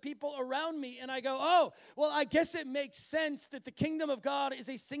trust for the people around me. And I go, oh, well, I guess it makes sense that the kingdom of God is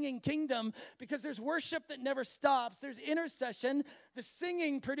a singing kingdom, because there's worship that never stops. There's intercession. The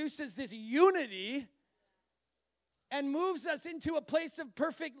singing produces this unity and moves us into a place of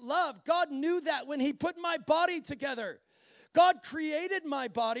perfect love. God knew that when he put my body together. God created my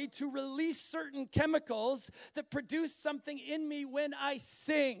body to release certain chemicals that produce something in me when I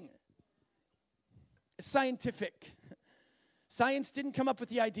sing. It's scientific. Science didn't come up with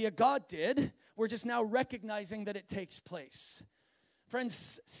the idea, God did. We're just now recognizing that it takes place.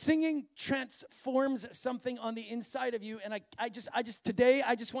 Friends, singing transforms something on the inside of you. And today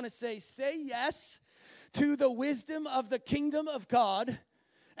I just want to say yes to the wisdom of the kingdom of God,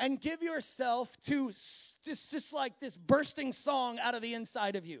 and give yourself to just like this bursting song out of the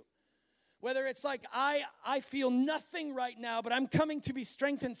inside of you. Whether it's like, I feel nothing right now, but I'm coming to be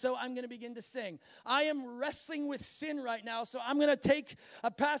strengthened, so I'm going to begin to sing. I am wrestling with sin right now, so I'm going to take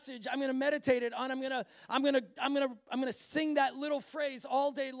a passage, I'm going to meditate it on, I'm going to sing that little phrase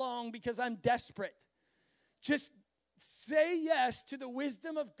all day long because I'm desperate. Just say yes to the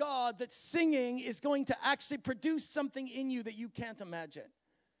wisdom of God, that singing is going to actually produce something in you that you can't imagine.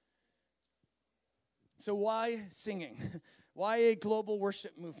 So why singing? Why a global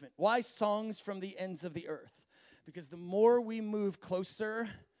worship movement? Why songs from the ends of the earth? Because the more we move closer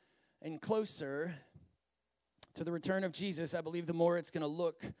and closer to the return of Jesus, I believe the more it's going to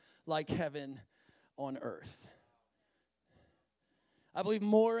look like heaven on earth. I believe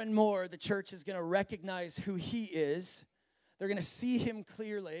more and more the church is going to recognize who he is. They're going to see him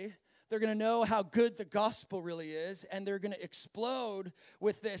clearly. They're going to know how good the gospel really is. And they're going to explode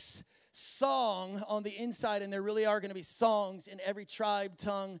with this song on the inside. And there really are going to be songs in every tribe,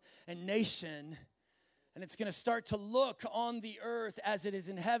 tongue, and nation. And it's going to start to look on the earth as it is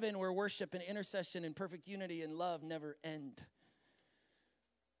in heaven, where worship and intercession and perfect unity and love never end.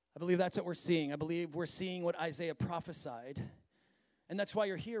 I believe that's what we're seeing. I believe we're seeing what Isaiah prophesied. And that's why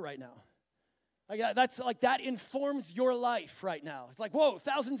you're here right now. That informs your life right now. It's like, whoa,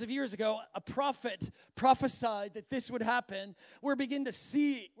 thousands of years ago, a prophet prophesied that this would happen. We're beginning to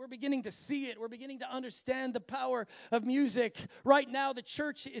see it. We're beginning to understand the power of music. Right now, the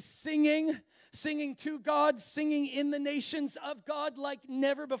church is singing to God, singing in the nations of God like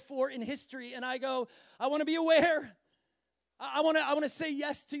never before in history. And I go, I want to be aware. I want to say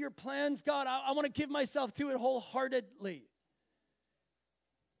yes to your plans, God. I want to give myself to it wholeheartedly.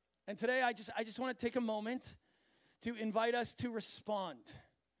 And today, I just want to take a moment to invite us to respond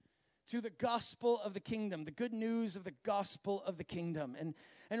to the gospel of the kingdom, the good news of the gospel of the kingdom.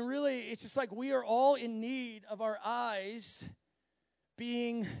 And really, it's just like we are all in need of our eyes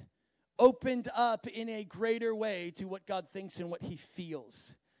being opened up in a greater way to what God thinks and what he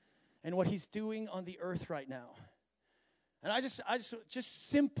feels and what he's doing on the earth right now. And I just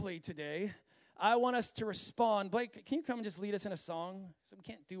simply today, I want us to respond. Blake, can you come and just lead us in a song? So we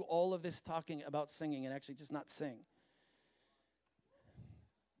can't do all of this talking about singing and actually just not sing.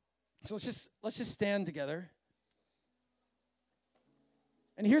 So let's just stand together.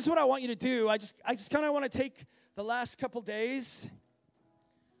 And here's what I want you to do. I just kind of want to take the last couple days.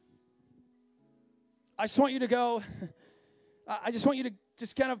 I just want you to go. I just want you to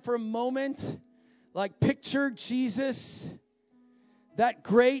just kind of for a moment, like picture Jesus, that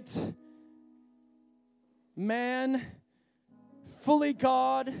great man, fully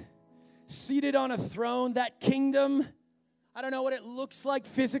God, seated on a throne, that kingdom. I don't know what it looks like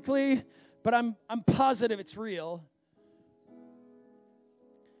physically, but I'm positive it's real.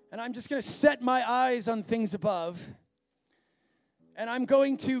 And I'm just going to set my eyes on things above. And I'm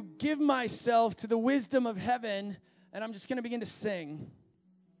going to give myself to the wisdom of heaven, and I'm just going to begin to sing.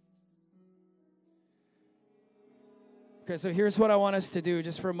 Okay, so here's what I want us to do.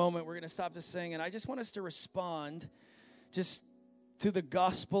 Just for a moment, we're going to stop to sing, and I just want us to respond just to the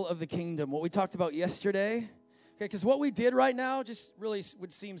gospel of the kingdom, what we talked about yesterday. Okay, because what we did right now just really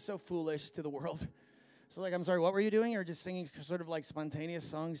would seem so foolish to the world. So like, I'm sorry, what were you doing? Or just singing sort of like spontaneous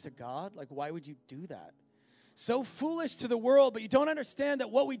songs to God? Like, why would you do that? So foolish to the world, but you don't understand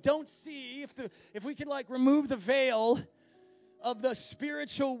that what we don't see, if we could like remove the veil of the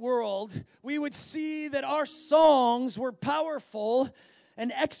spiritual world, we would see that our songs were powerful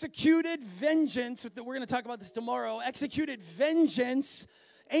and executed vengeance. We're going to talk about this tomorrow. Executed vengeance.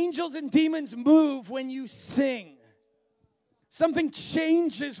 Angels and demons move when you sing. Something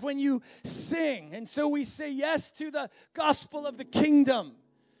changes when you sing. And so we say yes to the gospel of the kingdom.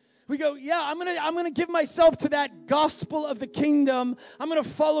 We go, yeah, I'm gonna give myself to that gospel of the kingdom. I'm gonna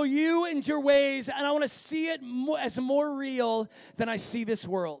follow you and your ways, and I want to see it as more real than I see this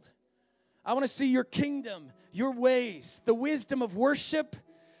world. I want to see your kingdom, your ways, the wisdom of worship,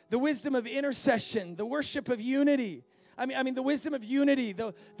 the wisdom of intercession, the worship of unity. I mean the wisdom of unity,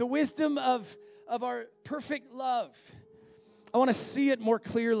 the wisdom of our perfect love. I want to see it more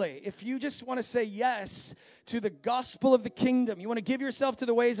clearly. If you just want to say yes to the gospel of the kingdom, you want to give yourself to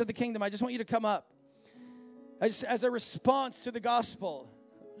the ways of the kingdom, I just want you to come up. As a response to the gospel.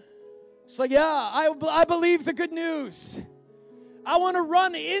 It's like, yeah, I believe the good news. I want to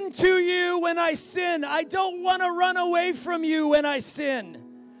run into you when I sin. I don't want to run away from you when I sin.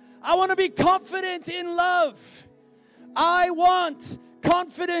 I want to be confident in love. I want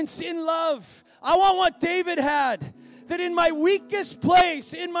confidence in love. I want what David had. That in my weakest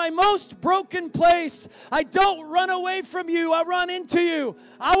place, in my most broken place, I don't run away from you, I run into you.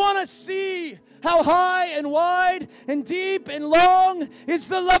 I want to see how high and wide and deep and long is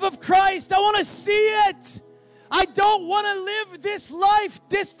the love of Christ. I want to see it. I don't want to live this life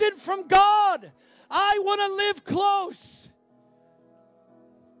distant from God. I want to live close.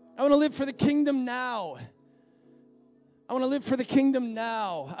 I want to live for the kingdom now. I want to live for the kingdom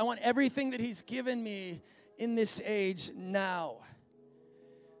now. I want everything that He's given me in this age now.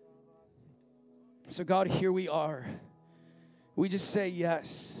 So God, here we are. We just say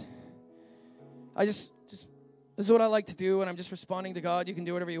yes. This is what I like to do, and I'm just responding to God. You can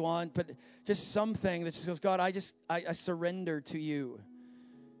do whatever you want, but just something that just goes, God, I surrender to you.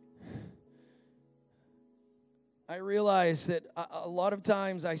 I realize that a lot of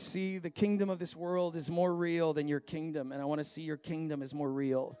times I see the kingdom of this world is more real than your kingdom, and I want to see your kingdom as more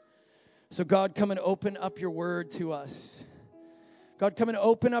real. So God, come and open up your word to us. God, come and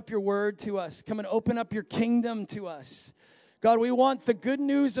open up your word to us. Come and open up your kingdom to us. God, we want the good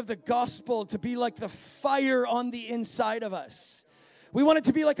news of the gospel to be like the fire on the inside of us. We want it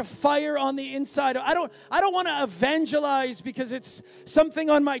to be like a fire on the inside. I don't want to evangelize because it's something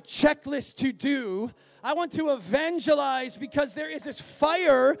on my checklist to do. I want to evangelize because there is this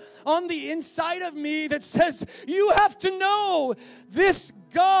fire on the inside of me that says, you have to know this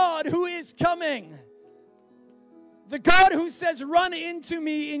God who is coming. The God who says, run into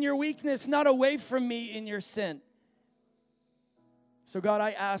me in your weakness, not away from me in your sin. So God,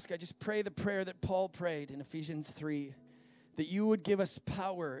 I just pray the prayer that Paul prayed in Ephesians 3, that you would give us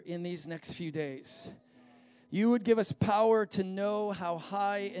power in these next few days. You would give us power to know how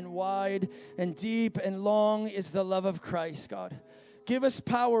high and wide and deep and long is the love of Christ, God. Give us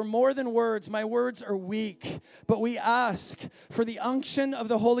power more than words. My words are weak, but we ask for the unction of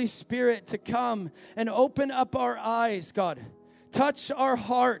the Holy Spirit to come and open up our eyes, God. Touch our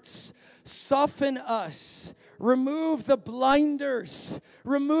hearts. Soften us. Remove the blinders.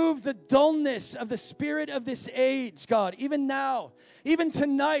 Remove the dullness of the spirit of this age, God. Even now, even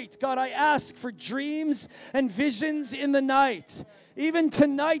tonight, God, I ask for dreams and visions in the night. Even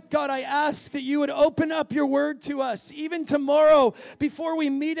tonight, God, I ask that you would open up your word to us. Even tomorrow, before we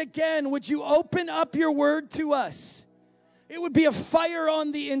meet again, would you open up your word to us? It would be a fire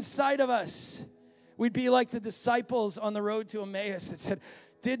on the inside of us. We'd be like the disciples on the road to Emmaus that said,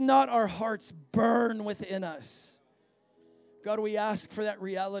 did not our hearts burn within us? God, we ask for that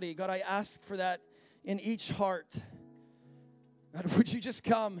reality. God, I ask for that in each heart. God, would you just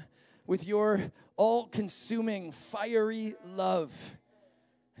come with your all-consuming, fiery love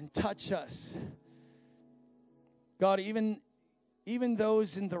and touch us? God, even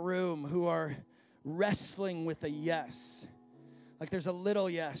those in the room who are wrestling with a yes, like there's a little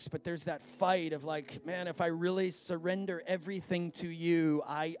yes, but there's that fight of like, man, if I really surrender everything to you,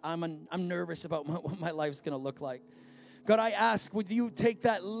 I'm nervous about what my life's going to look like. God, I ask, would you take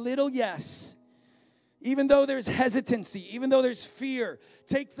that little yes, even though there's hesitancy, even though there's fear,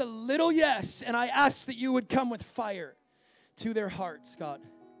 take the little yes, and I ask that you would come with fire to their hearts, God.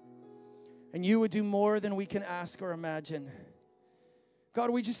 And you would do more than we can ask or imagine. God,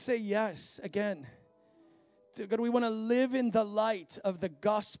 we just say yes again. God, we want to live in the light of the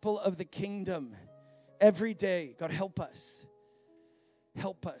gospel of the kingdom every day. God, help us.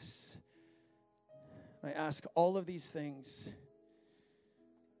 Help us. I ask all of these things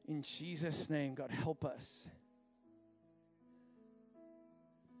in Jesus' name. God, help us.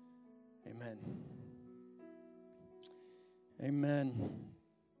 Amen. Amen.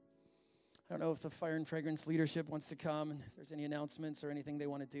 I don't know if the Fire and Fragrance leadership wants to come and if there's any announcements or anything they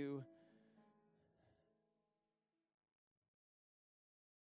want to do.